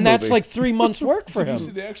 A bad and that's movie. like 3 months' work for You see,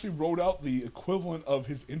 him. they actually wrote out the equivalent of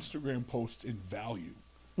his Instagram posts in value,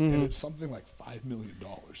 Mm-hmm. and it's something like $5 million.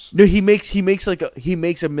 No, he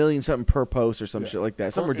makes a million something per post or some Yeah. shit like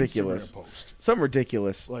that. Something Per ridiculous. Instagram post. Something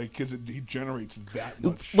ridiculous. Like, because he generates that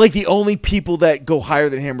much. Like the only people that go higher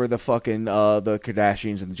than him are the fucking the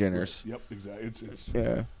Kardashians and the Jenners. Yep, exactly. It's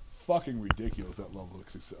Yeah. fucking ridiculous, that level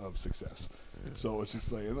of success. So it's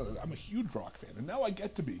just like, I'm a huge Rock fan, and now I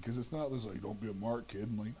get to be, because it's not just like, don't be a Mark kid.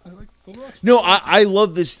 And like, I like the Rock. No, I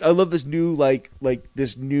love this. I love this new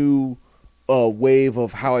this new wave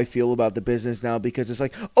of how I feel about the business now, because it's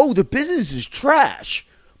like, oh, the business is trash.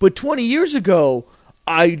 But 20 years ago,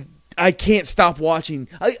 I can't stop watching.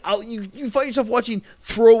 You find yourself watching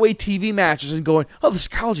throwaway TV matches and going, oh, the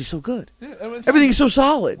psychology is so good. Yeah, I mean, Everything is so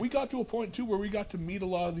solid. We got to a point, too, where we got to meet a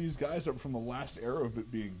lot of these guys that were from the last era of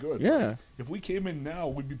it being good. Yeah. If we came in now,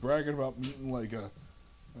 we'd be bragging about meeting, like, I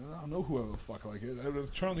don't know whoever the fuck, like, I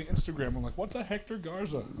would turn on the Instagram, I'm like, what's a Hector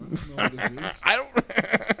Garza? I don't know what this is. I don't.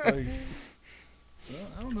 Like,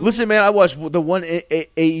 I don't know. Listen, man, I watched the one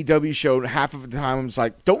AEW show, and half of the time I'm just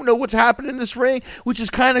like, don't know what's happening in this ring, which is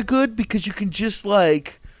kind of good, because you can just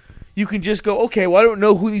go, okay, well, I don't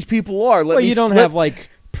know who these people are. Well, you don't have like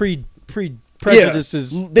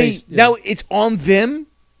prejudices. Now it's on them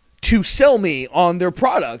to sell me on their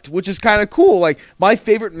product, which is kind of cool. Like, my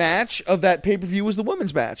favorite match of that pay-per-view was the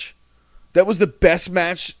women's match. That was the best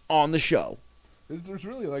match on the show. There's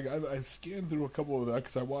really, like, I scanned through a couple of that,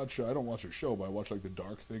 because I don't watch a show, but I watch, like, the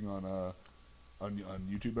Dark thing on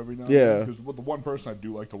YouTube every now and then. Because the one person I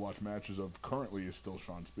do like to watch matches of currently is still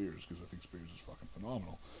Sean Spears, because I think Spears is fucking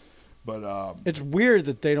phenomenal. But it's weird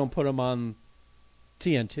that they don't put him on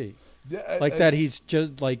TNT. Yeah, like that he's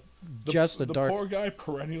just like the Dark. The poor guy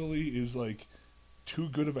perennially is like too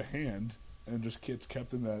good of a hand and just gets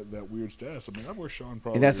kept in that weird status. I mean, I've worked Sean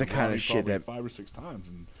probably. And that's the kind of shit that 5 or 6 times,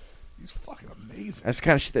 and he's fucking amazing. That's the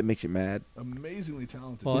kind of shit that makes you mad. Amazingly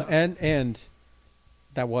talented. Well, and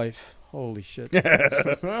that wife. Holy shit. He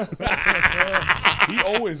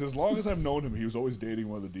always, as long as I've known him, he was always dating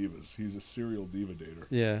one of the divas. He's a serial diva dater.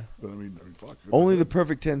 Yeah. But I mean, fuck. Only the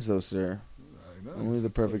perfect 10s, though, sir. I know. Only the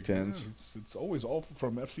perfect like, 10s. Yeah, it's always all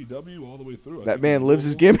from FCW all the way through. That man lives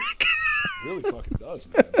his gimmick. Really fucking does,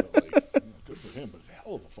 man. But like, good for him, but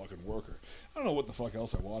hell of a fucking worker. I don't know what the fuck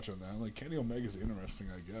else I watch on that. Like, Kenny Omega's interesting,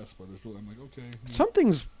 I guess, but there's really, I'm like, okay.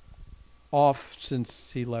 Something's off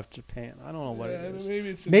since he left Japan. I don't know what it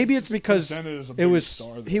is. Maybe it's because it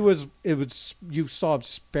was you saw him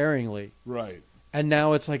sparingly, right? And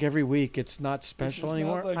now it's like every week it's not special it's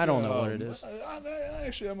anymore. Not like, I don't know what it is.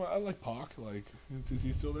 I like Pac. Like, is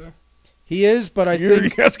he still there? He is, but You're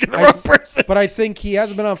asking the wrong person. But I think he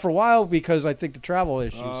hasn't been on for a while because I think the travel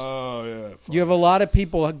issues. Oh yeah. You have a lot of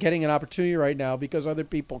people getting an opportunity right now because other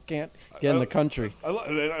people can't get in the country. I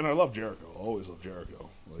love Jericho. I always love Jericho.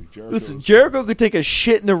 Like Listen, Jericho could take a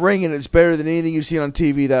shit in the ring, and it's better than anything you've seen on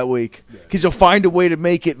TV that week. Because you'll find a way to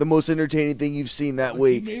make it the most entertaining thing you've seen that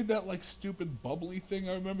week. He made that like stupid bubbly thing.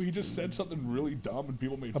 I remember he just said something really dumb, and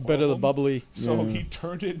people made a bit of the bubbly. So he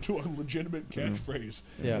turned it into a legitimate catchphrase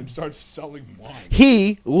and started selling wine.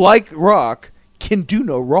 He, like Rock, can do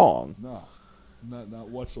no wrong. No. Not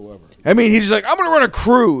whatsoever. I mean, he's just like, I'm going to run a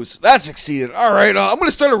cruise. That succeeded. All right, I'm going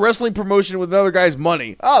to start a wrestling promotion with another guy's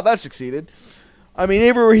money. Oh, that succeeded. I mean,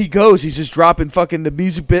 everywhere he goes, he's just dropping fucking the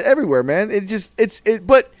music bit everywhere, man.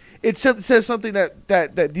 But it says something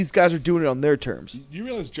that these guys are doing it on their terms. You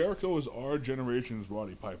realize Jericho is our generation's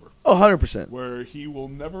Roddy Piper. Oh, 100%. Where he will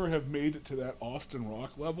never have made it to that Austin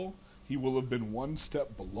Rock level. He will have been one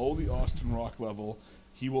step below the Austin Rock level.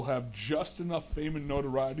 He will have just enough fame and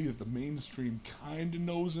notoriety that the mainstream kind of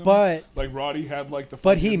knows him. But like Roddy had like the.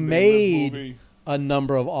 But he made movie. A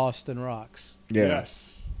number of Austin Rocks. Yeah.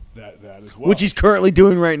 Yes. That as well. Which he's currently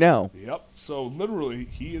doing right now. Yep. So literally,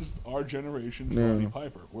 he is our generation's Roddy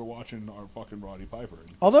Piper. We're watching our fucking Roddy Piper.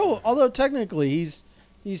 Although technically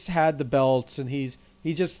he's had the belts and he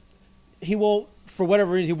won't, for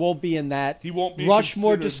whatever reason, he won't be in that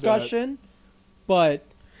Rushmore discussion. But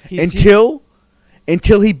until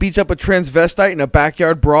he beats up a transvestite in a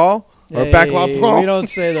backyard brawl. Or backlot brawl. We don't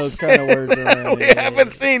say those kind of words around We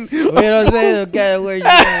haven't seen. We don't say those kind of words.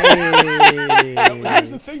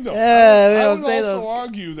 Here's the thing, though. I would also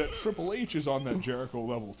argue that Triple H is on that Jericho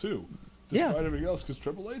level, too. Despite everything else, because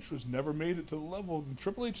Triple H was never made it to the level.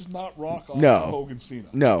 Triple H is not Rock, Austin, Hogan, Cena.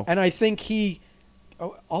 No. And I think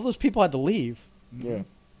all those people had to leave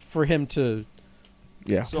for him to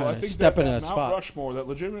so I think step in a Mount spot. Rushmore, that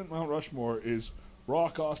legitimate Mount Rushmore is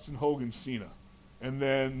Rock, Austin, Hogan, Cena. And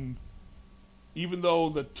then... even though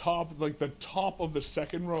the top of the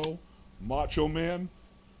second row, Macho Man,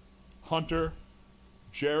 Hunter,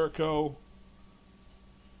 Jericho,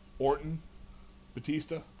 Orton,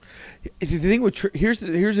 Batista. The thing with here's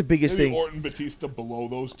the biggest Maybe thing. Orton, Batista below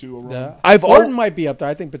those two around. Orton might be up there.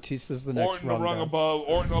 I think Batista's the next Orton above,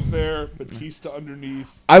 Orton up there, Batista underneath.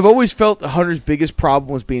 I've always felt the Hunter's biggest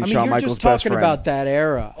problem was being Shawn Michaels' best friend. You're just talking about that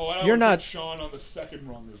era. Oh, you're not Shawn on the second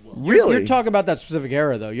rung as well. Really? You're talking about that specific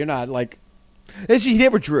era, though. You're not like He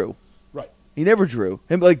never drew. Right. He never drew.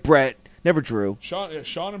 Him like Brett never drew. Sean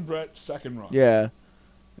and Brett, second run. Yeah.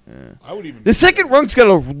 I would even. The second rung's got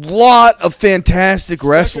a lot of fantastic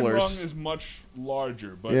wrestlers. Second rung is much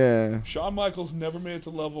larger, but Yeah. Shawn Michaels never made it to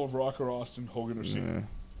the level of Rock or Austin, Hogan or Cena.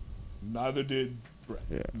 Neither did Brett.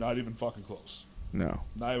 Yeah. Not even fucking close. No.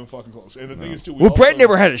 Not even fucking close. And the thing is, too, Well, Brett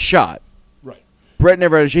never had a shot. Right. Brett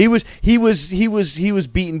never had a shot. He was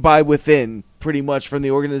beaten by within pretty much from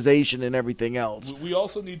the organization and everything else. We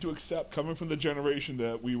also need to accept, coming from the generation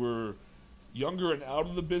that we were younger and out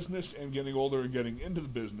of the business and getting older and getting into the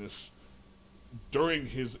business during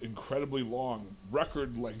his incredibly long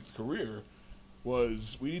record-length career,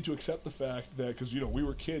 we need to accept the fact that, because, we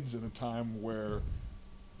were kids in a time where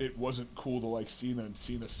it wasn't cool to like Cena, and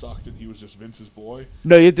Cena sucked, and he was just Vince's boy.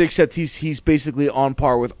 No, you have to accept he's basically on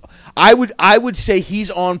par with. I would say he's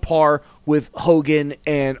on par with Hogan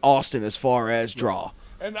and Austin as far as draw.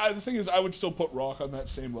 And the thing is, I would still put Rock on that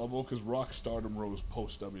same level because Rock's stardom rose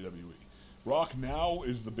post WWE. Rock now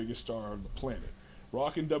is the biggest star on the planet.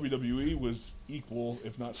 Rock in WWE was equal,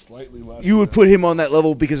 if not slightly less. You would than- put him on that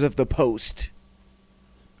level because of the post.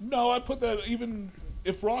 No, I put that even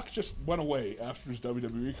if Rock just went away after his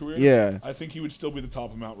WWE career. Yeah. I think he would still be the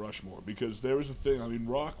top of Mount Rushmore because there was a thing. I mean,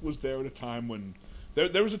 Rock was there at a time when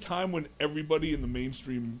there was a time when everybody in the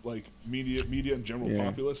mainstream media and general Yeah.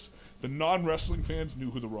 populace, the non-wrestling fans knew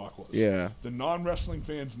who The Rock was. Yeah. The non-wrestling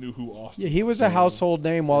fans knew who Austin. yeah, he was a household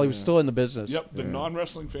name while he was still in the business. Yep. The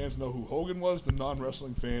non-wrestling fans know who Hogan was. The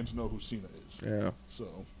non-wrestling fans know who Cena is. Yeah. So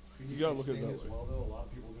you gotta look at it Sting that as way. well, though. A lot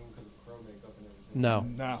of people do him because of crow makeup and everything. No.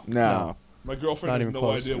 Now, No. my girlfriend Not has even no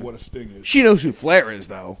close. idea what a Sting is. She knows who Flair is,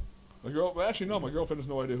 though. My girlfriend has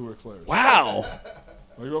no idea who Ric Flair is. Wow.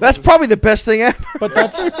 My girlfriend That's is- probably the best thing ever. But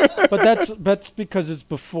that's because it's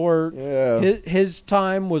before Yeah. his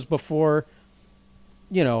time was before,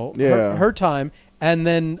 Yeah. her time, and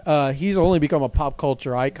then he's only become a pop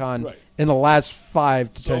culture icon Right. in the last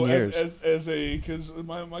 5 to 10 So years. because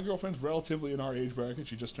my girlfriend's relatively in our age bracket.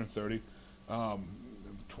 She just turned 30.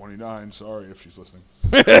 29. Sorry if she's listening.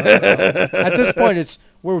 At this point,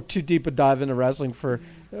 we're too deep a dive into wrestling for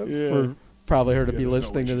probably her to Yeah, be there's no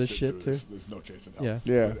listening way to this she'd shit sit too. through this. There's no chance in hell. Yeah.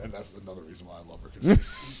 Yeah. And that's another reason why I love her because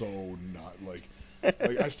she's so not like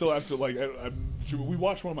I still have to we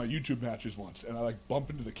watched one of my YouTube matches once, and I bump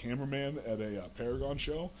into the cameraman at a Paragon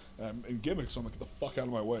show, and I'm in gimmicks, so I'm like, get the fuck out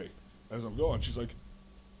of my way as I'm going. She's like,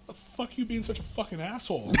 the fuck you being such a fucking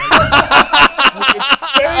asshole? I'm like,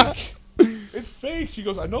 it's fake. It's fake. She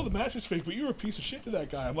goes, I know the match is fake, but you're a piece of shit to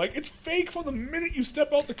that guy. I'm like, it's fake from the minute you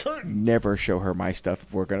step out the curtain. Never show her my stuff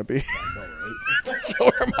if we're gonna be. I know, right?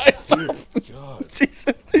 Show her my stuff. Dear God. Jesus.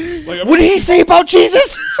 Like, What did he say about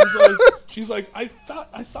Jesus? She's like, I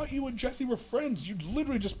thought you and Jesse were friends. You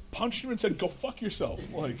literally just punched him and said, go fuck yourself.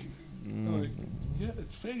 I'm like, yeah,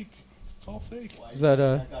 it's fake. It's all fake. Is that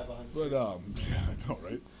That guy behind the But yeah, I know,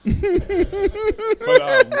 right?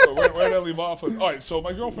 But where did I leave off? All right, so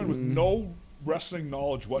my girlfriend with no wrestling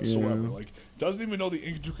knowledge whatsoever, Yeah. doesn't even know the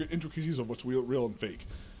intricacies of what's real and fake.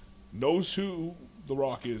 Knows who The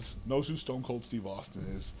Rock is. Knows who Stone Cold Steve Austin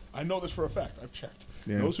is. I know this for a fact. I've checked.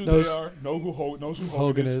 Yeah. Knows who Knows they are. Knows who Hogan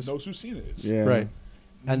Hogan is. is. Knows who Cena is. Yeah. right?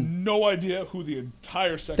 And No idea who the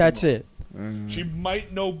entire second. that's run. it. She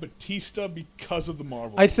might know Batista because of the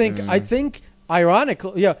Marvel. I think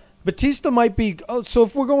ironically, yeah, Batista might be. Oh, so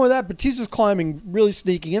if we're going with that, Batista's climbing, really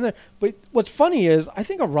sneaking in there. But what's funny is, I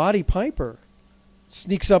think a Roddy Piper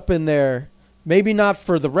sneaks up in there. Maybe not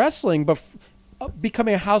for the wrestling, but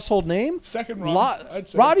becoming a household name. Second run, I'd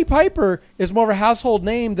say. Roddy Piper is more of a household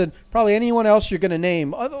name than probably anyone else you're going to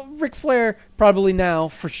name. Ric Flair probably now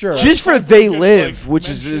for sure. Just for Piper They gets, Live, which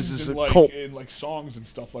mentioned is a in, cult. in songs and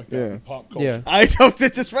stuff like that, Yeah. in pop culture. Yeah. I know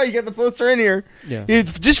that's right. You got the poster in here. Yeah.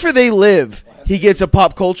 Just for They Live, he gets a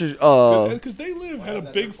pop culture. Because They Live had a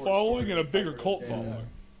big following and a bigger cult following.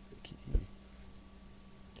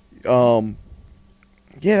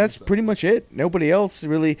 Yeah, that's pretty much it. Nobody else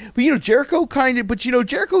really. But Jericho kind of. But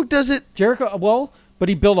Jericho does it. Jericho, well, but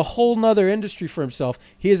he built a whole nother industry for himself.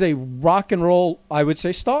 He is a rock and roll, I would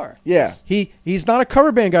say, star. Yeah. He's not a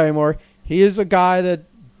cover band guy anymore. He is a guy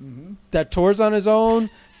that tours on his own,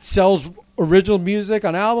 sells original music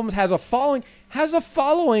on albums, has a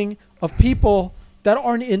following of people that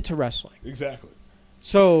aren't into wrestling. Exactly.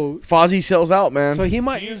 So Fozzy sells out, man. he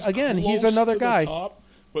might He is he's close another to guy. The top,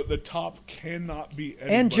 but the top cannot be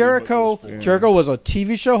anybody And but Jericho, those four. Jericho was a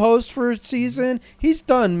TV show host for a season. He's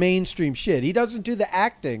done mainstream shit. He doesn't do the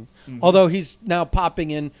acting, although he's now popping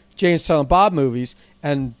in Jay and Silent Bob movies.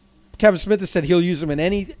 And Kevin Smith has said he'll use him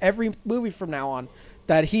in every movie from now on.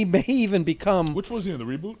 That he may even become. Which was he in the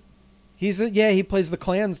reboot? He plays the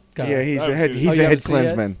Klans guy. Yeah, he's I a haven't head. seen it. He's Oh, a you head haven't seen it yet?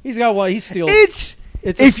 Klansman. He's got one. He steals. It's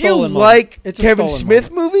It's a if you stolen moment. like It's a Kevin stolen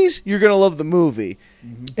Smith moment. movies, you're gonna love the movie.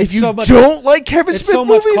 If It's you so much- don't like Kevin It's Smith so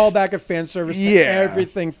much movies, callback and fan service to Yeah.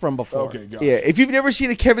 everything from before. Okay, got yeah, it. if you've never seen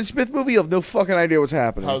a Kevin Smith movie, you have no fucking idea what's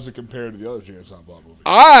happening. How's it compared to the other Jay and Silent Bob movies?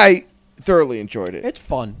 I thoroughly enjoyed it. It's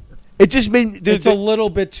fun. It just made It's a little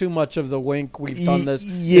bit too much of the wink. We've done this.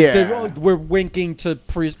 Yeah. We're winking to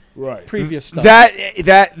Right. previous stuff.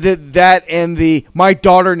 that and the my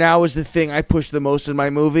daughter now is the thing I push the most in my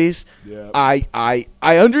movies. Yeah. I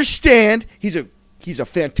understand he's a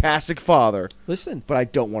fantastic father, Listen, but I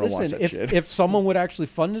don't want to watch that if shit. if someone would actually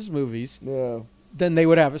fund his movies, Yeah. then they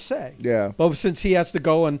would have a say. Yeah. But since he has to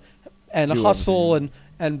go and Do hustle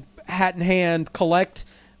and hat in hand collect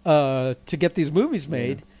to get these movies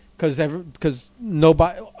made, because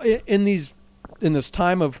nobody in this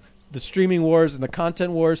time of the streaming wars and the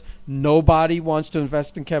content wars, nobody wants to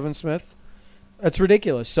invest in Kevin Smith. That's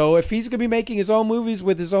ridiculous. So if he's gonna be making his own movies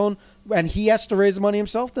with his own, and he has to raise the money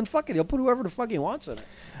himself, then fuck it, he'll put whoever the fuck he wants in it.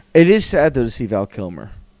 It is sad though to see Val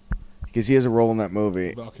Kilmer because he has a role in that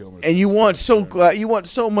movie, Val Kilmer's and you want fantastic. you want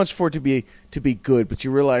so much for it to be good, but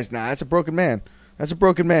you realize that's a broken man. That's a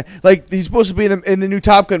broken man. Like he's supposed to be in the new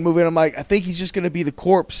Top Gun movie, and I'm like, I think he's just going to be the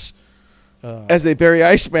corpse as they bury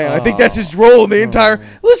Iceman. I think that's his role in the entire.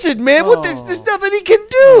 Listen, man, there's nothing he can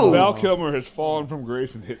do. Val Kilmer has fallen from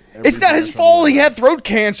grace and hit. Every It's not his branch fault. on the He wall. had throat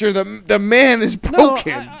cancer. The man is No,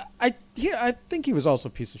 broken. I think he was also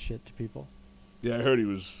a piece of shit to people. Yeah, I heard he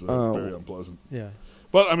was Oh. very unpleasant. Yeah.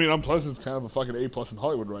 But I mean, unpleasant is kind of a fucking A+ in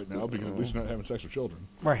Hollywood right now because at least you're not having sex with children.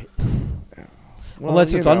 Right. Well,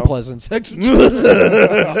 Unless you it's know. unpleasant sex.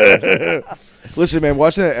 Listen, man,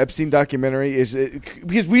 watching that Epstein documentary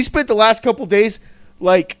because we spent the last couple days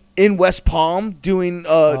like in West Palm doing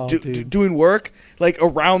dude. doing work like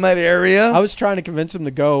around that area. I was trying to convince him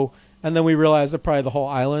to go, and then we realized that probably the whole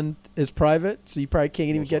island is private, so you probably can't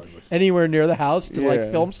even Most get likely. anywhere near the house to like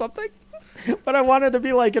Yeah. film something. But I wanted to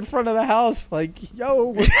be like in front of the house, like,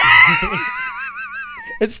 yo.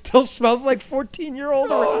 It still smells like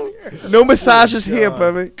 14-year-old around here. No massages here, God.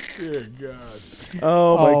 baby. Dear God.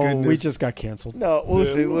 Oh my goodness. We just got canceled. no,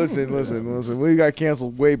 listen. We got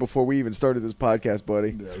canceled way before we even started this podcast, buddy.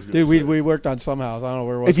 Yeah, I was gonna Dude, say. we worked on some house. I don't know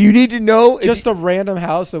where it was. If you need to know, Just a random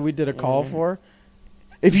house that we did a call for.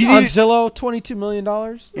 if you On need Zillow, $22 million.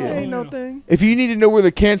 Yeah. Ain't no Yeah. thing. if you need to know where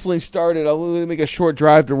the canceling started, I'll make a short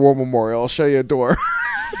drive to War Memorial. I'll show you a door.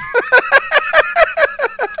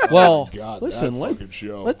 Well, God, listen, that fucking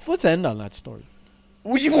show. let's end on that story.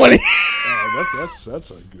 What you want?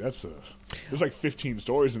 That's a. There's like 15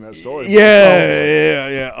 stories in that story.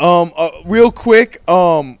 Yeah. Real quick,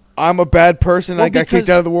 I'm a bad person. Well, I got because- kicked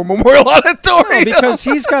out of the War Memorial Auditorium. No, because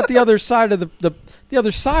he's got the other side of the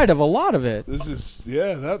other side of a lot of it. This is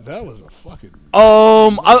that was a fucking.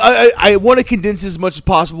 I want to condense as much as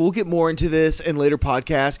possible. We'll get more into this in later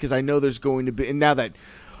podcasts because I know there's going to be. And now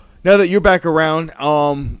that you're back around,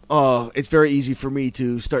 it's very easy for me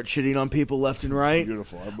to start shitting on people left and right.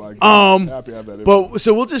 Beautiful. I'm happy to have that. info. But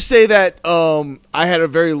so we'll just say that I had a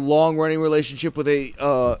very long running relationship with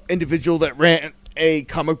a individual that ran a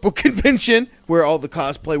comic book convention where all the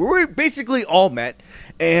cosplay where we basically all met,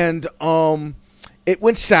 and it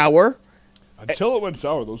went sour. Until it went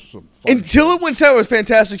sour, those were some. Fun Until it went sour, it was a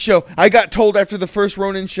fantastic show. I got told after the first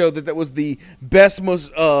Ronin show that was the best,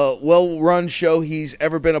 most well-run show he's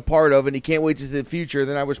ever been a part of, and he can't wait to see the future.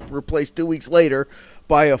 Then I was replaced 2 weeks later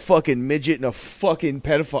by a fucking midget and a fucking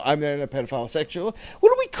pedophile. I'm not a pedophile, sexual. What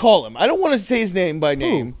do we call him? I don't want to say his name by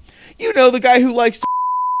name. You know, the guy who likes to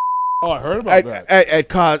Oh, I heard about that. at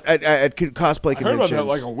cosplay I heard conventions. about that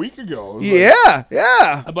like a week ago. It was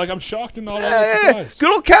Yeah. I'm shocked and not Yeah. surprised.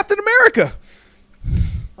 Good old Captain America.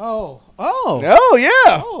 Oh, Oh,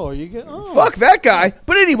 yeah. oh, you get Fuck that guy.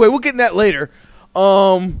 But anyway, we'll get in that later.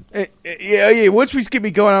 Yeah. Once we get me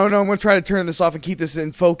going, I know I'm going to try to turn this off and keep this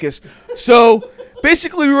in focus. So,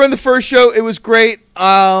 basically, we were in the first show. It was great.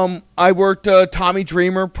 I worked Tommy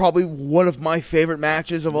Dreamer, probably one of my favorite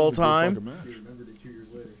matches of all It was a good time. fucking match. Remembered it 2 years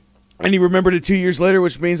later. And he remembered it 2 years later,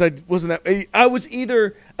 which means I wasn't that. I was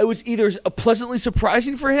either a pleasantly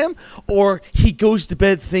surprising for him, or he goes to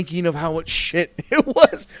bed thinking of how much shit it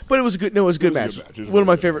was. But it was a good. No, it was a good It was match. a good match. It was a One of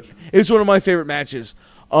my really good favorite. It was one of my favorite matches.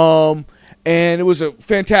 And it was a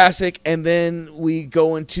fantastic. And then we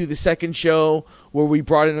go into the second show where we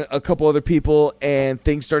brought in a couple other people, and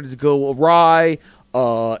things started to go awry,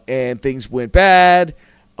 and things went bad.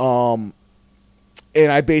 And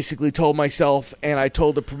I basically told myself, and I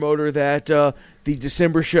told the promoter that the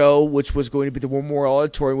December show, which was going to be the War Memorial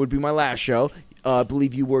Auditorium, would be my last show. I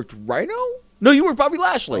believe you worked Rhino? No, you worked Bobby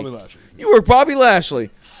Lashley. Bobby Lashley. You worked Bobby Lashley.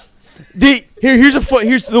 Here's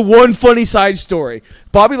the one funny side story.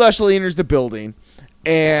 Bobby Lashley enters the building,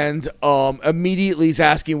 and immediately is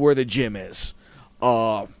asking where the gym is.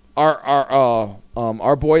 Our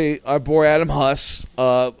boy Adam Huss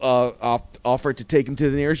offered to take him to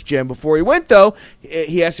the nearest gym. Before he went, though,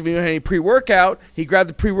 he asked if he had any pre-workout. He grabbed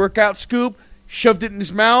the pre-workout scoop, shoved it in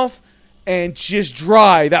his mouth, and just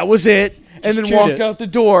dry. That was it. And then walked out the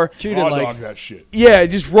door. Raw dog that shit. Yeah,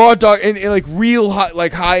 just raw dog and like real high,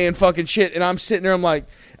 like high end fucking shit. And I'm sitting there, I'm like,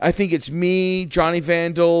 I think it's me, Johnny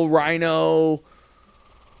Vandal, Rhino.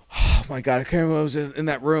 Oh my god, I can't remember who was in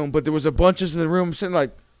that room, but there was a bunch of us in the room. I'm sitting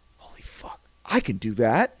like, holy fuck, I can do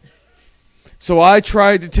that. So I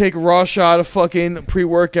tried to take a raw shot of fucking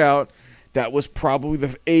pre-workout. That was probably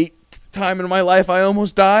the 8th time in my life I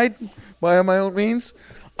almost died by my own means.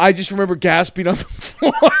 I just remember gasping on the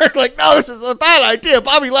floor, like, no, this is a bad idea.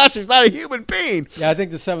 Bobby Lashley's not a human being. Yeah, I think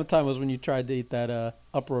the 7th time was when you tried to eat that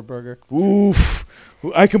uproar burger. Oof.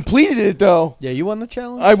 I completed it, though. Yeah, you won the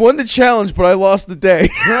challenge? I won the challenge, but I lost the day.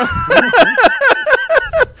 Yeah,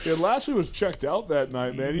 Lashley was checked out that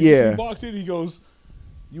night, man. He walked in, he goes,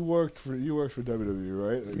 You worked for WWE,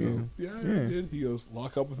 right? I go, yeah, I did. He goes,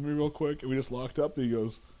 lock up with me real quick. And we just locked up. And he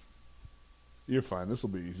goes, you're fine. This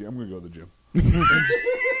will be easy. I'm going to go to the gym.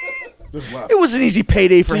 Just left. It was an easy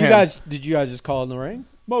payday for him. Did you guys just call in the ring?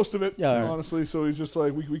 Most of it, yeah, honestly. So he's just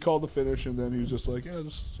like, we called the finish, and then he was just like, yeah,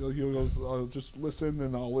 he goes, just listen,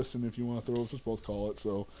 and I'll listen if you want to throw. Let's just both call it.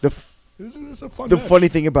 So it's a fun match. Funny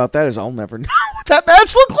thing about that is I'll never know what that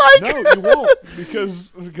match looked like. No, you won't,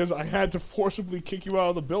 because I had to forcibly kick you out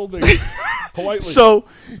of the building politely. So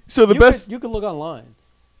the best you could look online.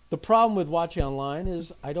 The problem with watching online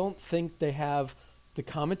is I don't think they have the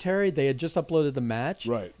commentary. They had just uploaded the match,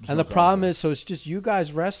 right? And the problem is, so it's just you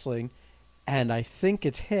guys wrestling, and I think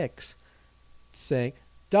it's Hicks saying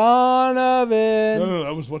Donovan. No,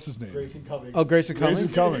 that was what's his name? Grayson Cummings. Oh, Grayson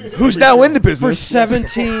Cummings. Who's now in the business for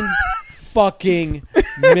 17 fucking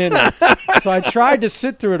minutes. So I tried to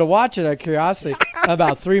sit through it to watch it out of curiosity.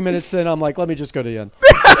 About 3 minutes in, I'm like, let me just go to the end.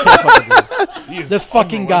 This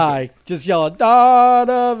fucking guy just yelling,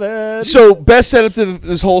 Donovan. So best setup to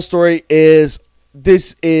this whole story is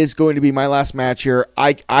this is going to be my last match here.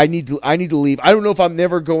 I need to leave. I don't know if I'm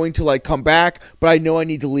never going to like come back, but I know I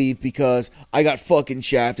need to leave because I got fucking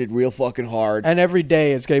shafted real fucking hard. And every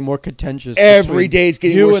day it's getting more contentious. Every day it's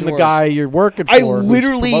getting you worse and the worse. guy you're working for.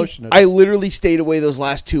 I literally stayed away those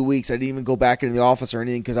last 2 weeks. I didn't even go back into the office or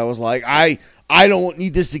anything because I was like, I don't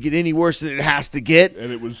need this to get any worse than it has to get.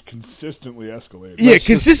 And it was consistently escalating. Yeah,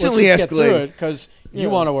 consistently escalating. Because you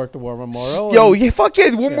want to work the War Memorial. Yo, yeah, fuck yeah.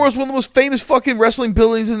 The War Memorial is one of the most famous fucking wrestling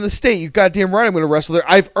buildings in the state. You goddamn right I'm going to wrestle there.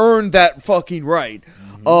 I've earned that fucking right.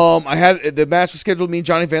 Mm-hmm. I had the match was scheduled with me and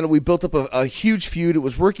Johnny Vandal. We built up a huge feud. It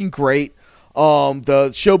was working great.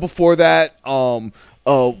 The show before that,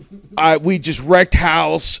 we just wrecked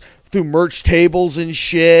house through merch tables and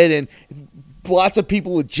shit, and lots of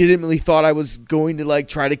people legitimately thought I was going to like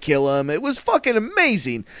try to kill him. It was fucking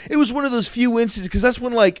amazing. It was one of those few instances because that's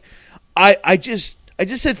when like I just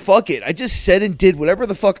said fuck it. I just said and did whatever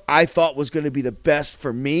the fuck I thought was going to be the best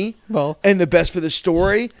for me and the best for the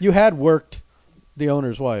story. You had worked the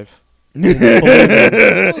owner's wife.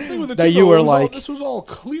 That you were like, this was all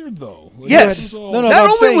cleared though. Like, yes. no,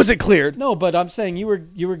 not only was it cleared. No, but I'm saying you were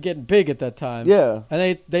getting big at that time. Yeah.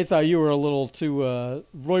 And they thought you were a little too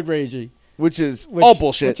roid ragey. Which is all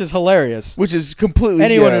bullshit. Which is hilarious. Which is completely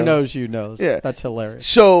anyone who knows you knows. Yeah. That's hilarious.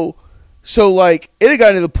 So like it had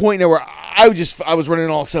gotten to the point now where I was running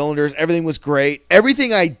all cylinders. Everything was great.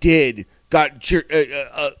 Everything I did got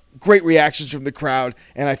great reactions from the crowd,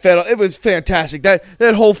 and I felt it was fantastic.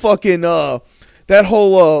 That whole fucking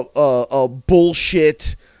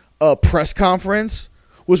bullshit press conference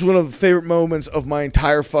was one of the favorite moments of my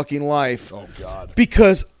entire fucking life. Oh God!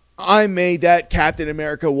 Because I made that Captain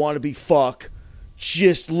America wannabe fuck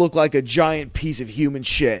just look like a giant piece of human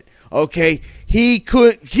shit. Okay, he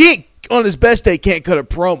on his best day can't cut a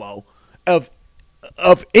promo of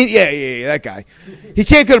that guy. He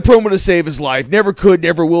can't cut a promo to save his life. Never could,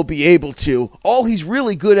 never will be able to. All he's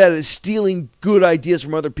really good at is stealing good ideas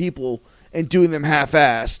from other people and doing them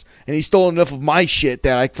half-assed. And he stole enough of my shit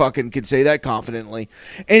that I fucking could say that confidently.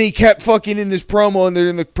 And he kept fucking in this promo and they're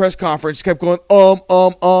in the press conference, kept going,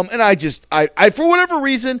 and I for whatever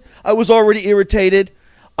reason, I was already irritated.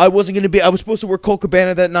 I was supposed to work Colt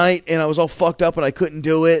Cabana that night, and I was all fucked up and I couldn't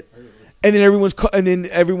do it. And then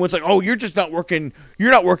everyone's like, "Oh, you're not working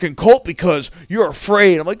Colt because you're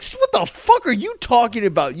afraid." I'm like, "What the fuck are you talking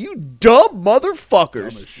about? You dumb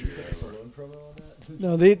motherfuckers!"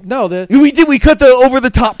 No, we cut the over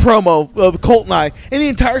the top promo of Colt and I, and the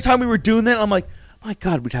entire time we were doing that, I'm like, my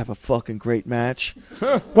God, we'd have a fucking great match.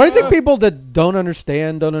 What I think people that don't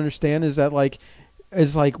understand is that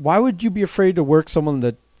why would you be afraid to work someone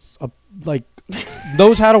that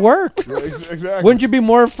knows how to work? Yeah, exactly. Wouldn't you be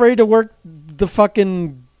more afraid to work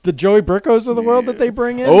the Joey Brickos of the world that they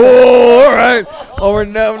bring in? Oh, all right. Oh, we're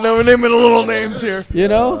naming the little names here. You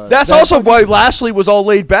know? That's also why Lashley was all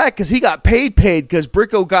laid back, because he got paid because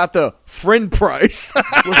Bricko got the friend price.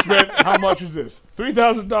 Which meant, how much is this?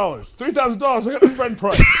 $3,000. $3,000. I got the friend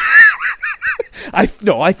price.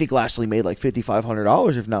 I think Lashley made like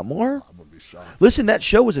 $5,500, if not more. I'm gonna be shocked. Listen, that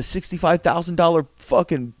show was a $65,000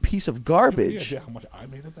 fucking piece of garbage. Yeah, how much I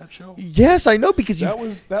made at that show? Yes, I know, because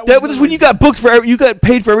That that was when you got booked you got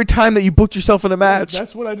paid for every time that you booked yourself in a match.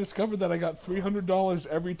 That's when I discovered that I got $300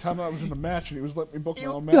 every time I was in a match, and he was letting me book my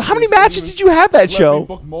own matches. How many matches did you have that Let show? me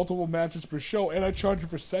book multiple matches per show, and I charged you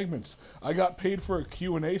for segments. I got paid for a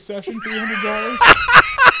Q&A session, $300.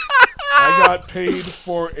 I got paid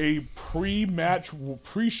for a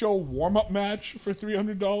pre-show warm-up match for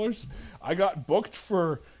 $300. I got booked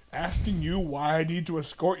for asking you why I need to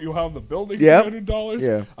escort you out of the building for $300.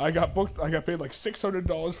 Yeah. I got paid like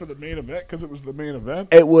 $600 for the main event because it was the main event.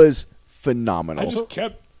 It was phenomenal. I just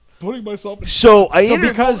kept putting myself in.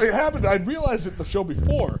 because it happened, I realized it the show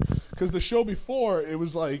before, because the show before it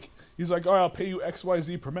was like, he's like, all right, I'll pay you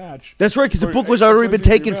XYZ per match. That's right, because the For book was already been XYZ per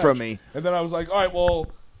taken match. from me. And then I was like, all right,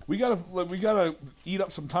 well, we gotta eat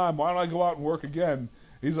up some time. Why don't I go out and work again?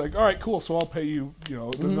 He's like, all right, cool. So I'll pay you. You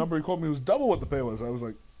know, the number he quoted me was double what the pay was. I was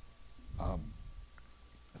like, I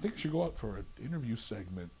think I should go out for an interview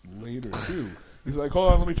segment later too. He's like,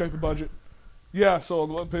 hold on, let me check the budget. Yeah, so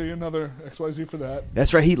I'll pay you another XYZ for that.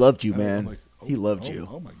 That's right. He loved you, And man. I'm like, He loved you.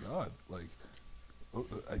 Oh my God! Like,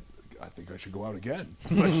 I think I should go out again.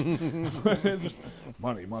 Like, just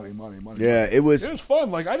money. Yeah, it was. It was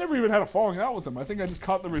fun. Like, I never even had a falling out with him. I think I just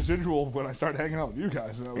caught the residual when I started hanging out with you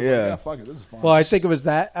guys, and I was like, yeah, fuck it, this is fun. Well, I think it was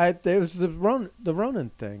that. It was the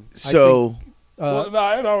Ronan thing. So. Well, no,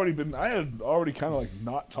 I had already kind of like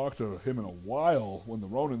not talked to him in a while when the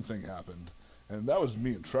Ronan thing happened, and that was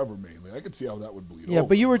me and Trevor mainly. I could see how that would bleed. Yeah, over,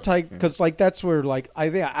 but you were tight because that's where I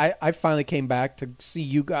think I finally came back to see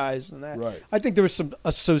you guys and that. Right. I think there were some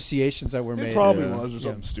associations that were made. It probably was or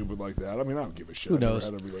something stupid like that. I mean, I don't give a shit. Who I never knows?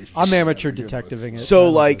 had a relationship I'm to amateur begin with. detectiving it. So, I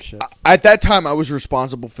don't like, give a shit. at that time, I was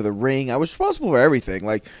responsible for the ring. I was responsible for everything.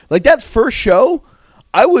 Like that first show,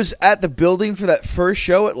 I was at the building for that first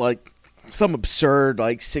show at, like, some absurd,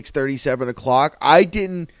 like, 6:30, 7 o'clock. I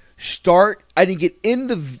didn't get in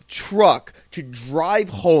the truck to drive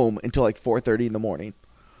home until, like, 4:30 in the morning.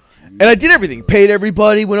 And I did everything. Paid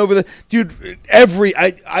everybody, went over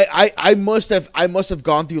I must have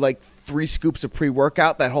gone through, like, 3 scoops of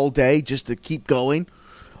pre-workout that whole day just to keep going.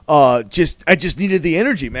 I just needed the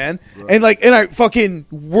energy, man. Right. And I fucking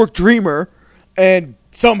worked Dreamer, and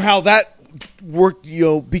somehow that worked,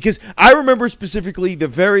 because I remember specifically the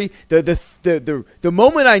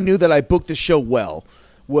moment I knew that I booked the show well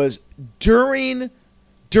was during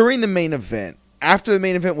the main event. After the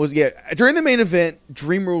main event during the main event,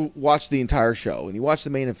 Dreamer watched the entire show, and he watched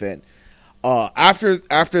the main event. After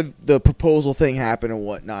the proposal thing happened and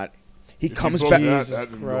whatnot, he comes back.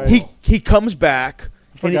 He comes back.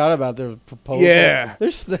 Forgot about the proposal. Yeah.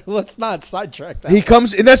 Let's not sidetrack that. He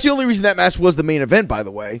comes, and that's the only reason that match was the main event, by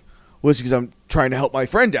the way, was because I'm trying to help my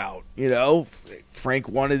friend out. Frank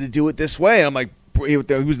wanted to do it this way, and I'm like, he was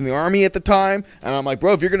in the Army at the time, and I'm like,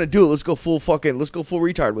 bro, if you're gonna do it, let's go full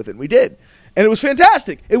retard with it. And we did, and it was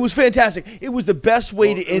fantastic. It was the best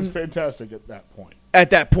way to end. It was fantastic at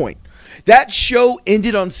that point. That show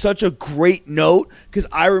ended on such a great note because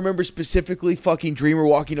I remember specifically fucking Dreamer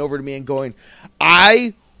walking over to me and going,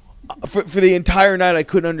 for the entire night, I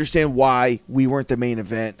couldn't understand why we weren't the main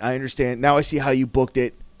event. I understand. Now I see how you booked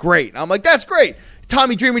it. Great. I'm like, that's great.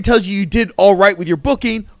 Tommy Dreamer tells you did all right with your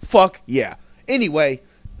booking. Fuck yeah. Anyway,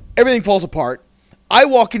 everything falls apart. I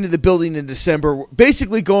walk into the building in December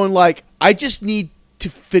basically going like, I just need to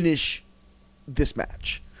finish this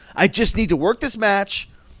match. I just need to work this match.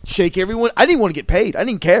 Shake everyone. I didn't want to get paid. I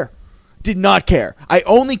didn't care. Did not care. I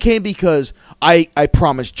only came because I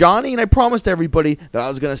promised Johnny and I promised everybody that I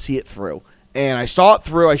was going to see it through. And I saw it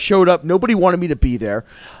through. I showed up. Nobody wanted me to be there.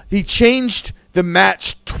 He changed the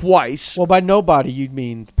match twice. Well, by nobody, you'd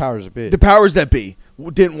mean powers that be. The powers that be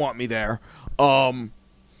didn't want me there.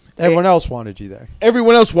 Everyone else wanted you there.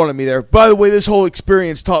 Everyone else wanted me there. By the way, this whole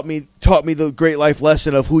experience taught me the great life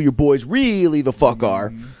lesson of who your boys really the fuck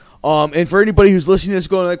are. And for anybody who's listening to this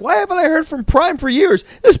going like, why haven't I heard from Prime for years?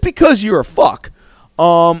 It's because you're a fuck.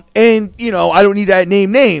 And, I don't need to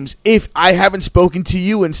name names. If I haven't spoken to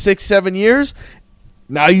you in 6-7 years,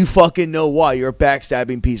 now you fucking know why. You're a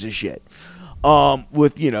backstabbing piece of shit.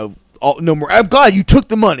 with no more. I'm glad you took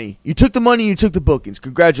the money. You took the money. You took the bookings.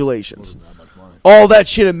 Congratulations. Wasn't that much money. All that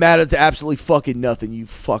shit amounted to absolutely fucking nothing. You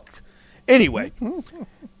fuck. Anyway,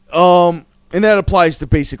 and that applies to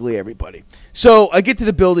basically everybody. So I get to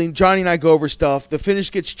the building. Johnny and I go over stuff. The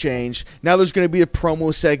finish gets changed. Now there's going to be a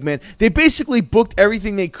promo segment. They basically booked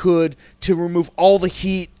everything they could to remove all the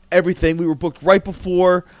heat, everything. We were booked right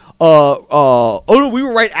before. Oh no, we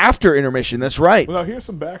were right after intermission. That's right. Well, now here's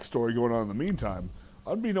some backstory going on in the meantime.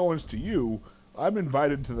 Unbeknownst to you, I'm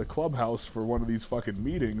invited to the clubhouse for one of these fucking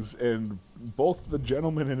meetings, and both the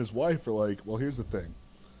gentleman and his wife are like, well, here's the thing.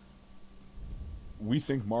 We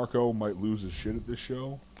think Marco might lose his shit at this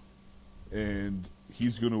show, and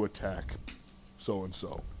he's going to attack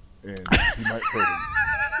so-and-so, and he might hurt him.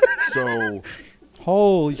 So,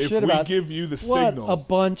 Holy if shit! we About give you the what signal, a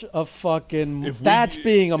bunch of fucking. if we That's gi-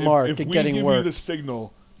 being a mark if and we getting give work. you the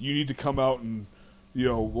signal, you need to come out and,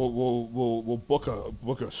 we'll book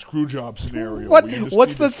a screw job scenario. What? where you just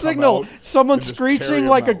What's need the to come signal? out Someone and just carry screeching him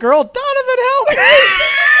like a out. girl. Donovan, help me!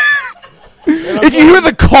 And I'm If you hear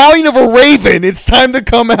the cawing of a raven, it's time to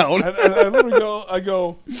come out. I literally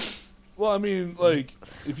go, well, I mean, like,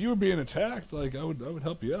 if you were being attacked, like, I would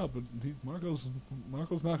help you out, but Marco's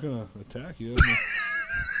not gonna attack you.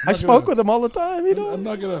 I spoke with him all the time. You know, I'm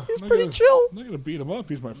not gonna. he's I'm not pretty gonna- chill. I'm not gonna beat him up.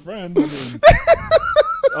 He's my friend. I mean,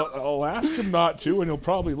 I'll ask him not to, and he'll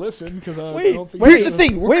probably listen because I Wait, don't think. wait, Here's the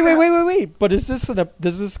thing. We're Wait, gonna- wait. But is this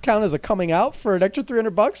does this count as a coming out for an extra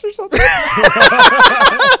 $300 or something?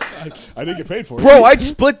 I didn't get paid for it, Bro, I'd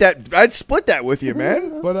split that with you,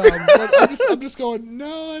 man. But I'm just going.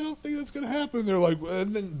 No, I don't think that's gonna happen. They're like,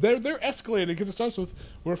 and then they're escalating because it starts with,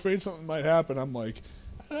 we're afraid something might happen. I'm like,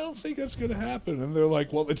 I don't think that's going to happen. And they're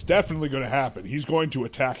like, well, it's definitely going to happen. He's going to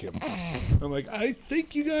attack him. I'm like, I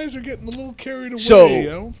think you guys are getting a little carried away. So- I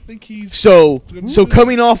don't think he's... So gonna-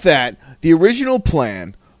 coming off that, the original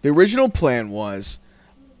plan was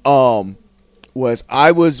we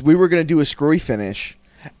were going to do a screwy finish,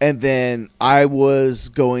 and then I was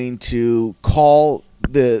going to call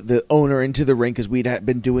the owner into the ring because we'd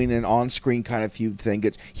been doing an on-screen kind of feud thing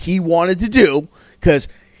that he wanted to do because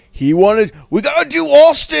we got to do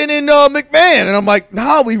Austin and McMahon. And I'm like,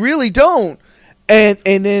 nah, we really don't. And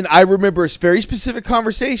then I remember a very specific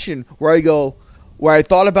conversation where I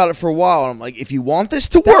thought about it for a while. And I'm like, if you want this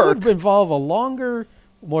to That work, would involve a longer,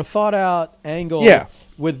 more thought out angle. Yeah.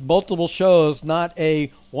 With multiple shows, not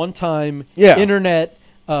a one-time Yeah. internet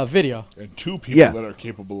video. And two people Yeah. that are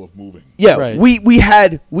capable of moving. yeah, Right. we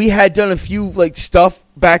had done a few like stuff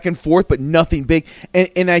back and forth, but nothing big.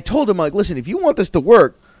 And I told him, like, listen, if you want this to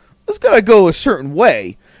work, it's got to go a certain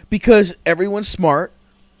way because everyone's smart.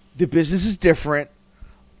 The business is different.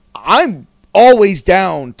 I'm always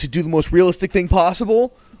down to do the most realistic thing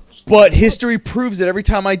possible, but history proves that every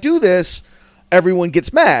time I do this, everyone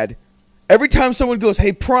gets mad. Every time someone goes,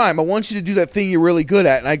 hey, Prime, I want you to do that thing you're really good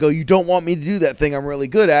at, and I go, you don't want me to do that thing I'm really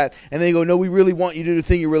good at, and they go, no, we really want you to do the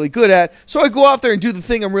thing you're really good at, so I go out there and do the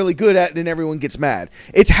thing I'm really good at, and then everyone gets mad.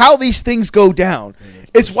 It's how these things go down.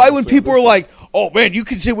 It's why when people are like, oh, man, you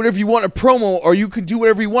can say whatever you want in a promo, or you can do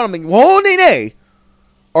whatever you want, I'm like, whoa, nay.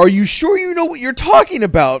 Are you sure you know what you're talking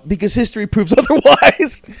about? Because history proves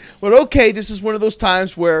otherwise. But okay, this is one of those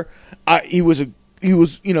times where he was,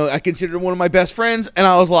 I considered him one of my best friends, and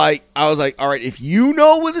I was like, all right, if you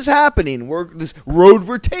know what is happening, this road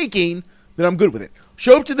we're taking, then I'm good with it.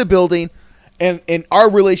 Show up to the building, and our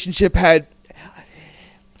relationship had,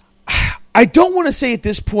 I don't want to say at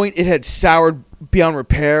this point it had soured beyond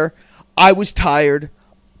repair. I was tired.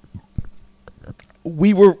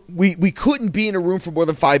 We couldn't be in a room for more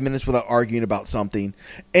than 5 minutes without arguing about something,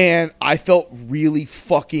 and I felt really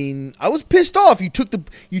I was pissed off.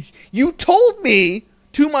 You told me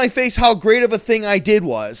to my face how great of a thing I did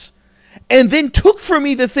was, and then took from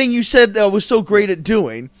me the thing you said that I was so great at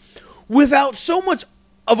doing, without so much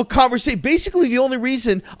of a conversation. Basically, the only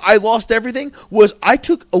reason I lost everything was I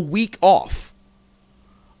took a week off.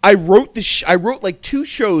 I wrote like 2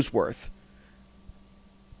 shows worth.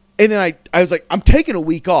 And then I was like, I'm taking a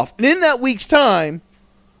week off. And in that week's time,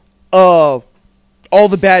 all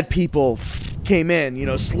the bad people came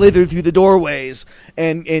in, slithered through the doorways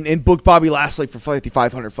and booked Bobby Lashley for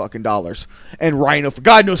 $5,500 fucking dollars. And Rhino for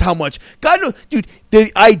God knows how much. God knows, dude,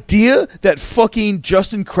 the idea that fucking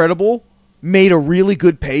Justin Credible made a really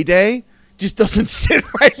good payday just doesn't sit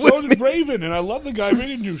right So with me. did Raven, and I love the guy. But he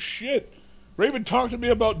didn't do shit. Raven talked to me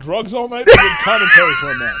about drugs all night and did commentary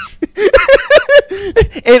for a match.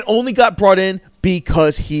 And only got brought in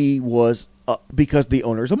because because the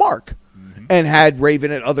owner's a mark and had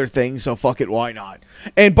Raven and other things, so fuck it, why not?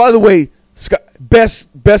 And by the way, Scott, best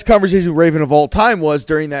conversation with Raven of all time was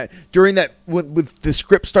during that with the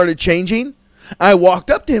script started changing. I walked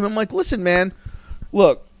up to him. I'm like, listen, man,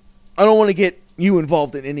 look, I don't want to get you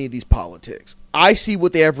involved in any of these politics. I see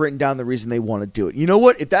what they have written down, the reason they want to do it. You know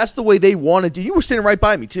what? If that's the way they want to do, you were sitting right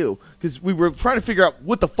by me too, because we were trying to figure out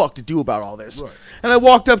what the fuck to do about all this. Right. And I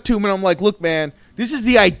walked up to him and I'm like, look, man, this is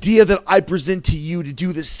the idea that I present to you to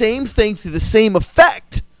do the same thing to the same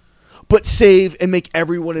effect, but save and make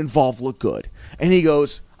everyone involved look good. And he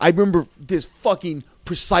goes, I remember this fucking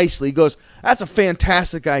precisely. He goes, that's a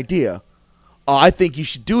fantastic idea. I think you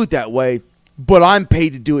should do it that way, but I'm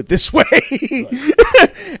paid to do it this way.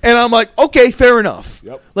 Right. And I'm like, okay, fair enough.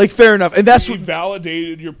 Yep. Like, fair enough. And that's he what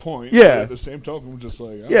validated your point. Yeah. But at the same token, we're just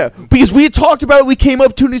like, yeah, because we had talked about it. We came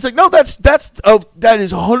up to it, and he's like, no, that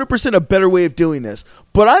is 100% a better way of doing this.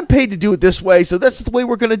 But I'm paid to do it this way, so that's the way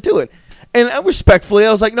we're going to do it. And respectfully,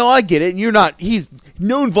 I was like, no, I get it. And you're not, he's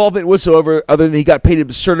no involvement whatsoever other than he got paid an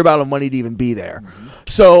absurd amount of money to even be there. Mm-hmm.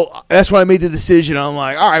 So that's when I made the decision. I'm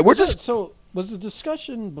like, all right, we're just. So was the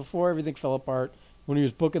discussion before everything fell apart when he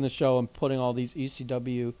was booking the show and putting all these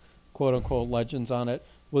ECW quote unquote legends on it,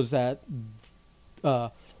 was that,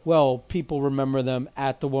 well, people remember them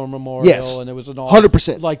at the War Memorial, yes, and it was an all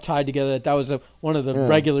 100% like tied together. That was one of the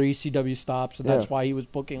regular ECW stops, and that's why he was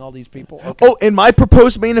booking all these people. Okay. Oh, and my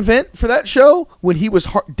proposed main event for that show, when he was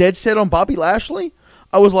dead set on Bobby Lashley,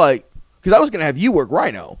 I was like, because I was going to have you work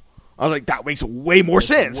Rhino. I was like, that makes way more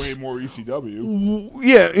sense. Way more ECW.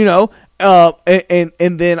 Yeah, you know.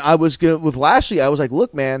 And then I was gonna with Lashley. I was like,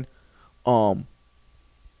 look, man, why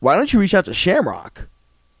don't you reach out to Shamrock?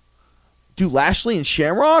 Do Lashley and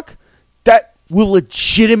Shamrock? That will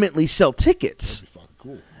legitimately sell tickets. That'd be fucking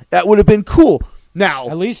cool. That would have been cool. Now,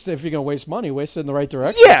 at least if you're gonna waste money, waste it in the right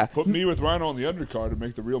direction. Yeah. Put me with Rhino on the undercard and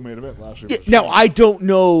make the real main event last year. Yeah, now, I don't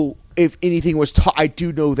know if anything was I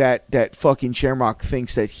do know that fucking Shamrock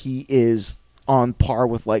thinks that he is on par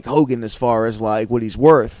with, like, Hogan as far as, like, what he's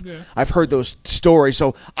worth. Yeah. I've heard those stories,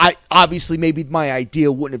 so I obviously maybe my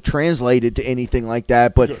idea wouldn't have translated to anything like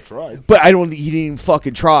that, but I don't think he didn't even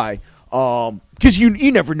fucking try. Because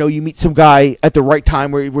you never know. You meet some guy at the right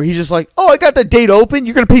time where he's just like, oh, I got the date open.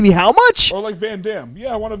 You're going to pay me how much? Or like Van Dam.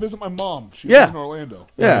 Yeah, I want to visit my mom. She's in Orlando.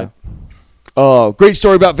 Yeah. Great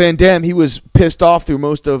story about Van Dam. He was pissed off through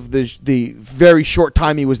most of the very short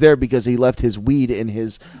time he was there because he left his weed in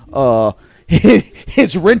his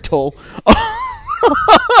rental.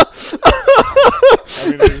 I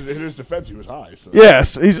mean, in his defense, he was high. So.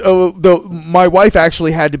 Yes, my wife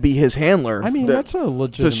actually had to be his handler. I mean, that's a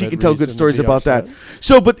legitimate so she can tell good stories about upset.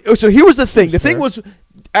 that. So here was the thing. The thing was,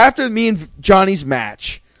 after me and Johnny's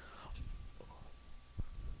match,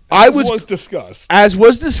 as was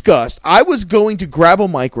discussed, I was going to grab a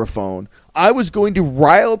microphone. I was going to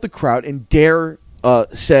rile up the crowd and dare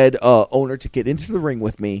said owner to get into the ring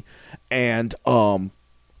with me, and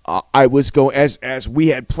I was going as we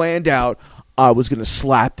had planned out. I was going to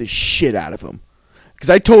slap the shit out of him because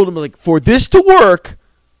I told him, like, for this to work,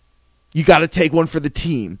 you got to take one for the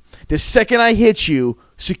team. The second I hit you,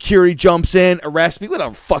 security jumps in, arrests me,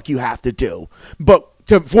 whatever the fuck you have to do. But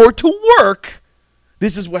for it to work,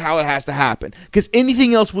 this is how it has to happen. Because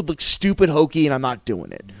anything else would look stupid, hokey, and I'm not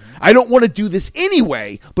doing it. I don't want to do this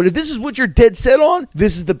anyway, but if this is what you're dead set on,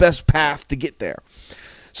 this is the best path to get there.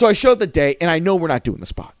 So I showed the day, and I know we're not doing the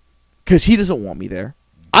spot because he doesn't want me there.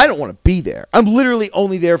 I don't want to be there. I'm literally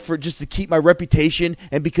only there for just to keep my reputation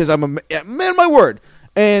and because I'm a man of my word.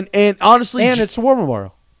 And honestly... And it's the War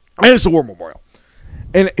Memorial. And it's the War Memorial.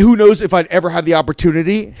 And who knows if I'd ever have the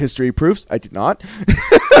opportunity. History proves I did not.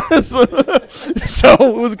 so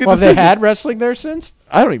it was a good decision. Have they had wrestling there since?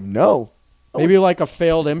 I don't even know. Maybe like a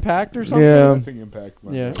failed Impact or something? Yeah. I think Impact.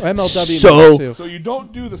 Yeah, MLW too. So you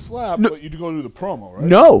don't do the slap, but you go do the promo, right?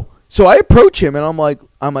 No. So I approach him, and I'm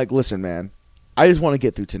like, listen, man, I just want to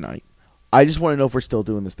get through tonight. I just want to know if we're still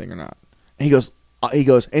doing this thing or not. And he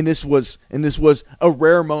goes, and this was a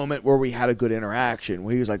rare moment where we had a good interaction.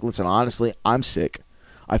 Where he was like, listen, honestly, I'm sick.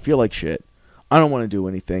 I feel like shit. I don't want to do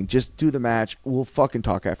anything. Just do the match. We'll fucking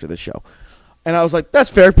talk after the show. And I was like, that's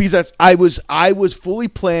fair because I was fully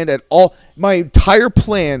planned at all. My entire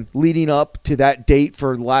plan leading up to that date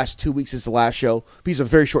for the last 2 weeks is the last show because of a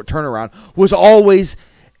very short turnaround was always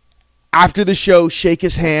after the show, shake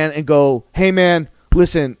his hand and go, hey, man,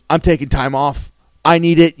 listen, I'm taking time off. I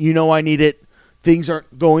need it. You know I need it. Things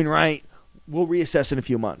aren't going right. We'll reassess in a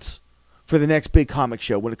few months for the next big comic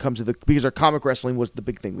show when it comes to because our comic wrestling was the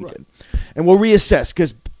big thing we did. And we'll reassess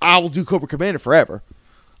because I will do Cobra Commander forever.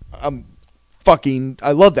 I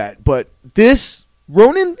love that. But this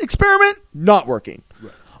Ronin experiment, not working.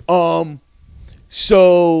 Right.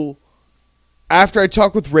 So after I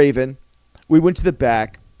talked with Raven, we went to the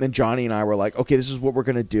back, and Johnny and I were like, okay, this is what we're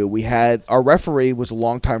going to do. We had, our referee was a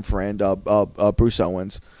longtime friend, Bruce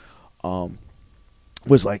Owens,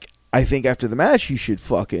 was like, I think after the match, you should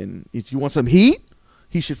fucking, if you want some heat,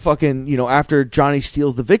 he should fucking, after Johnny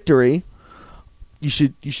steals the victory, you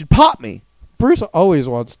should pop me. Bruce always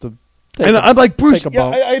wants to. I'm like, Bruce, take a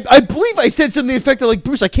bump. I believe I said something to the effect of, like,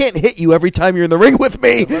 Bruce, I can't hit you every time you're in the ring with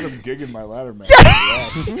me. I let him gig in my ladder match.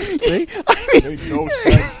 See? It made no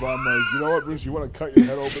sense, but I'm like, you know what, Bruce, you want to cut your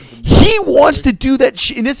head open? He wants to do that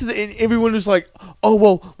shit. And and everyone was like, oh,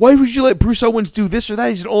 well, why would you let Bruce Owens do this or that?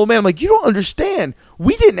 He's an old man. I'm like, you don't understand.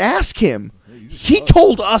 We didn't ask him. He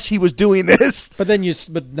told us he was doing this. But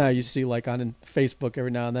now you see, like, on Facebook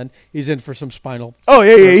every now and then, he's in for some spinal. Oh,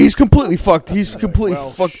 yeah. He's completely fucked. He's completely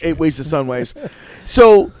fucked 8 ways to Sunways.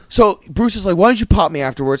 So Bruce is like, why don't you pop me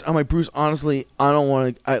afterwards? I'm like, Bruce, honestly, I don't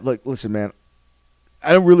want to. Like, listen, man,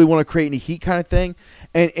 I don't really want to create any heat kind of thing.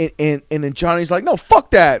 And then Johnny's like, no,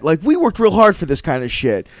 fuck that. Like, we worked real hard for this kind of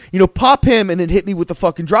shit. Pop him and then hit me with the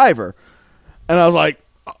fucking driver. And I was like,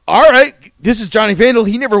 all right, this is Johnny Vandal.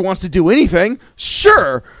 He never wants to do anything.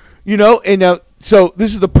 Sure. And now, so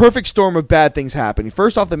this is the perfect storm of bad things happening.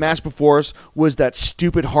 First off, the match before us was that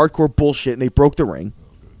stupid hardcore bullshit, and they broke the ring.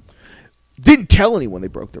 Didn't tell anyone they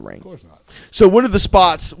broke the ring. Of course not. So one of the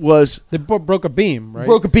spots was... They broke a beam, right?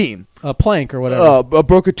 Broke a beam. A plank or whatever.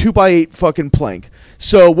 Broke a 2x8 fucking plank.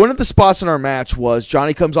 So one of the spots in our match was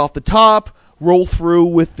Johnny comes off the top, roll through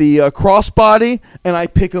with the crossbody, and I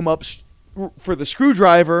pick him up for the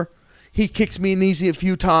screwdriver. He kicks me in the knee a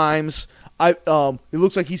few times. It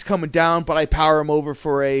looks like he's coming down, but I power him over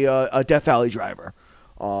for a Death Valley driver.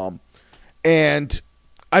 And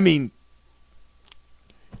I mean,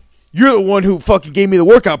 you're the one who fucking gave me the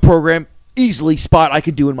workout program. Easily spot I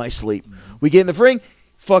could do in my sleep. We get in the ring,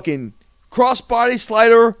 fucking crossbody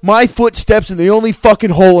slider, my footsteps in the only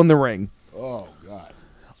fucking hole in the ring. Oh God.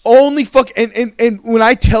 Only and when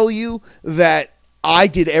I tell you that I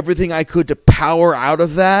did everything I could to power out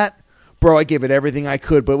of that, bro, I gave it everything I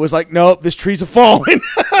could, but it was like, nope, this tree's a falling.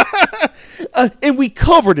 And we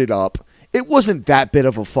covered it up. It wasn't that bit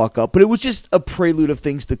of a fuck up, but it was just a prelude of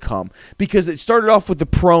things to come, because it started off with the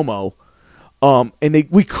promo, and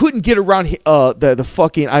we couldn't get around the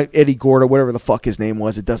fucking Eddie Gordo, whatever the fuck his name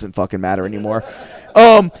was. It doesn't fucking matter anymore.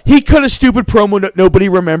 He cut a stupid promo nobody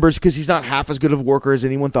remembers because he's not half as good of a worker as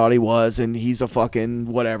anyone thought he was, and he's a fucking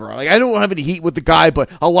whatever. Like, I don't have any heat with the guy, but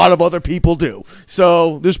a lot of other people do.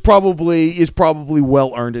 So there's probably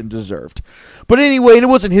well earned and deserved. But anyway, and it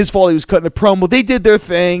wasn't his fault he was cutting the promo. They did their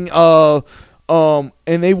thing. And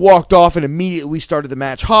they walked off, and immediately we started the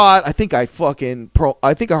match hot. I think I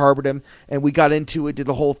harbored him, and we got into it, did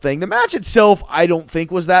the whole thing. The match itself, I don't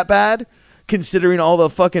think was that bad, considering all the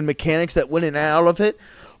fucking mechanics that went in and out of it.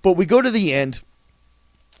 But we go to the end.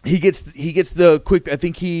 He gets the quick. I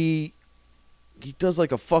think he does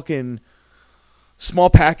like a fucking small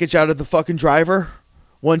package out of the fucking driver.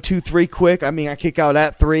 1, 2, 3, quick. I mean, I kick out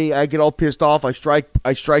at 3. I get all pissed off. I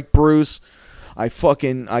strike Bruce.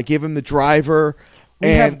 I give him the driver. We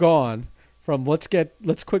have gone from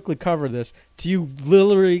let's quickly cover this to you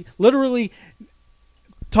literally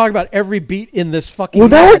talk about every beat in this fucking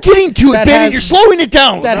match. Now we're getting to it, Benny. You're slowing it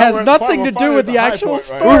down. That has nothing to do with the actual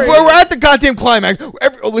story. We're at the goddamn climax.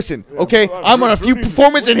 Listen, okay? I'm on a few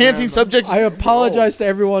performance-enhancing subjects. I apologize to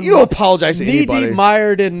everyone. You don't apologize to anybody. Knee-deep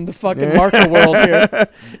mired in the fucking marker world here.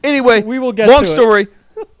 Anyway, we will get long to story.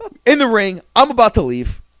 In the ring, I'm about to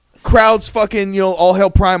leave. Crowd's fucking, all hail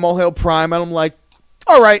Prime, and I'm like,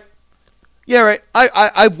 all right, yeah, right.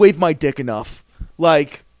 I've waved my dick enough.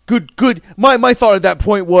 Like, good. My thought at that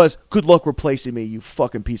point was, good luck replacing me, you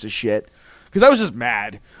fucking piece of shit, because I was just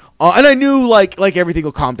mad, and I knew like everything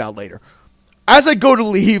will calm down later. As I go to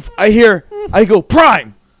leave, I go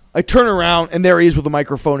Prime. I turn around, and there he is with a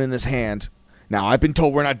microphone in his hand. Now I've been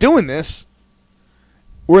told we're not doing this.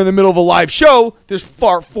 We're in the middle of a live show. There's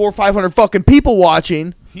 400 or 500 fucking people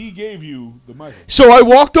watching. He gave you the mic. So I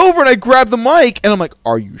walked over and I grabbed the mic, and I'm like,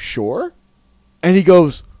 are you sure? And he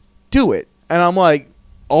goes, do it. And I'm like,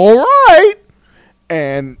 all right.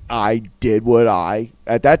 And I did what I,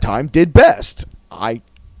 at that time, did best. I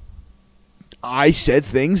said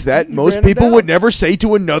things that most people would never say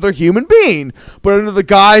to another human being. But under the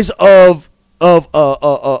guise of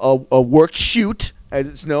a work shoot, as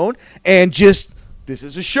it's known, and just, this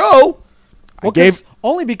is a show.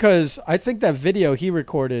 Only because I think that video he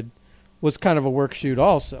recorded was kind of a work shoot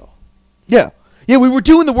also. Yeah, we were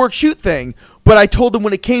doing the work shoot thing, but I told him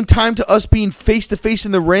when it came time to us being face-to-face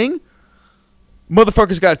in the ring,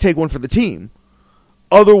 motherfuckers got to take one for the team.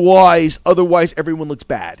 Otherwise everyone looks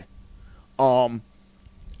bad.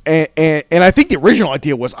 And I think the original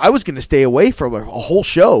idea was I was going to stay away from a whole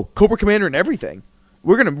show, Cobra Commander and everything.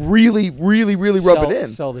 We're going to really, really, really rub it in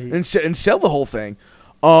sell the heat. and sell the whole thing.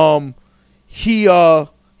 He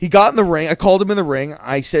got in the ring. I called him in the ring.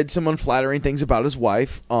 I said some unflattering things about his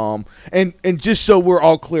wife. And just so we're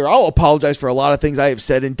all clear, I'll apologize for a lot of things I have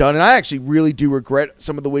said and done, and I actually really do regret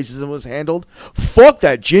some of the ways this was handled. Fuck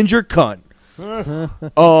that ginger cunt.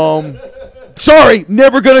 Sorry,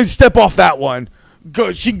 never gonna step off that one.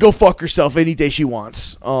 She can go fuck herself any day she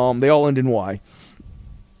wants. They all end in Y.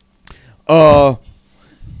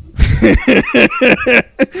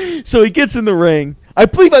 So he gets in the ring. I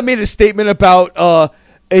believe I made a statement about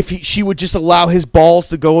if she would just allow his balls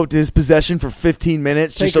to go up to his possession for 15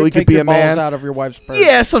 minutes just so he could be a man. Balls out of your wife's purse.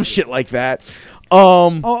 Yeah, some shit like that.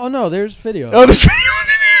 Oh no, there's video. Oh, there's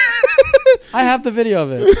I have the video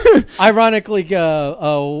of it. Ironically,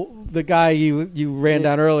 the guy you ran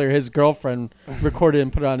down earlier, his girlfriend recorded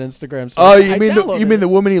and put it on Instagram. So oh, you mean the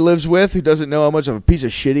woman he lives with who doesn't know how much of a piece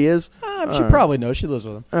of shit he is? She probably knows. She lives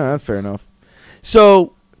with him. That's fair enough.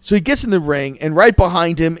 So he gets in the ring, and right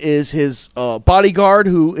behind him is his bodyguard,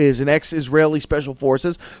 who is an ex-Israeli Special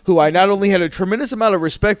Forces, who I not only had a tremendous amount of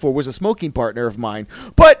respect for, was a smoking partner of mine,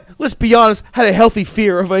 but let's be honest, had a healthy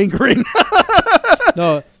fear of angering.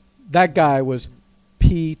 No, that guy was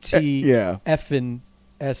PT yeah. effing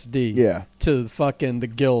SD. Yeah. To fucking the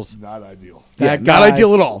gills. Not ideal. That not guy-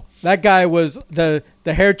 ideal at all. That guy was the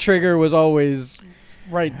hair trigger was always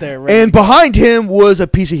right there. Right. And behind him was a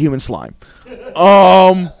piece of human slime.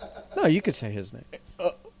 No, you could say his name.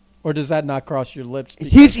 Or does that not cross your lips?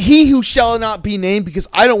 He's he who shall not be named, because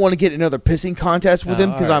I don't want to get in another pissing contest with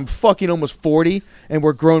him, because all right. I'm fucking almost 40 and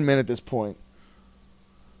we're grown men at this point.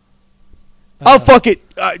 Fuck it.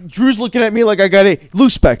 Drew's looking at me like I got a Lou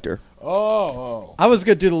Spector. Oh. I was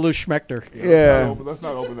gonna do the Lou Schmechter. Yeah. Let's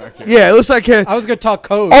not open that can. Yeah, it looks like him. I was gonna talk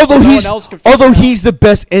code. Although so no he's one else could figure it out. he's the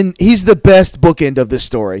best, and he's the best bookend of this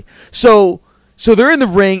story. So they're in the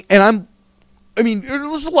ring, and I mean,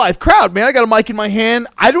 this is a live crowd, man. I got a mic in my hand.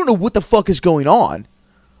 I don't know what the fuck is going on.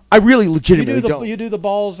 I really legitimately don't. You do the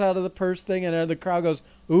balls out of the purse thing, and the crowd goes,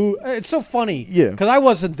 "Ooh!" It's so funny, Yeah. because I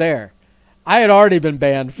wasn't there. I had already been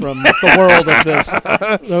banned from the world of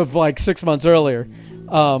this, of like 6 months earlier.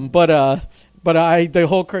 But the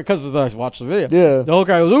whole crowd, because I watched the video. Yeah. The whole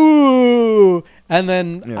crowd goes, "Ooh!" And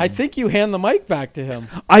then Yeah. I think you hand the mic back to him.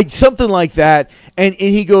 Something like that, and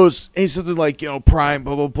he goes, and he's something like, Prime,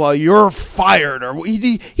 blah blah blah, you're fired, or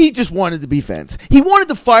he just wanted to be fence. He wanted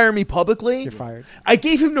to fire me publicly. You're fired. I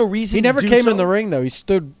gave him no reason. He never to do came so. in the ring though. He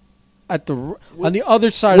stood on the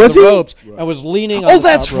other side Was of the he? ropes and was leaning. On Oh, the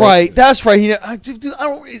that's top rope. right. That's right.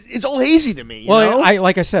 It's all hazy to me. You know?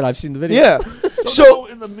 Like I said, I've seen the video. yeah. So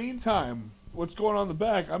in the meantime, what's going on in the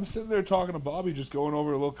back? I'm sitting there talking to Bobby, just going over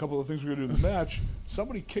a little couple of things we're gonna do in the match.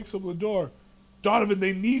 Somebody kicks open the door. Donovan,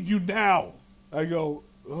 they need you now. I go,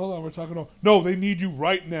 hold on, we're talking. No, they need you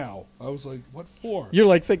right now. I was like, what for? You're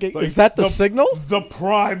like thinking, Like, is that the signal? The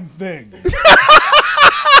prime thing.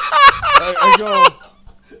 I go,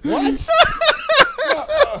 what?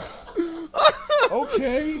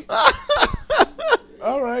 Okay.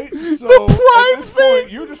 All right. So prime at this thing?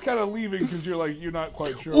 point, you're just kind of leaving because you're not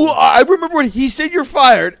quite sure. Well, I remember when he said you're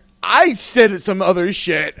fired. I said some other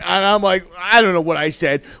shit, and I'm like, I don't know what I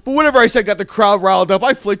said, but whatever I said got the crowd riled up.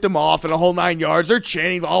 I flicked them off in a whole 9 yards. They're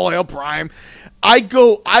chanting "All Hail Prime." I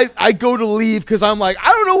go to leave because I'm like, I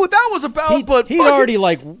don't know what that was about, but He'd fucking- already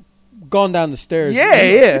like gone down the stairs. Yeah,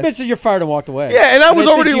 He yeah. basically you're fired and walked away. Yeah, and I was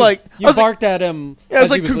think already you, like- you I was like- barked at him. Yeah, I was as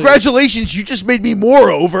he like, leaving. congratulations, you just made me more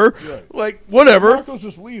over. Right. Like, whatever. Marco's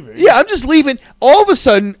just leaving. Yeah, I'm just leaving. All of a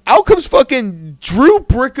sudden, out comes fucking Drew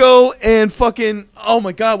Bricko and fucking, oh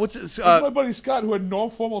my God, what's this? My buddy Scott, who had no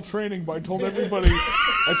formal training, but I told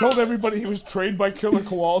everybody he was trained by Killer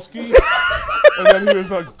Kowalski, and then he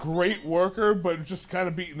was a great worker, but just kind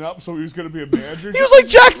of beaten up, so he was going to be a manager. He was like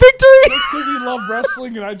Jack Victory. Just because he loved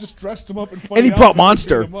wrestling, and I just dressed him up in funny And he brought outfits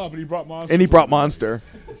Monster. and beat him up, and he brought Monster. And he brought Monster.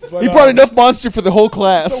 But, He brought enough Monster for the whole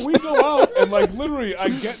class. So we go out, and like literally, I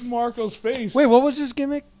get in Marco's face. Wait, what was his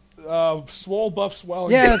gimmick? Swole, buff,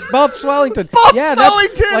 swelling. Yeah, it's Buff Swellington. Buff yeah,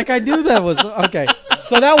 Swellington! That's like I knew that was okay.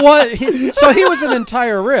 So that was he was an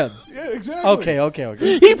entire rib. Yeah, exactly.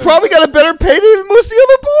 Okay. He probably got a better payday than most of the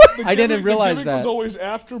other boys. I didn't The realize gimmick that. was always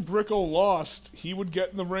after Bricko lost, he would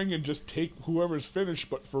get in the ring and just take whoever's finish,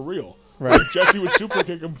 but for real. Right. Like Jesse would super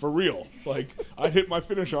kick him for real. Like I'd hit my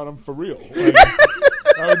finish on him for real. Like,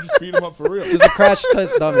 I would just beat him up for real. It was a crash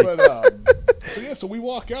test dummy. But so we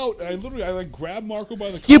walk out, and I like grab Marco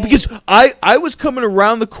by the collar. Yeah, because I was coming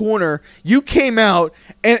around the corner. You came out,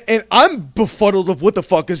 and I'm befuddled of what the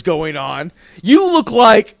fuck is going on. You look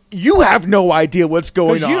like You have no idea what's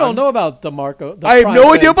going Because on. you don't know about the Marco. The I have Prime no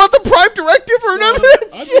thing. idea about the Prime Directive or none of that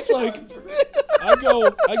I'm shit. just like, I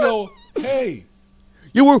go, hey.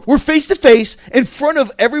 Yeah, we're face to face in front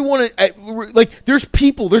of everyone. Like there's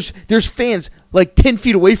people, there's fans like 10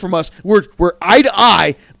 feet away from us. We're eye to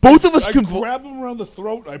eye. Both of us I can. grab him around the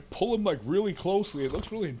throat. I pull him like really closely. It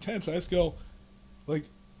looks really intense. I just go, like,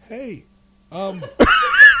 hey, I'm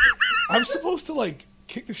supposed to like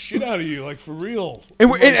kick the shit out of you, like for real.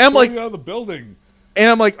 And I'm throw like- you out of the building. And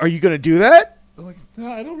I'm like, are you gonna do that? I'm like,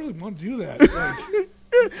 no, I don't really want to do that. Like,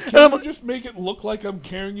 can you just make it look like I'm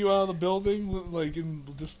carrying you out of the building, like, and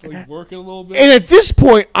just like work it a little bit? And at this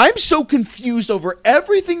point, I'm so confused over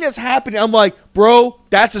everything that's happening. I'm like, bro,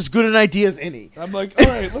 that's as good an idea as any. I'm like, all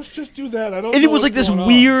right, let's just do that. I don't. And know it was what's like this going on.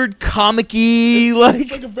 weird comic-y, like,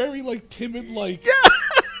 It's like a very like timid, like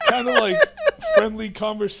kind of like friendly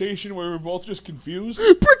conversation where we're both just confused.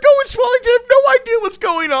 Bricko and Swellington have no idea what's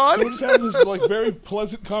going on. So we're just having this like very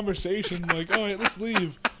pleasant conversation, like, all right, let's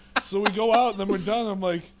leave. So we go out and then we're done. I'm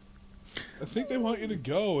like, I think they want you to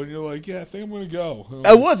go, and you're like, yeah, I think I'm gonna go. And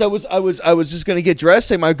I was just gonna get dressed,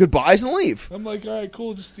 say my goodbyes, and leave. I'm like, all right,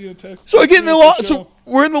 cool, just text. So I get in the locker. so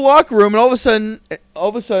we're in the locker room, and all of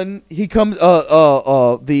a sudden, he comes.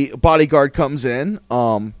 The bodyguard comes in.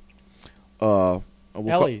 Ellie.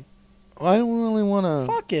 I don't really want to.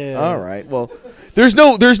 Fuck it. All right. Well, there's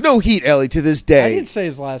no heat, Ellie, to this I day. didn't say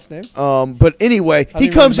his last name. But anyway, I he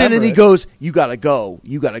don't comes even in and he remember it. goes, "You gotta go.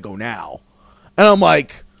 You gotta go now." And I'm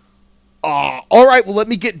like, all right. Well, let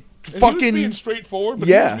me get And he was fucking. being straightforward, but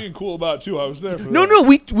he Yeah. was being cool about it too. I was there for No,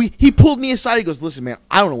 that. no. He pulled me aside. He goes, "Listen, man,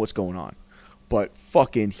 I don't know what's going on, but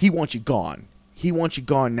fucking, he wants you gone. He wants you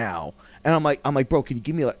gone now." And I'm like, bro, can you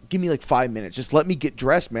give me like 5 minutes? Just let me get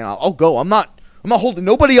dressed, man. I'll go. I'm not holding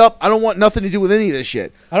nobody up. I don't want nothing to do with any of this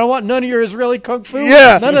shit. I don't want none of your Israeli kung fu.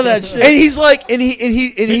 Yeah, None of that shit. And he's like, and Take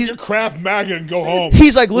he's your Krav Maga and go home.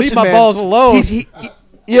 he's like, listen, my man, balls alone.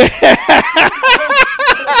 yeah.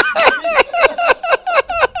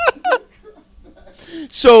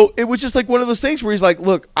 So it was just like one of those things where he's like,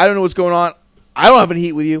 look, I don't know what's going on. I don't have any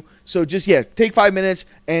heat with you. So just, take 5 minutes.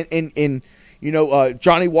 And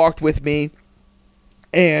Johnny walked with me.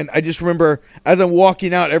 And I just remember as I'm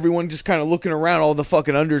walking out, everyone just kind of looking around, all the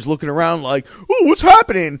fucking unders looking around like, oh, what's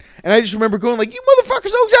happening? And I just remember going like, you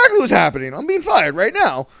motherfuckers know exactly what's happening. I'm being fired right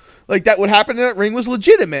now. Like that, what happened in that ring was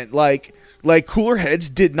legitimate. Like cooler heads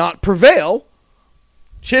did not prevail.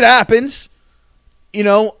 Shit happens. You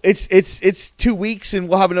know, it's 2 weeks and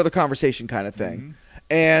we'll have another conversation kind of thing.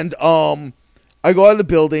 And I go out of the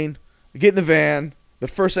building, I get in the van. The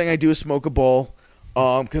first thing I do is smoke a bowl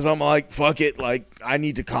because I'm like, fuck it. Like, I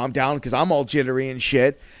need to calm down because I'm all jittery and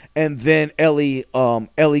shit. And then Ellie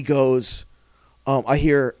goes, I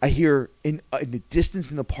hear in the distance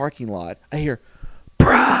in the parking lot, I hear,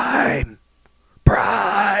 Prime.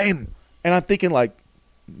 And I'm thinking like,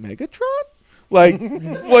 Megatron? Like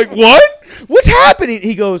what? What's happening?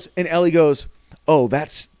 He goes, and Ellie goes, oh,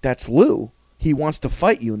 that's Lou. He wants to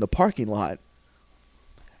fight you in the parking lot.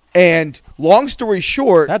 And long story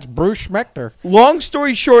short, That's Bruce Schmechter.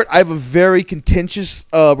 I have a very contentious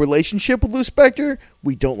relationship with Lou Spector.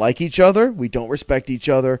 We don't like each other. We don't respect each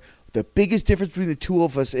other. The biggest difference between the two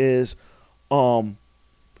of us is, I'll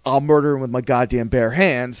murder him with my goddamn bare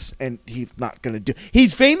hands, and he's not gonna do.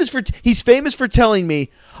 He's famous for telling me,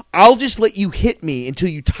 "I'll just let you hit me until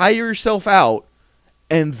you tire yourself out,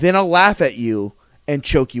 and then I'll laugh at you and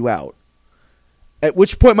choke you out." At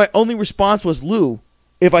which point, my only response was, "Lou,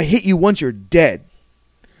 if I hit you once, you're dead."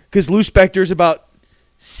 Because Lou Spector's about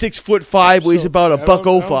 6'5", weighs about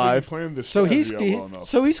 $105. So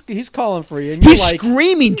he's calling for you. And He's you're like,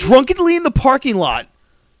 screaming drunkenly in the parking lot,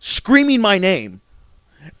 screaming my name.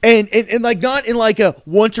 And like not in like a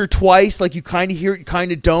once or twice, like you kind of hear it,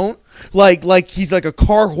 kind of don't. Like he's like a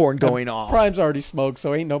car horn going off. Prime's already smoked,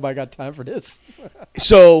 so ain't nobody got time for this.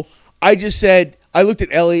 So I just said, I looked at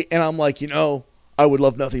Ellie and I'm like, I would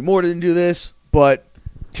love nothing more than do this, but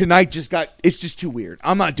tonight it's just too weird.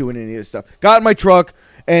 I'm not doing any of this stuff. Got in my truck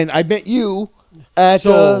and I met you at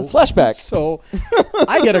Flashback. So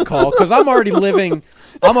I get a call because I'm already been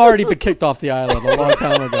kicked off the island a long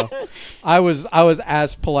time ago. I was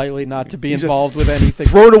asked politely not to be involved with anything.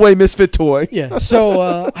 Thrown away misfit toy. Yeah.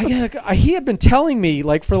 So he had been telling me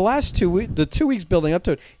like for the last 2 weeks, the 2 weeks building up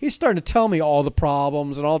to it, he's starting to tell me all the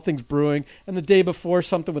problems and all the things brewing. And the day before,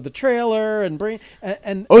 something with the trailer and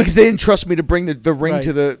because they didn't trust me to bring the ring Right.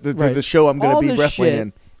 to the Right. the show I'm going all to be this wrestling shit.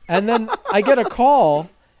 in. And then I get a call,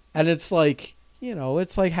 and it's like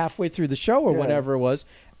it's like halfway through the show or whatever it was,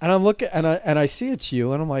 and I'm looking and I see it's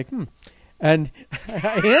you, and I'm like, and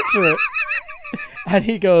I answer it, and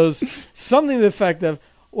he goes something to the effect of,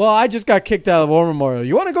 well, I just got kicked out of the War Memorial.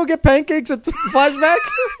 You want to go get pancakes at the flashback?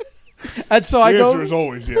 And so I The go. answer is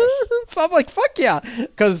always yes. So I'm like, fuck yeah,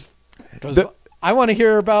 because I want to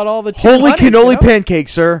hear about all the Holy honey, cannoli you know?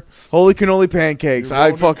 pancakes, sir. Holy cannoli pancakes. Your I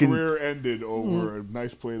Ronin fucking. career ended over a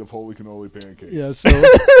nice plate of holy cannoli pancakes. Yeah, so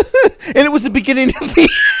And it was the beginning of the.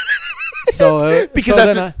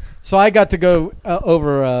 Because so I got to go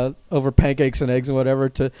over pancakes and eggs and whatever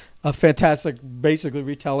to a fantastic, basically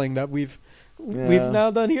retelling that we've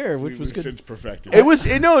now done here, which was We've good. since perfected. It was.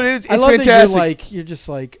 No, it is. It's I love fantastic. that you're just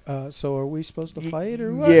like, so are we supposed to fight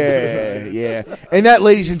or what? Yeah, yeah. And that,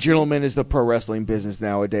 ladies and gentlemen, is the pro wrestling business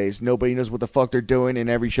nowadays. Nobody knows what the fuck they're doing, and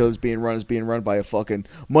every show that's being run by a fucking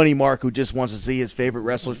money mark who just wants to see his favorite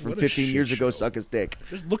wrestlers from What a 15 shit years ago show. suck his dick.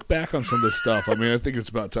 Just look back on some of this stuff. I mean, I think it's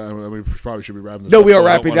about time. I mean, we probably should be wrapping this No, up. we so are I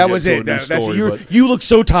don't rapping. wanna That get was to a it. new That's story, you look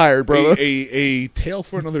so tired, brother. A tale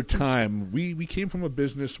for another time. We came from a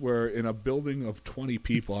business where in a building of 20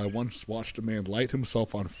 people, I once watched a man light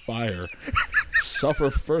himself on fire, suffer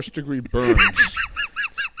first-degree burns,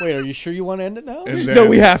 Wait, are you sure you want to end it now? and then, No,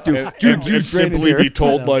 we have to. and, Jude's and Brandon simply here. be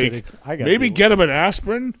told I'm like, kidding. I gotta maybe do it. get him an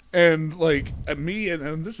aspirin, and like at me,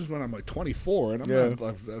 and this is when I'm like 24, and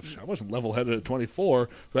I wasn't level-headed at 24,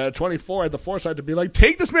 but at 24, I had the foresight to be like,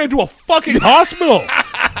 take this man to a fucking hospital.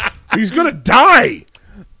 He's gonna die.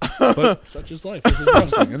 But such is life. This is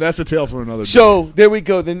wrestling, and that's a tale for another day. So there we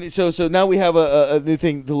go. Then so now we have a new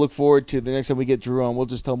thing to look forward to. The next time we get Drew on, we'll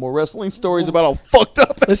just tell more wrestling stories about how fucked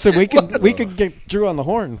up. Listen, we can get Drew on the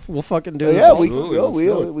horn. We'll fucking do this. Yeah, Absolutely. Let's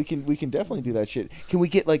do it. we can definitely do that shit. Can we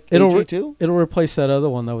get like It'll AJ too? It'll replace that other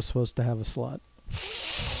one that was supposed to have a slot.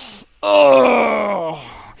 Oh.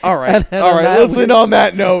 All right, And all on right. that, Listen, on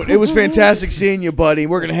that note, it was fantastic seeing you, buddy.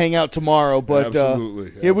 We're gonna hang out tomorrow, but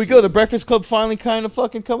Absolutely. here we go. The Breakfast Club finally kind of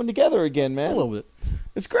fucking coming together again, man. A little bit.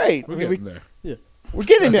 It's great. We're getting there. We're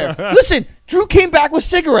getting there. Listen, Drew came back with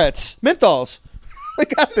cigarettes, menthols. I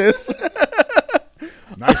got this.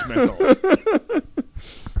 Nice menthols.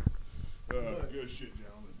 Good shit,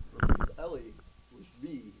 gentlemen. Ellie with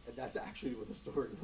V, and that's actually what the story was.